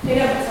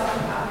 It's all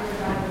about your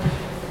evaluation.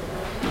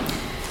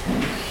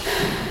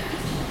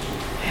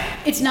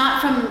 It's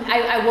not from,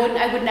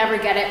 I would never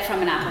get it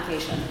from an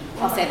application.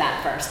 I'll say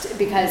that first,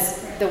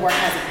 because the work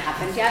hasn't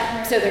happened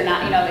yet. So they're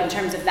not, in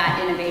terms of that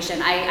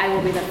innovation, I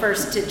will be the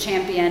first to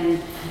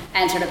champion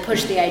and sort of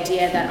push the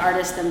idea that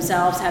artists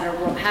themselves have a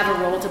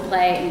role to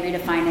play in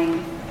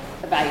redefining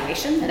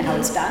evaluation and how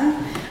it's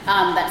done.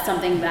 That's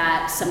something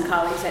that some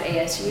colleagues at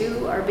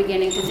ASU are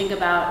beginning to think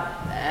about.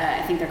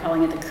 I think they're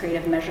calling it the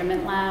Creative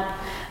Measurement Lab,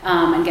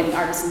 and getting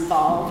artists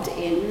involved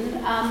in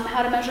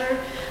how to measure.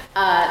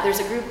 There's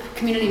a group,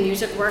 Community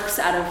Music Works,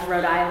 out of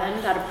Rhode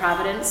Island, out of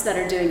Providence, that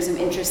are doing some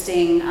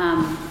interesting,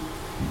 I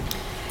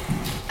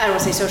don't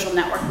want to say social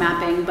network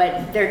mapping,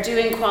 but they're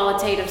doing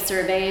qualitative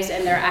surveys,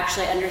 and they're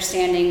actually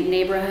understanding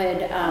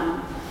neighborhood.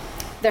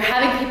 They're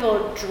having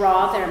people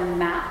draw their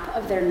map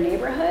of their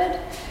neighborhood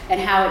and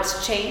how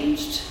it's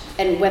changed,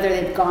 and whether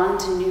they've gone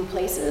to new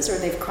places or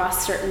they've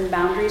crossed certain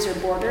boundaries or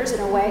borders in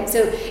a way.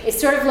 So it's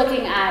sort of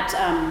looking at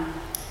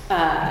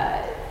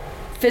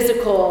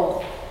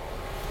physical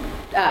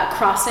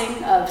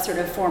crossing of sort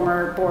of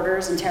former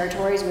borders and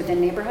territories within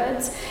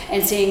neighborhoods,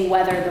 and seeing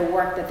whether the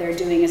work that they're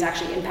doing is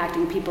actually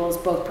impacting people's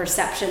both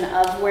perception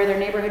of where their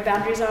neighborhood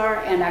boundaries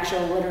are and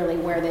actually literally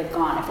where they've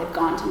gone, if they've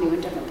gone to new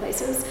and different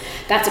places.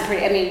 That's a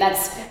pretty,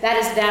 that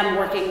is them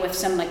working with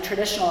some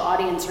traditional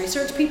audience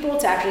research people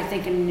to actually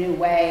think in a new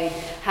way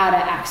how to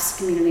ask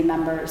community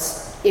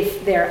members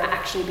if they're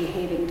actually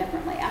behaving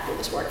differently after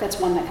this work. That's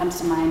one that comes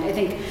to mind. I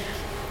think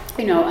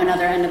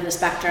another end of the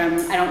spectrum,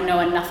 I don't know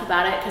enough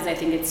about it because I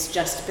think it's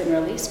just been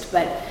released,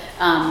 but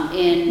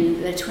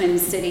in the Twin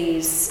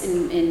Cities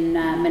in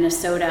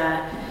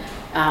Minnesota,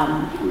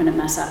 I'm going to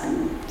mess up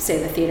and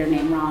say the theater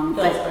name wrong,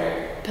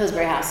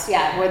 Pillsbury House,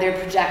 yeah, where they're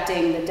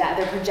projecting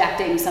they're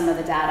projecting some of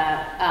the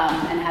data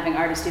and having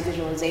artists do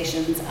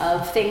visualizations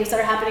of things that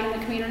are happening in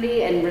the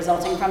community and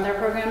resulting from their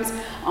programs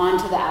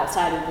onto the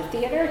outside of the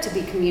theater to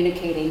be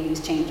communicating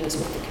these changes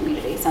with the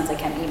community. It sounds like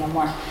I can't know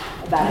more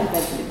about it,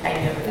 but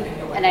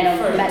I know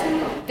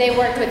they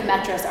worked with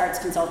Metros Arts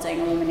Consulting,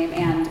 a woman named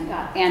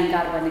Ann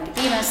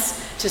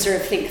Godwin-Nicodemus, to sort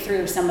of think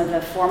through some of the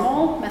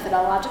formal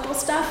methodological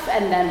stuff,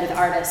 and then with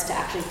artists to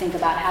actually think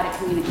about how to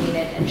communicate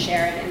it and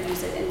share it and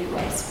use it in new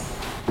ways.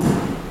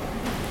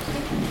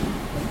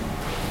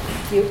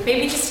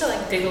 Maybe just to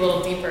dig a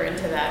little deeper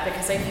into that,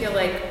 because I feel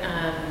like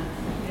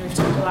we've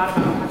talked a lot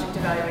about project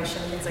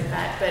evaluation and things like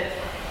that, but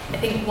I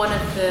think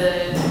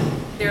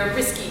there are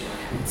risky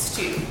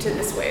to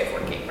this way of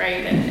working,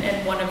 right?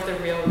 And one of the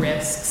real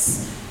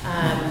risks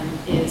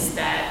is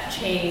that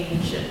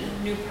change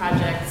and new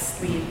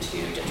projects lead to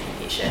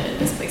gentrification and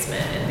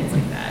displacement and things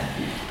like that,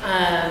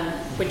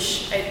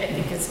 which I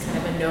think is kind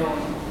of a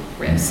known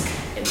risk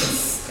in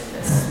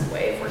this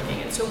way of working.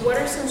 And so what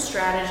are some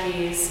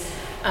strategies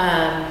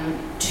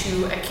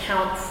to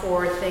account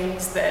for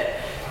things that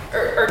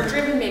are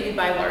driven maybe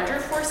by larger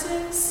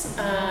forces,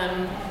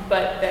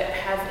 but that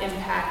have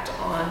impact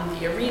on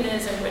the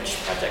arenas in which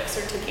projects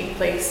are taking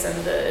place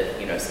and the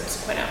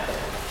subsequent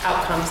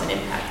outcomes and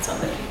impacts on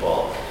the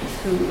people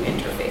who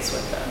interface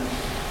with them.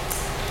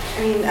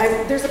 I mean,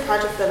 there's a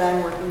project that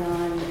I'm working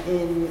on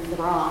in the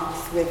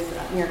Bronx with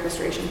New York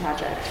Restoration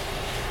Project,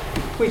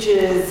 which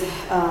is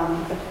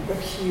a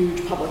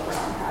huge public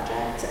realm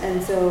project.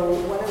 And so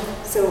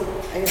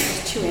I guess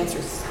there's two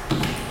answers,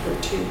 or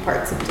two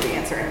parts to the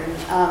answer. And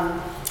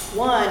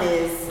one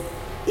is,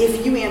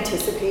 if you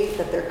anticipate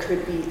that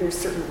there's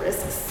certain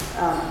risks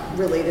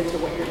related to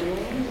what you're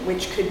doing,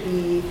 which could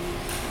be,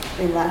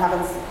 that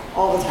happens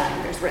all the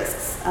time, there's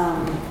risks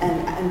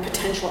and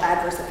potential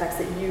adverse effects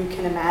that you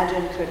can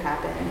imagine could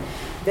happen,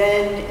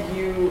 then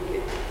you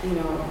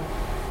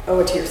owe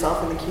it to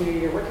yourself and the community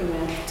you're working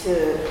with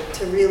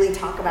to really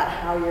talk about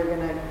how you're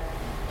going to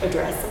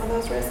address some of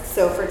those risks.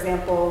 So for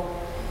example,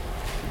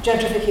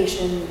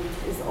 gentrification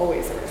is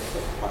always a risk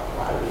with a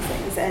lot of these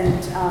things.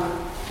 And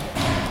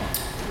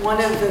one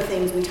of the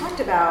things we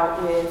talked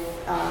about with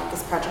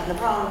this project in the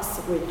Bronx,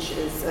 which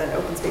is an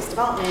open space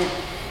development,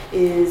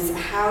 is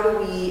how do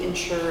we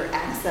ensure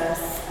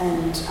access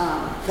and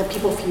that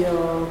people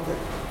feel that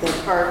the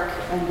park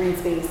and green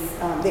space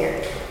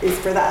there is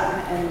for them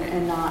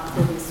and not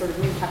for these sort of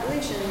new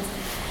populations.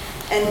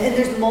 And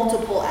there's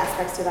multiple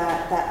aspects to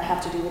that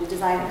have to do with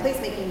design and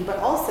placemaking, but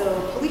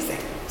also policing.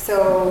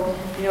 So,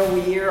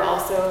 we're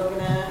also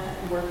going to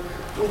work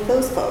with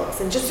those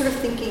folks and just sort of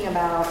thinking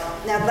about,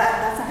 now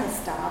that's not going to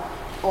stop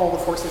all the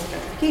forces of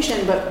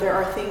gentrification, but there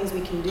are things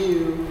we can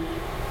do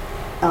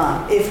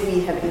if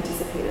we have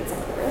anticipated some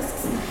of the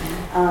risks.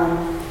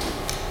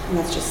 And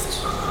that's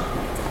just an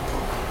example.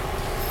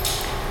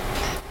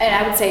 And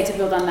I would say, to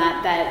build on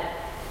that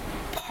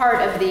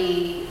part of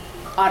the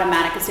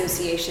automatic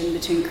association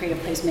between creative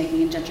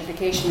placemaking and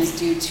gentrification is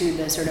due to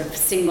the sort of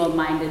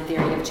single-minded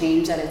theory of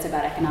change that it's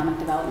about economic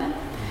development.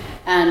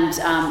 And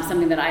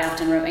something that I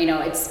often wrote,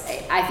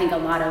 I think a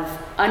lot of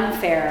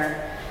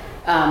unfair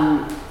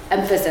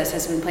emphasis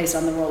has been placed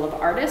on the role of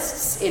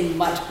artists in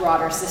much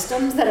broader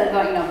systems that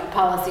are,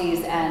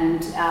 policies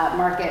and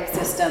market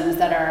systems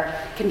that are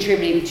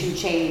contributing to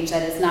change,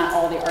 that is not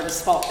all the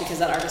artist's fault because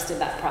that artist did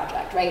that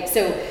project, right?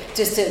 So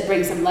just to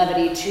bring some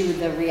levity to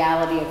the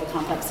reality of the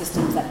complex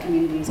systems that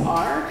communities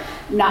are,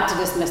 not to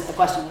dismiss the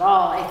question at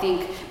all, I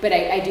think, but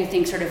I do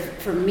think sort of,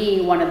 for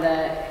me,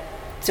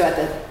 so at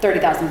the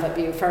 30,000 foot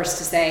view, first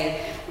to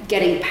say,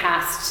 getting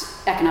past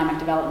economic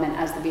development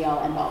as the be-all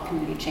end-all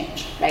community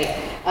change, right?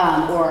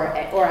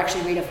 Or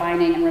actually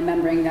redefining and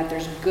remembering that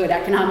there's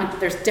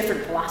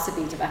different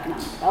philosophies of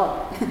economic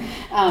development.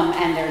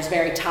 And there's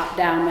very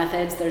top-down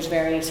methods, there's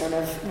very sort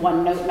of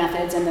one-note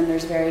methods, and then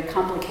there's very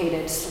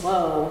complicated,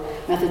 slow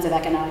methods of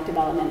economic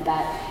development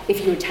that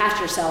if you attach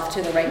yourself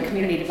to the right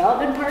community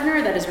development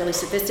partner that is really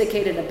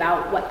sophisticated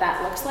about what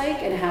that looks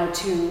like and how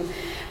to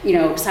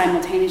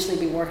simultaneously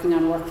be working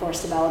on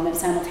workforce development,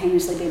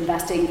 simultaneously be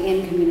investing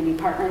in community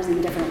partners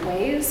in different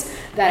ways,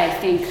 that I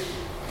think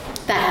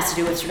that has to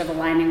do with sort of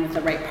aligning with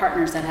the right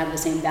partners that have the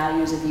same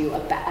values as you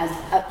about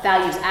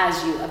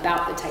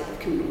the type of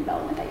community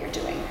development that you're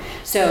doing.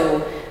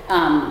 So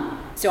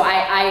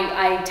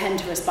I tend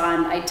to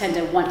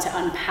want to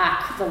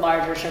unpack the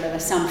larger sort of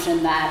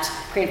assumption that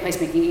creative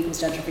placemaking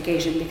equals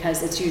gentrification,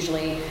 because it's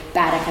usually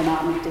bad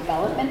economic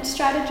development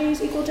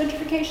strategies equal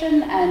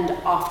gentrification, and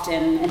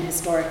often and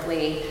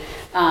historically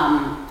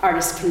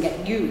artists can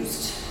get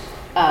used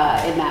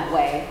in that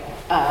way,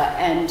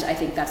 and I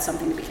think that's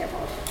something to be careful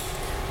of.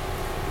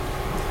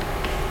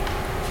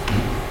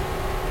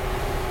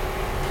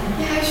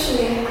 Yeah,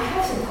 actually, I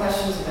have some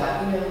questions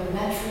about,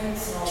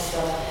 metrics and all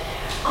stuff.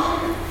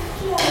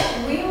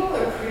 We all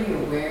are pretty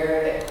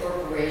aware that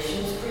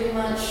corporations pretty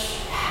much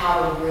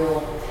have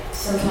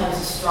sometimes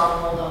a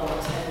stronghold on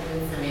what type of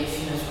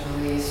information is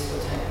released,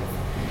 what type of,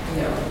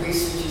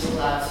 research is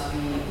allowed to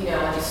be,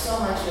 and just so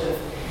much of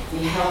the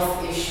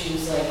health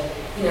issues, like,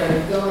 you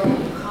go in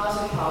and you cause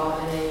a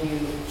problem and then you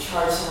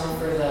charge someone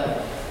for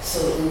the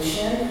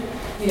solution,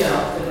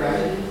 the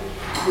remedy,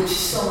 which is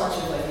so much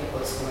of, I think,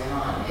 what's going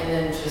on. And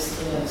then just,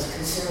 this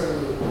consumer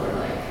loop where,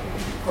 like,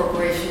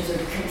 corporations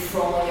are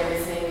controlling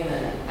everything, and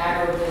then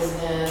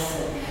agribusiness,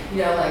 and,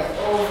 like,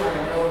 over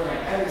and over,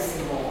 and every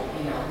single,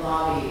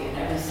 lobby and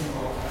every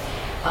single.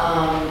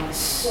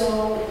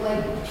 So,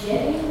 like,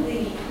 getting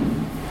the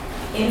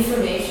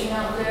information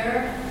out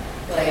there,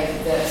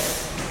 like,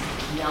 that's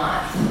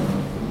not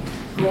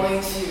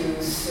going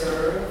to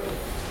serve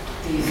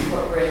these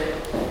corporate,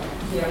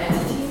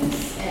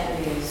 entities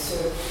and these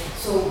sort of.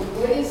 So,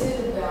 what is it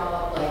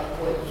about, like,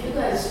 what you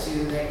guys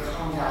do that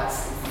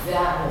combats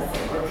that whole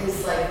thing? Or,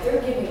 because, like,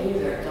 they're giving you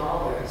their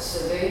dollars,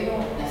 so they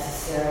don't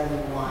necessarily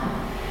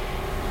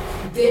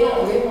they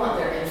want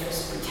their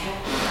interests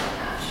protected in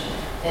that action.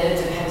 And it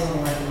depends on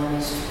where the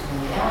money's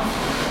coming out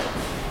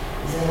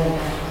from. Is that a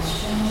bad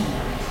question?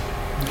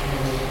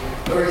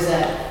 Or is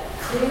that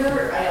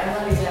clear? I'm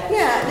not exactly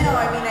sure. No,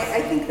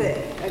 I think that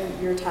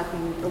you're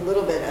talking a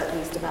little bit, at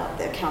least, about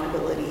the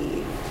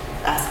accountability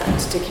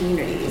aspect to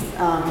communities.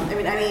 I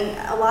mean,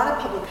 a lot of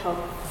public health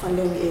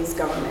funding is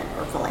government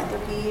or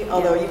philanthropy,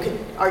 although you could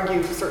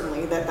argue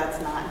certainly that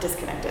that's not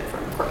disconnected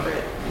from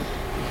corporate,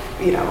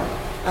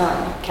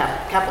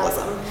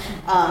 capitalism.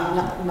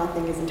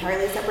 Nothing is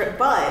entirely separate,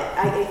 but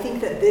I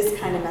think that this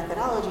kind of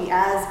methodology,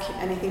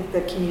 and I think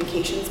the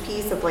communications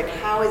piece of like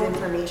how is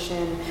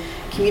information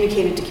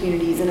communicated to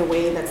communities in a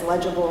way that's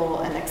legible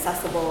and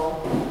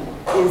accessible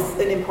is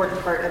an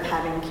important part of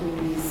having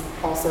communities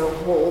also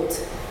hold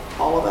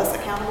all of us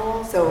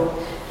accountable. So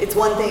it's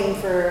one thing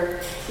for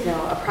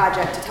a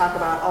project to talk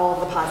about all of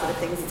the positive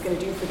things it's going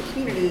to do for the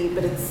community,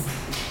 but it's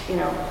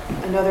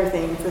another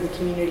thing for the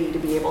community to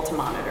be able to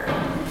monitor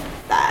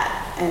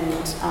that.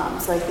 And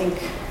so I think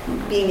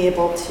being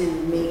able to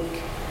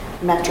make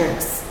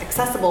metrics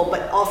accessible,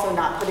 but also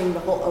not putting the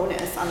whole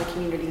onus on the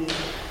community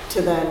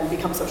to then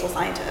become social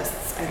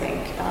scientists, I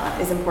think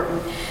is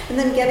important. And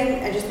then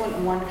I just want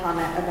one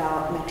comment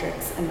about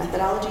metrics and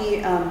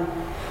methodology.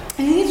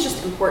 I think it's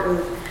just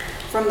important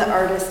from the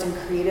artist and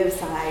creative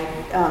side.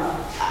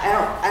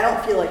 I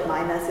don't feel like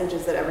my message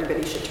is that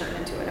everybody should turn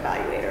into an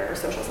evaluator or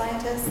social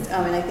scientist.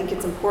 And I think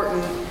it's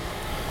important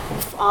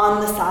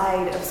on the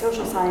side of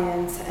social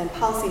science and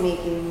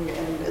policymaking,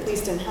 and at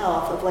least in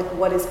health, of like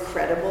what is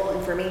credible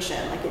information.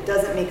 Like it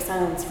doesn't make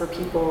sense for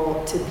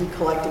people to be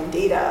collecting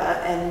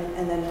data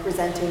and then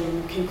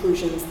presenting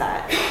conclusions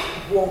that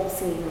won't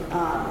seem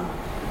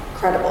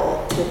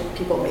credible to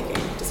people making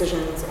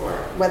decisions, or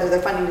whether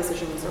they're funding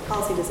decisions or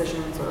policy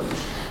decisions or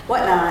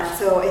whatnot.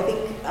 So I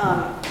think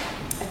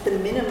at the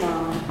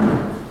minimum,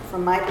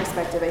 from my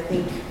perspective, I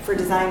think for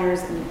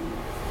designers and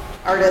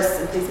artists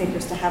and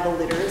placemakers to have a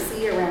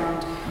literacy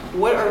around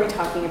what are we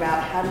talking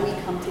about, how do we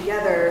come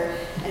together,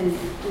 and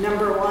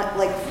number one,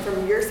 like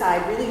from your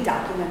side, really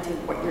documenting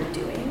what you're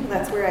doing.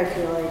 That's where I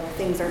feel like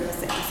things are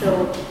missing.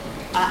 So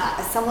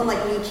someone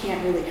like me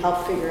can't really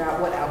help figure out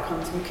what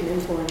outcomes we can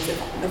influence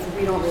if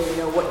we don't really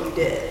know what you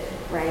did,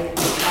 right?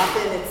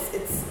 Often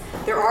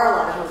there are a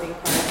lot of moving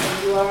parts,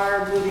 and you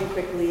are moving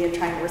quickly and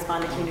trying to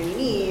respond to community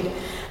need.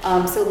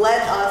 So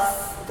let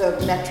us, the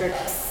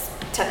metrics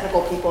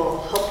technical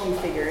people, help you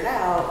figure it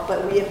out,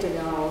 but we have to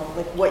know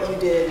like what you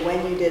did,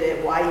 when you did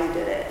it, why you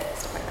did it,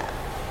 stuff like that.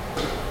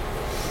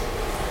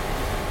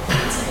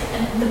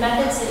 And the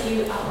methods that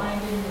you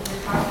outlined in the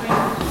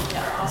PowerPoint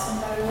are awesome,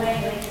 by the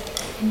way.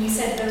 And you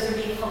said those are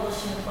being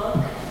published in the book.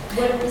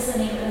 What was the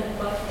name of the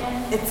book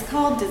again? It's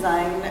called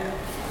Design, let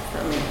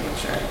me make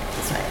sure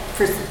it's right,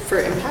 for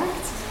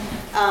Impact.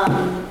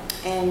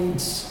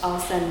 And I'll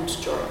send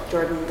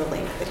Jordan the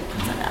link that he can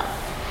send out.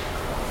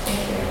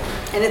 Thank you.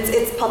 And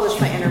it's published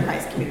by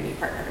Enterprise Community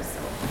Partners.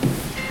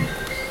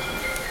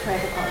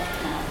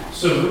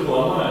 So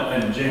Rupal,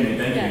 and Jamie,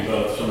 thank you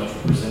both so much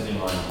for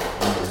presenting on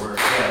your work.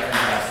 Yeah,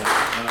 fantastic.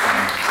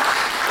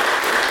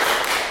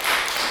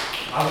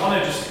 I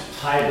want to just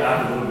tie it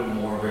back a little bit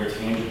more very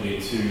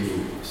tangibly to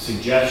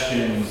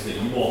suggestions that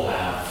you all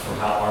have for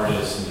how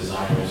artists and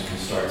designers can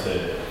start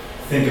to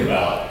think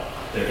about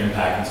their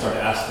impact and start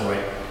to ask the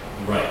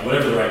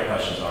whatever the right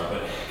questions are,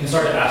 but can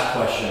start to ask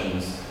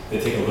questions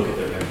that take a look at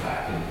their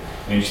impact.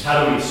 And just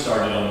how do we get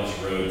started on this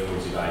road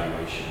towards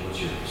evaluation? What's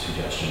your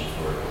suggestion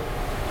for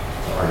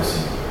the artists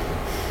in the group?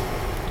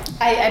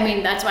 I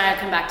mean, that's why I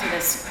come back to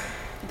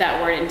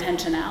that word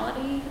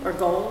intentionality or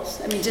goals.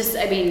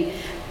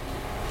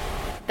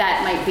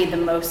 That might be the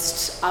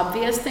most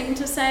obvious thing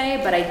to say,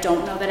 but I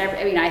don't know that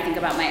I think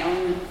about my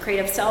own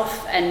creative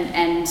self,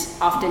 and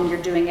often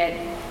you're doing it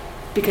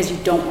because you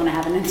don't want to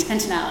have an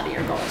intentionality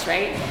or goals,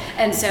 right?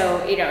 And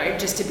so,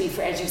 just to be,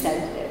 as you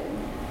said,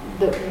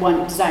 the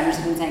one designers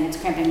have been saying it's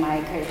cramping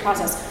my creative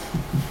process.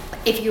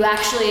 If you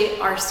actually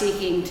are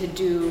seeking to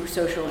do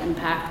social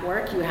impact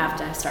work, you have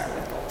to start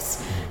with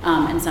goals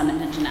and some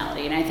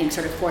intentionality. And I think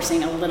sort of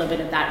forcing a little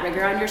bit of that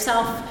rigor on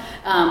yourself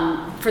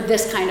for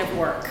this kind of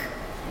work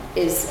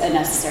is a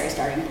necessary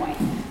starting point,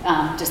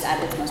 just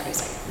at its most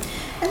basic.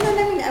 And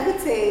then, I would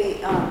say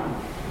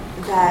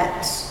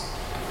that,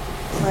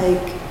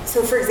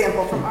 so for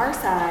example, from our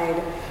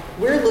side,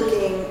 we're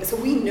looking, so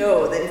we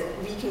know that if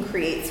we can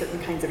create certain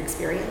kinds of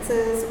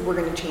experiences, we're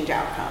going to change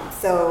outcomes.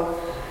 So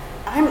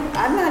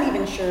I'm not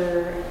even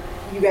sure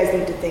you guys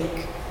need to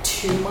think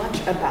too much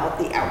about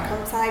the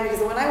outcome side, because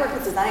when I work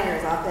with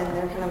designers, often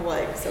they're kind of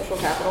like social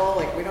capital,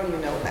 like we don't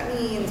even know what that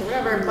means or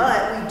whatever,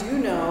 but we do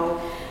know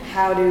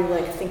how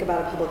to think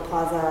about a public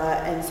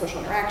plaza and social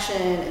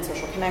interaction and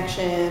social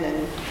connection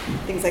and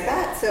things like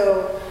that.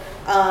 So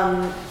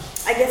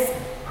I guess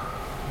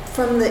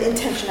from the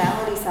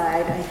intentionality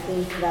side, I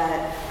think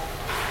that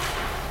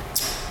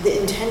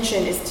the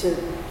intention is to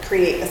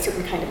create a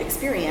certain kind of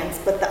experience,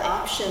 but the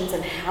options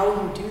and how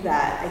you do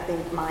that, I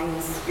think,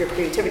 mines your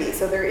creativity.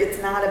 So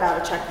it's not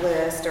about a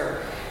checklist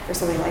or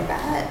something like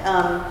that.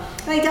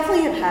 And I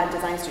definitely have had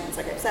design students,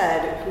 like I've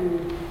said,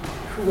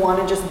 who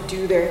want to just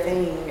do their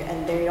thing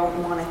and they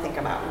don't want to think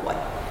about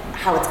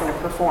how it's going to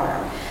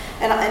perform.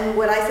 And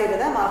what I say to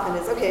them often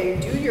is, okay,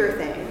 do your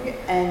thing,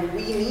 and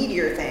we need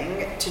your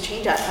thing to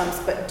change outcomes,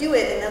 but do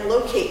it and then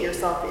locate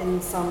yourself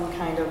in some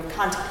kind of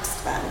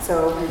context then.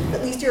 So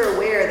at least you're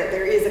aware that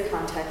there is a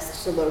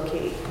context to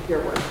locate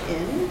your work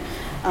in.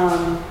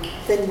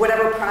 Then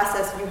whatever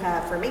process you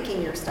have for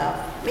making your stuff,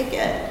 make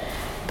it,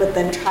 but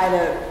then try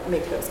to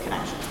make those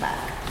connections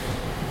back.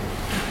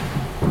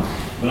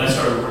 When I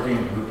started working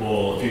with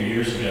Drupal a few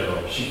years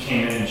ago, she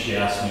came in and she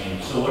asked me,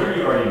 so what are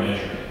you already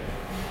measuring?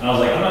 And I was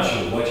like, I'm not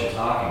sure what you're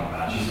talking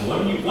about. She said,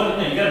 no, you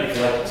gotta be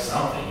collecting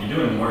something. You're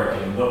doing work,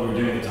 and what we were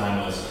doing at the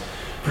time was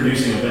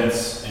producing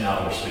events in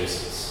outdoor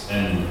spaces.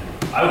 And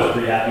I was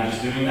pretty happy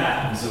just doing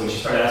that. And so when she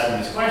started asking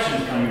these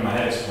questions, kind of made my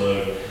head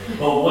explode.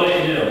 But what it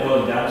ended up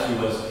boiling down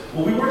to was,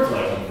 well, we were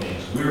collecting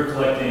things. We were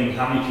collecting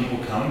how many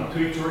people come to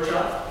each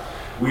workshop.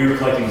 We were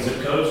collecting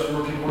zip codes for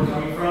where people were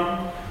coming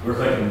from. We were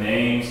collecting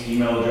names,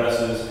 email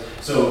addresses.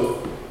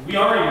 So we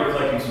already were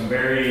collecting some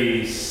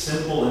very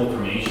simple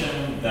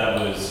information that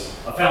was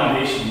a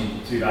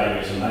foundation to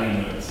evaluation not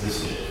even know it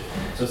existed.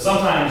 So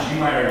sometimes you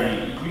might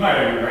already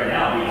right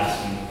now be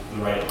asking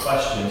the right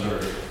questions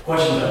or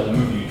questions that will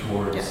move you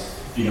towards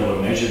being able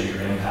to measure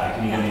your impact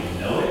and you don't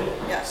even know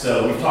it. Yeah.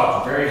 So we've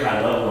talked very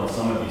high level on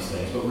some of these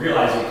things, but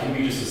realize it can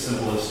be just as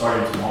simple as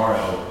starting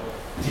tomorrow,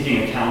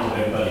 taking account of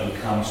everybody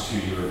who comes to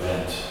your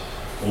event,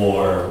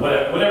 or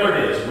whatever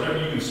it is, whatever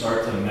you can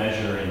start to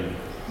measure and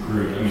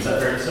group. I mean, is that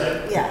fair to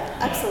say? Yeah,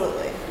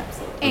 absolutely.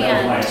 Absolutely.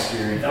 That was my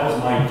experience. That was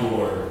my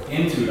door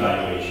into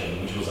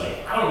evaluation, which was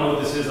like, I don't know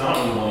what this is. I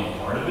don't really want any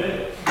part of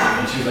it.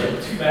 And she was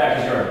like, too bad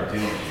because you're already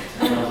doing it.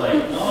 And I was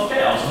like, oh,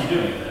 okay, I'll just keep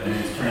doing it. And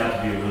it's turned out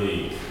to be a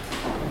really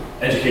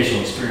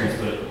educational experience,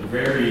 but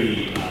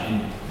very,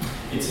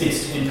 it's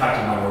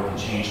impacted my work and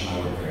changed my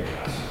work very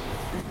fast.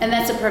 And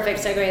that's a perfect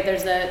segue.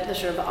 There's the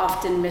sort of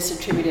often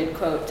misattributed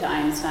quote to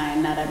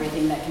Einstein: "Not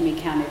everything that can be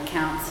counted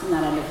counts.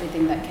 Not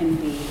everything that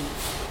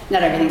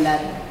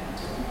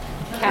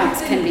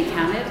counts can be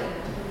counted."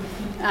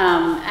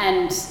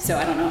 And so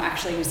I don't know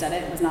actually who said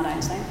it. It was not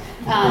Einstein.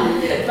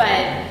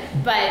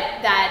 But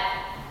that.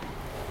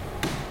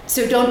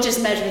 So don't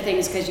just measure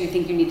things because you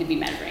think you need to be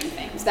measuring things.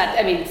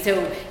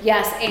 So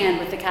yes, and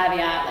with the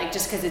caveat, like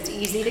just because it's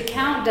easy to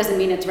count doesn't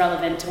mean it's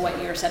relevant to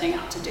what you're setting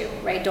out to do,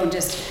 right? Don't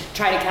just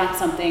try to count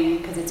something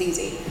because it's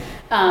easy.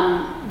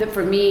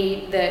 For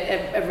me,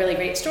 a really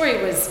great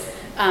story was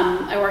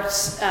I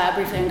worked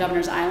briefly on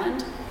Governor's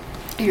Island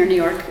here in New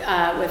York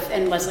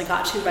and Leslie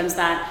Koch, who runs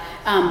that,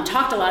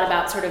 talked a lot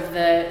about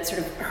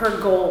her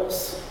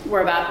goals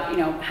were about,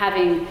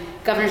 having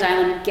Governor's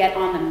Island get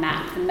on the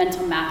map, the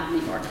mental map of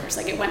New Yorkers.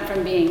 Like it went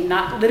from being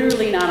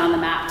literally not on the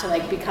map to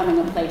like becoming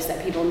a place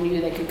that people knew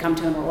they could come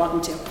to and were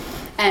welcome to.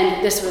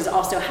 And this was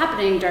also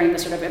happening during the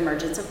sort of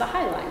emergence of the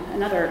High Line,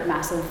 another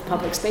massive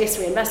public space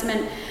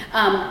reinvestment.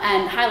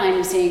 And High Line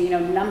was seeing,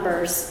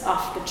 numbers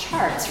off the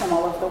charts from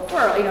all over the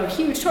world,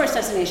 huge tourist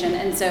destination.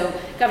 And so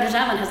Governor's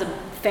Island has a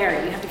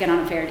ferry. You have to get on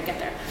a ferry to get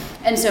there.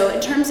 And so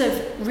in terms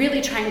of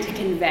really trying to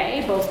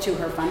convey both to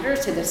her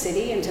funders, to the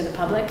city and to the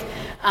public,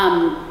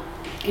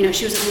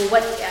 she was like,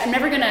 well, I'm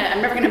never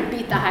gonna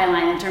beat the High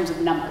Line in terms of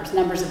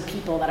numbers of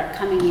people that are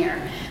coming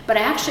here. But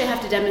I actually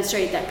have to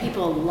demonstrate that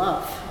people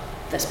love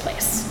this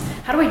place.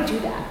 How do I do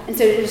that? And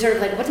so it was sort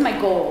of like, what's my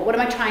goal? What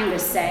am I trying to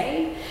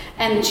say?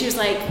 And she was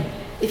like,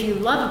 if you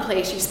love a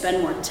place, you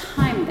spend more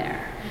time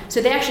there.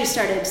 So they actually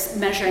started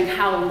measuring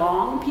how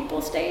long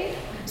people stayed.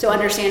 So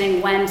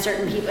understanding when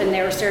certain people, and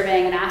they were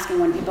surveying and asking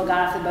when people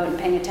got off the boat and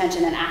paying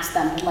attention and asked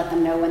them to let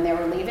them know when they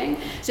were leaving.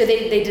 So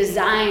they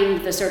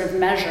designed the sort of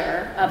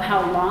measure of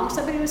how long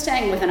somebody was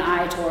staying with an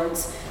eye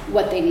towards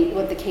what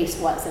the case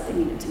was that they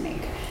needed to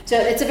make. So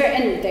it's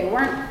and they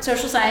weren't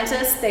social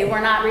scientists, they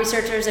were not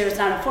researchers, it was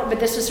not but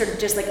this was sort of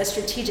just like a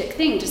strategic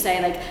thing to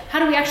say, like, how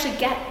do we actually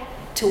get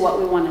to what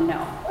we want to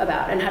know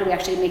about, and how do we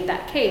actually make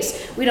that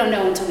case? We don't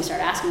know until we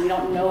start asking. We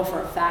don't know for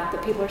a fact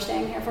that people are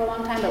staying here for a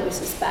long time, but we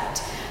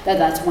suspect that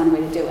that's one way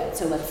to do it.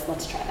 So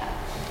let's try that.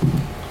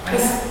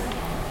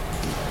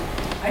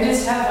 I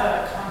just have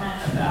a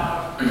comment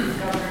about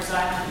Governor's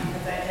Island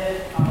because I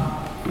did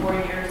 4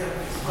 years of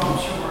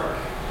sculpture work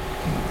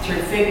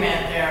through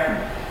Figment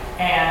there,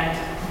 and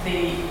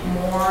the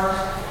more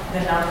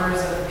the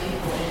numbers of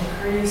people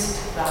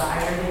increased, the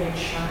higher the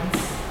insurance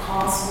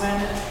costs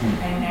went,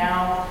 and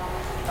now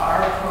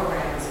our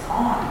program is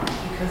gone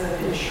because of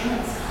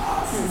insurance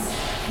costs.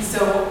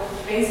 So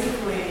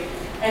basically,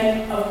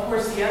 and of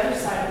course the other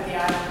side of the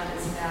island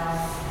is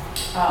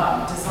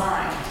now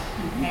designed,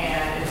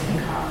 and it's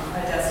become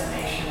a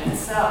destination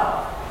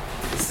itself.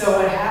 So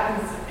what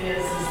happens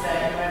is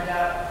that you end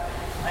up,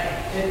 like,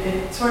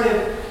 it sort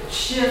of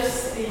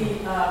shifts the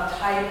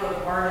type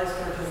of artist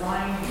or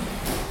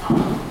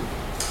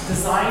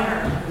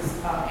designer who's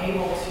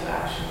able to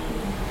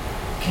actually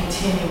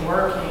continue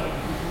working,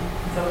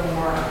 the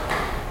more.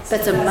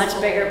 That's a much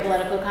bigger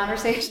political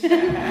conversation. No,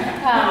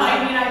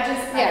 I mean,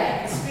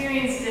 I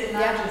experienced it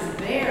not just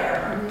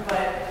there,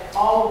 but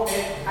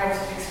I've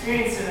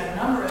experienced it a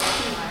number of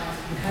times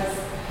because,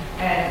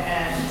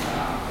 and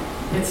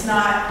it's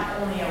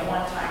not only a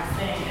one-time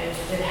thing.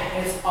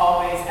 it's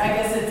always, I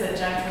guess it's a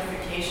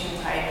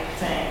gentrification type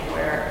thing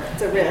where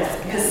It's a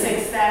risk. the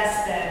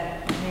success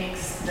then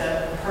makes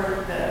the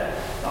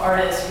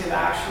artists who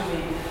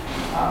actually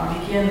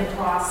begin the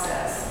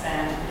process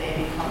and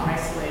they become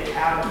isolated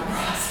out of the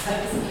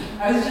process.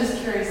 I was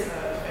just curious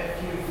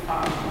if you've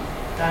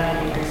done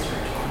any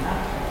research on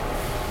that.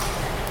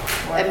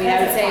 I mean, I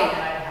would say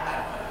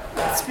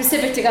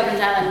specific to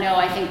Governor's Island, no.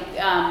 I think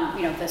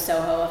the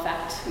Soho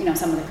effect.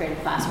 Some of the creative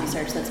class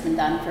research that's been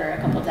done for a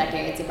couple of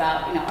decades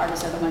about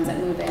artists are the ones that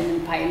move in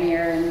and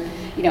pioneer and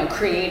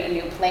create a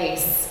new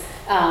place,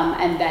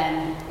 and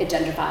then it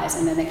gentrifies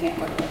and then they can't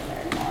work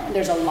there anymore. And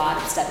there's a lot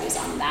of studies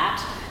on that.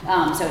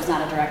 So it's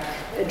not a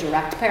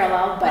direct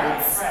parallel, but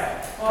it's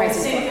right. Well, the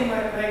same thing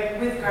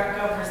with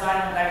Governor's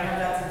Island. I know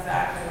that's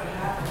exactly what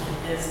happened.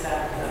 Is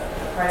that the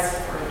prices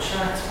for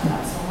insurance went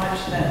up so much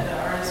that the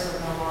artists were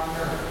no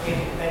longer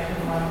able, they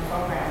couldn't run the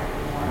program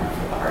anymore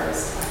for the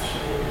artists to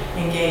actually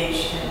engage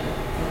in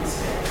the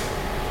space.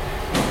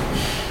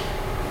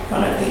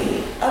 One of the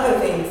other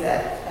things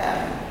that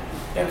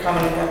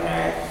Common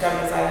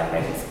Governor's Island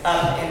brings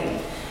up in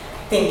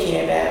thinking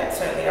about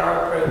certainly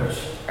our approach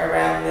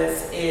around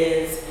this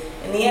is,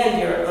 in the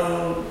end,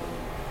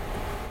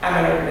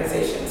 I'm an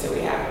organization, so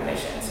we have a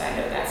mission, so I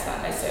know that's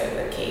not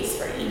necessarily the case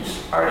for each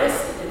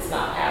artist. It's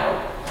not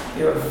how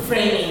you're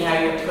framing, how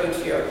you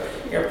approach your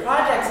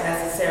projects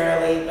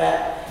necessarily,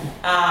 but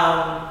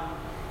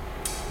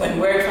when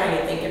we're trying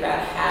to think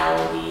about how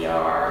we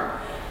are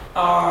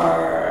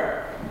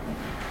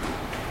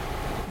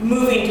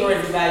moving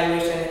towards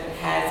evaluation that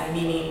has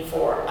meaning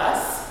for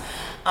us,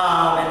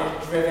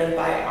 and is driven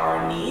by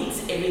our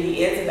needs, it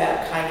really is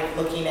about kind of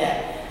looking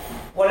at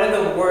what are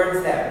the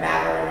words that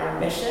matter in our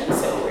mission.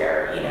 So we're,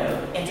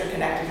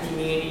 interconnected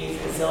communities,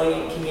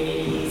 resilient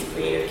communities,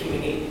 creative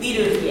community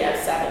leaders. We have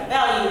 7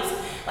 values.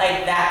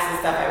 Like, that's the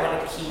stuff I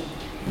want to keep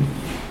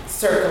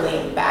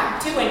circling back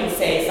to when you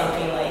say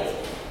something like,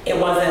 it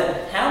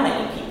wasn't how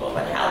many people,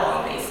 but how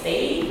long they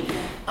stayed.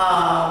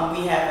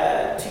 We have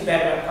a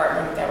 2-bedroom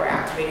apartment that we're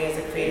activating as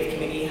a creative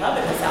community hub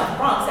in the South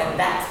Bronx, and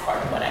that's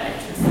part of what I'm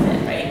interested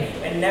in, right?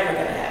 We're never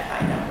going to have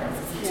high numbers.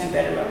 It's a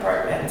 2-bedroom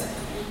apartment.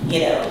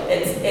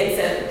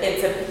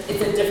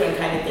 It's a different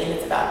kind of thing.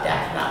 It's about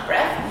depth, not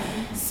breadth.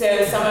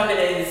 So some of it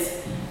is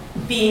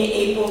being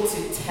able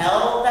to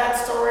tell that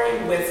story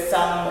with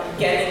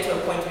getting to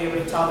a point to be able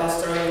to tell that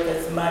story with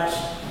as much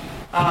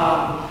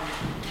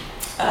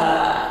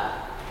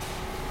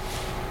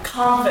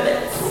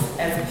confidence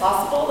as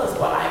possible is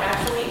what I'm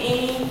actually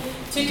aiming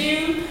to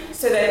do,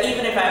 so that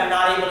even if I'm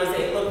not able to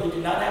say, look, we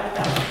do not have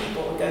 1,000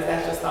 people because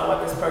that's just not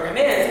what this program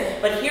is,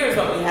 but here's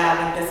what we have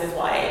and this is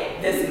why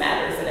this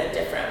matters in a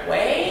different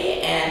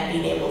way, and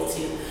being able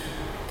to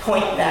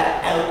point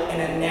that out in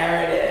a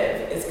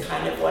narrative is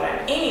kind of what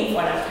I'm aiming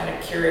for, and I'm kind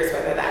of curious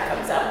whether that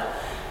comes up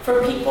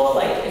for people.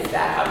 Like, is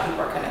that how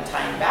people are kind of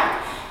tying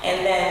back?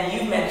 And then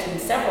you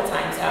mentioned several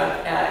times how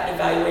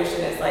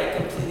evaluation has like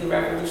completely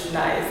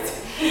revolutionized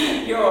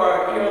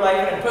your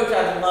life and approach.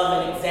 I would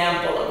love an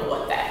example of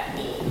what that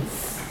means.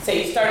 So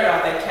you started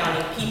off by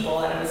counting people,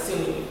 and I'm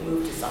assuming you've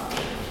moved to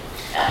something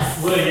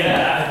else. Well,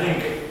 yeah, I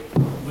think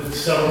with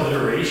several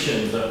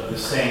iterations of the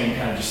same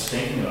kind of just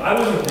thinking. I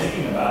wasn't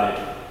thinking about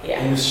it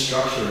in this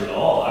structure at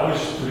all. I was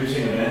just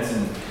producing events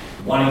and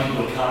wanting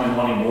people to come and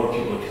wanting more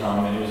people to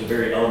come, and it was a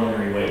very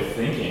elementary way of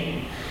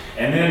thinking.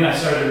 And then I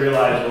started to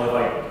realize, well, if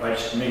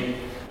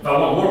I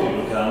want more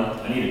people to come,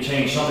 I need to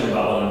change something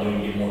about what I'm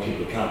doing to get more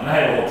people to come. And I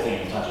had a whole team,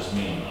 it's not just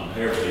me, I'm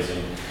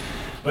paraphrasing.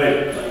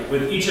 But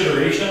with each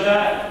iteration of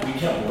that, we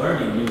kept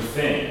learning new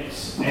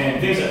things.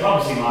 And things that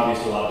probably seem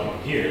obvious to a lot of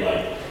people here,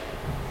 like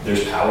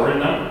there's power in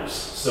numbers.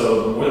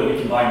 So the more that we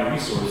combine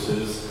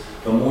resources,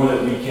 the more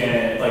that we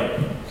can,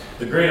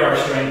 the greater our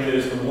strength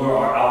is, the more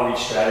our outreach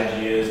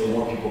strategy is, the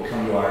more people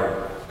come to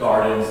our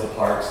gardens, the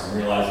parks, and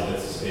realize that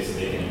that's a space that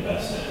they can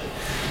invest in.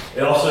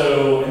 It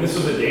also, and this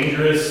was a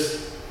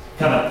dangerous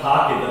kind of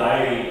pocket that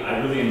I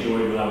really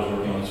enjoyed when I was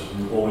working on this with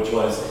Drupal, which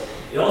was,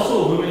 it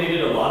also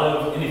illuminated a lot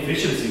of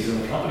inefficiencies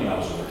in the company I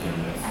was working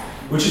with,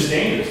 which is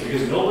dangerous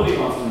because nobody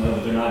wants to know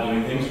that they're not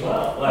doing things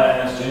well. Well,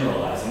 that's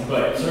generalizing,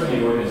 but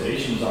certainly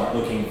organizations aren't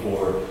looking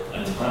for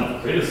a ton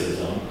of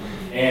criticism.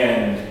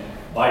 And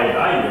by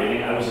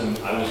evaluating, I was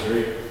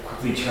very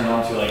quickly turned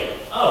on to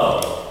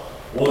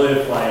well,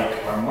 if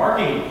our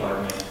marketing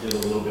department did a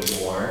little bit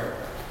more,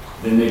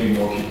 then maybe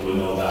more people would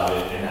know about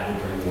it, and that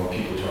would bring more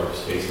people to our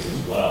spaces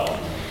as well.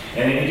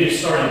 And it just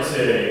started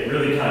to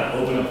really kind of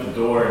open up the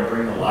door and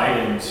bring the light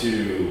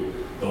into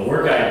the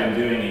work I've been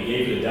doing and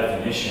gave it a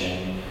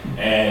definition.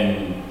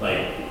 And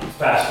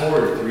fast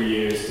forward 3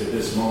 years to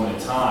this moment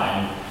in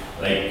time,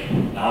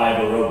 now I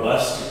have a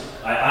robust,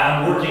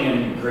 I'm working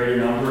in greater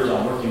numbers,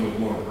 I'm working with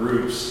more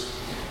groups,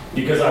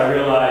 because I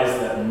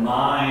realized that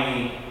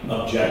my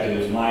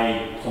objectives,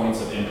 my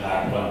points of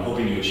impact, what I'm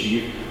hoping to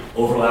achieve,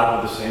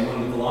 overlap with the same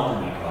one that the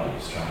Laundromat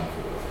Project is trying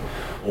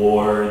for,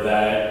 or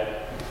that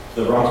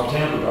the Bronx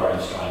Botanical Garden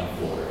is trying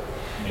for.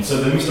 And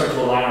so then we start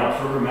to align our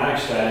programmatic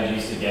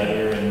strategies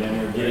together, and then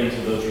we're getting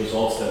to those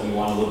results that we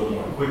want a little bit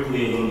more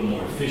quickly, a little bit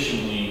more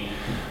efficiently.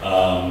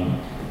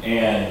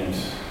 And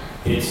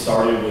it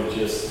started with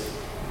just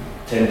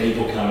 10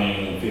 people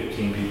coming and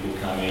 15 people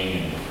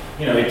coming,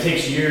 and it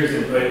takes years,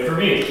 but for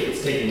me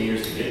it's taken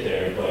years to get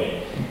there, but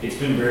it's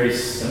been very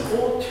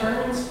simple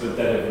turns, but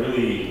that have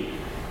really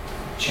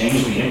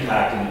changed the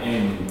impact.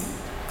 And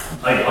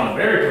like on a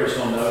very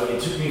personal note,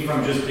 it took me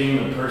from just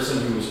being the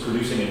person who was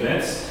producing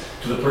events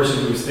to the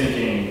person who was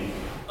thinking,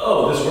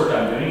 oh, this work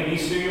I'm doing in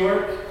East New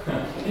York,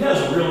 it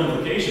has real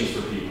implications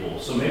for people,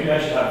 so maybe I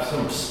should have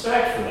some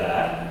respect for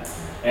that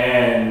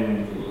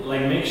and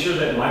like make sure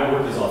that my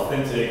work is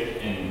authentic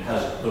and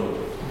has the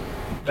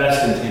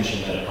best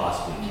intention that it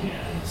possibly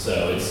can.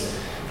 So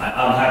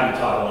I'm happy to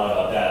talk a lot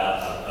about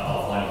that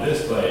offline of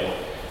this, but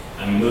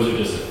I mean, those are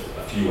just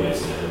a few ways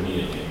that have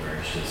immediately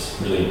emerged.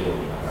 It's really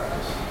important in my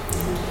practice.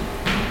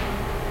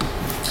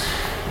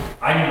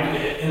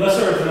 Unless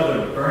there was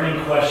another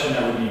burning question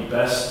that would be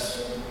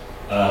best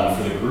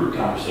for the group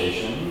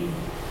conversation,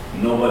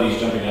 nobody's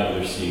jumping out of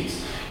their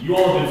seats. You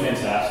all have been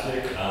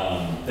fantastic.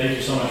 Thank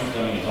you so much for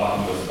coming and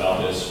talking to us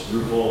about this.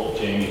 Rupal,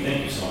 Jamie,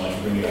 thank you so much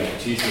for bringing your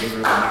expertise to the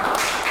room.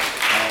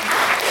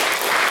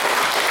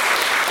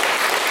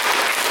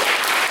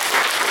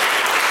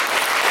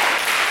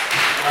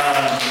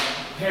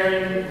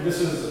 Karen, this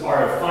is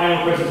our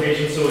final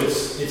presentation, so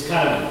it's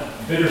kind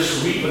of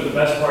bittersweet, but the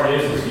best part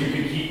is you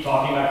can keep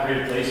talking about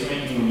creative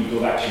placement when you go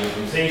back to your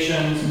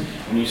organizations,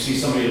 when you see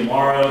somebody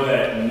tomorrow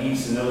that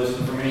needs to know this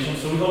information.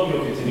 So we hope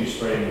you'll continue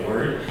spreading the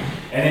word.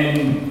 And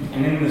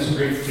in this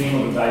great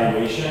theme of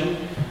evaluation,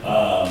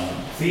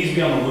 please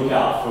be on the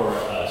lookout for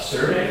a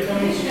survey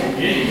coming soon.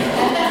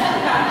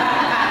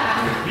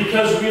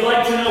 Because we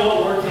like to know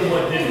what worked and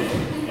what didn't.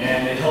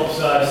 And it helps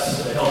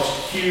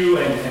Q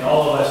and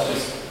all of us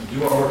just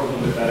do our work a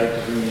little bit better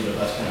to bring you the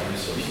best kind of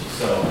resources.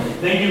 So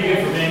thank you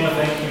again for being with.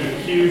 Thank you to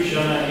Q,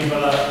 Shona, Eva,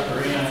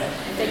 Karina.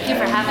 Thank you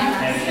for having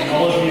us. And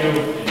all of you,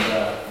 and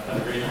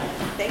have a great night.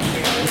 Thank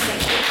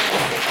you.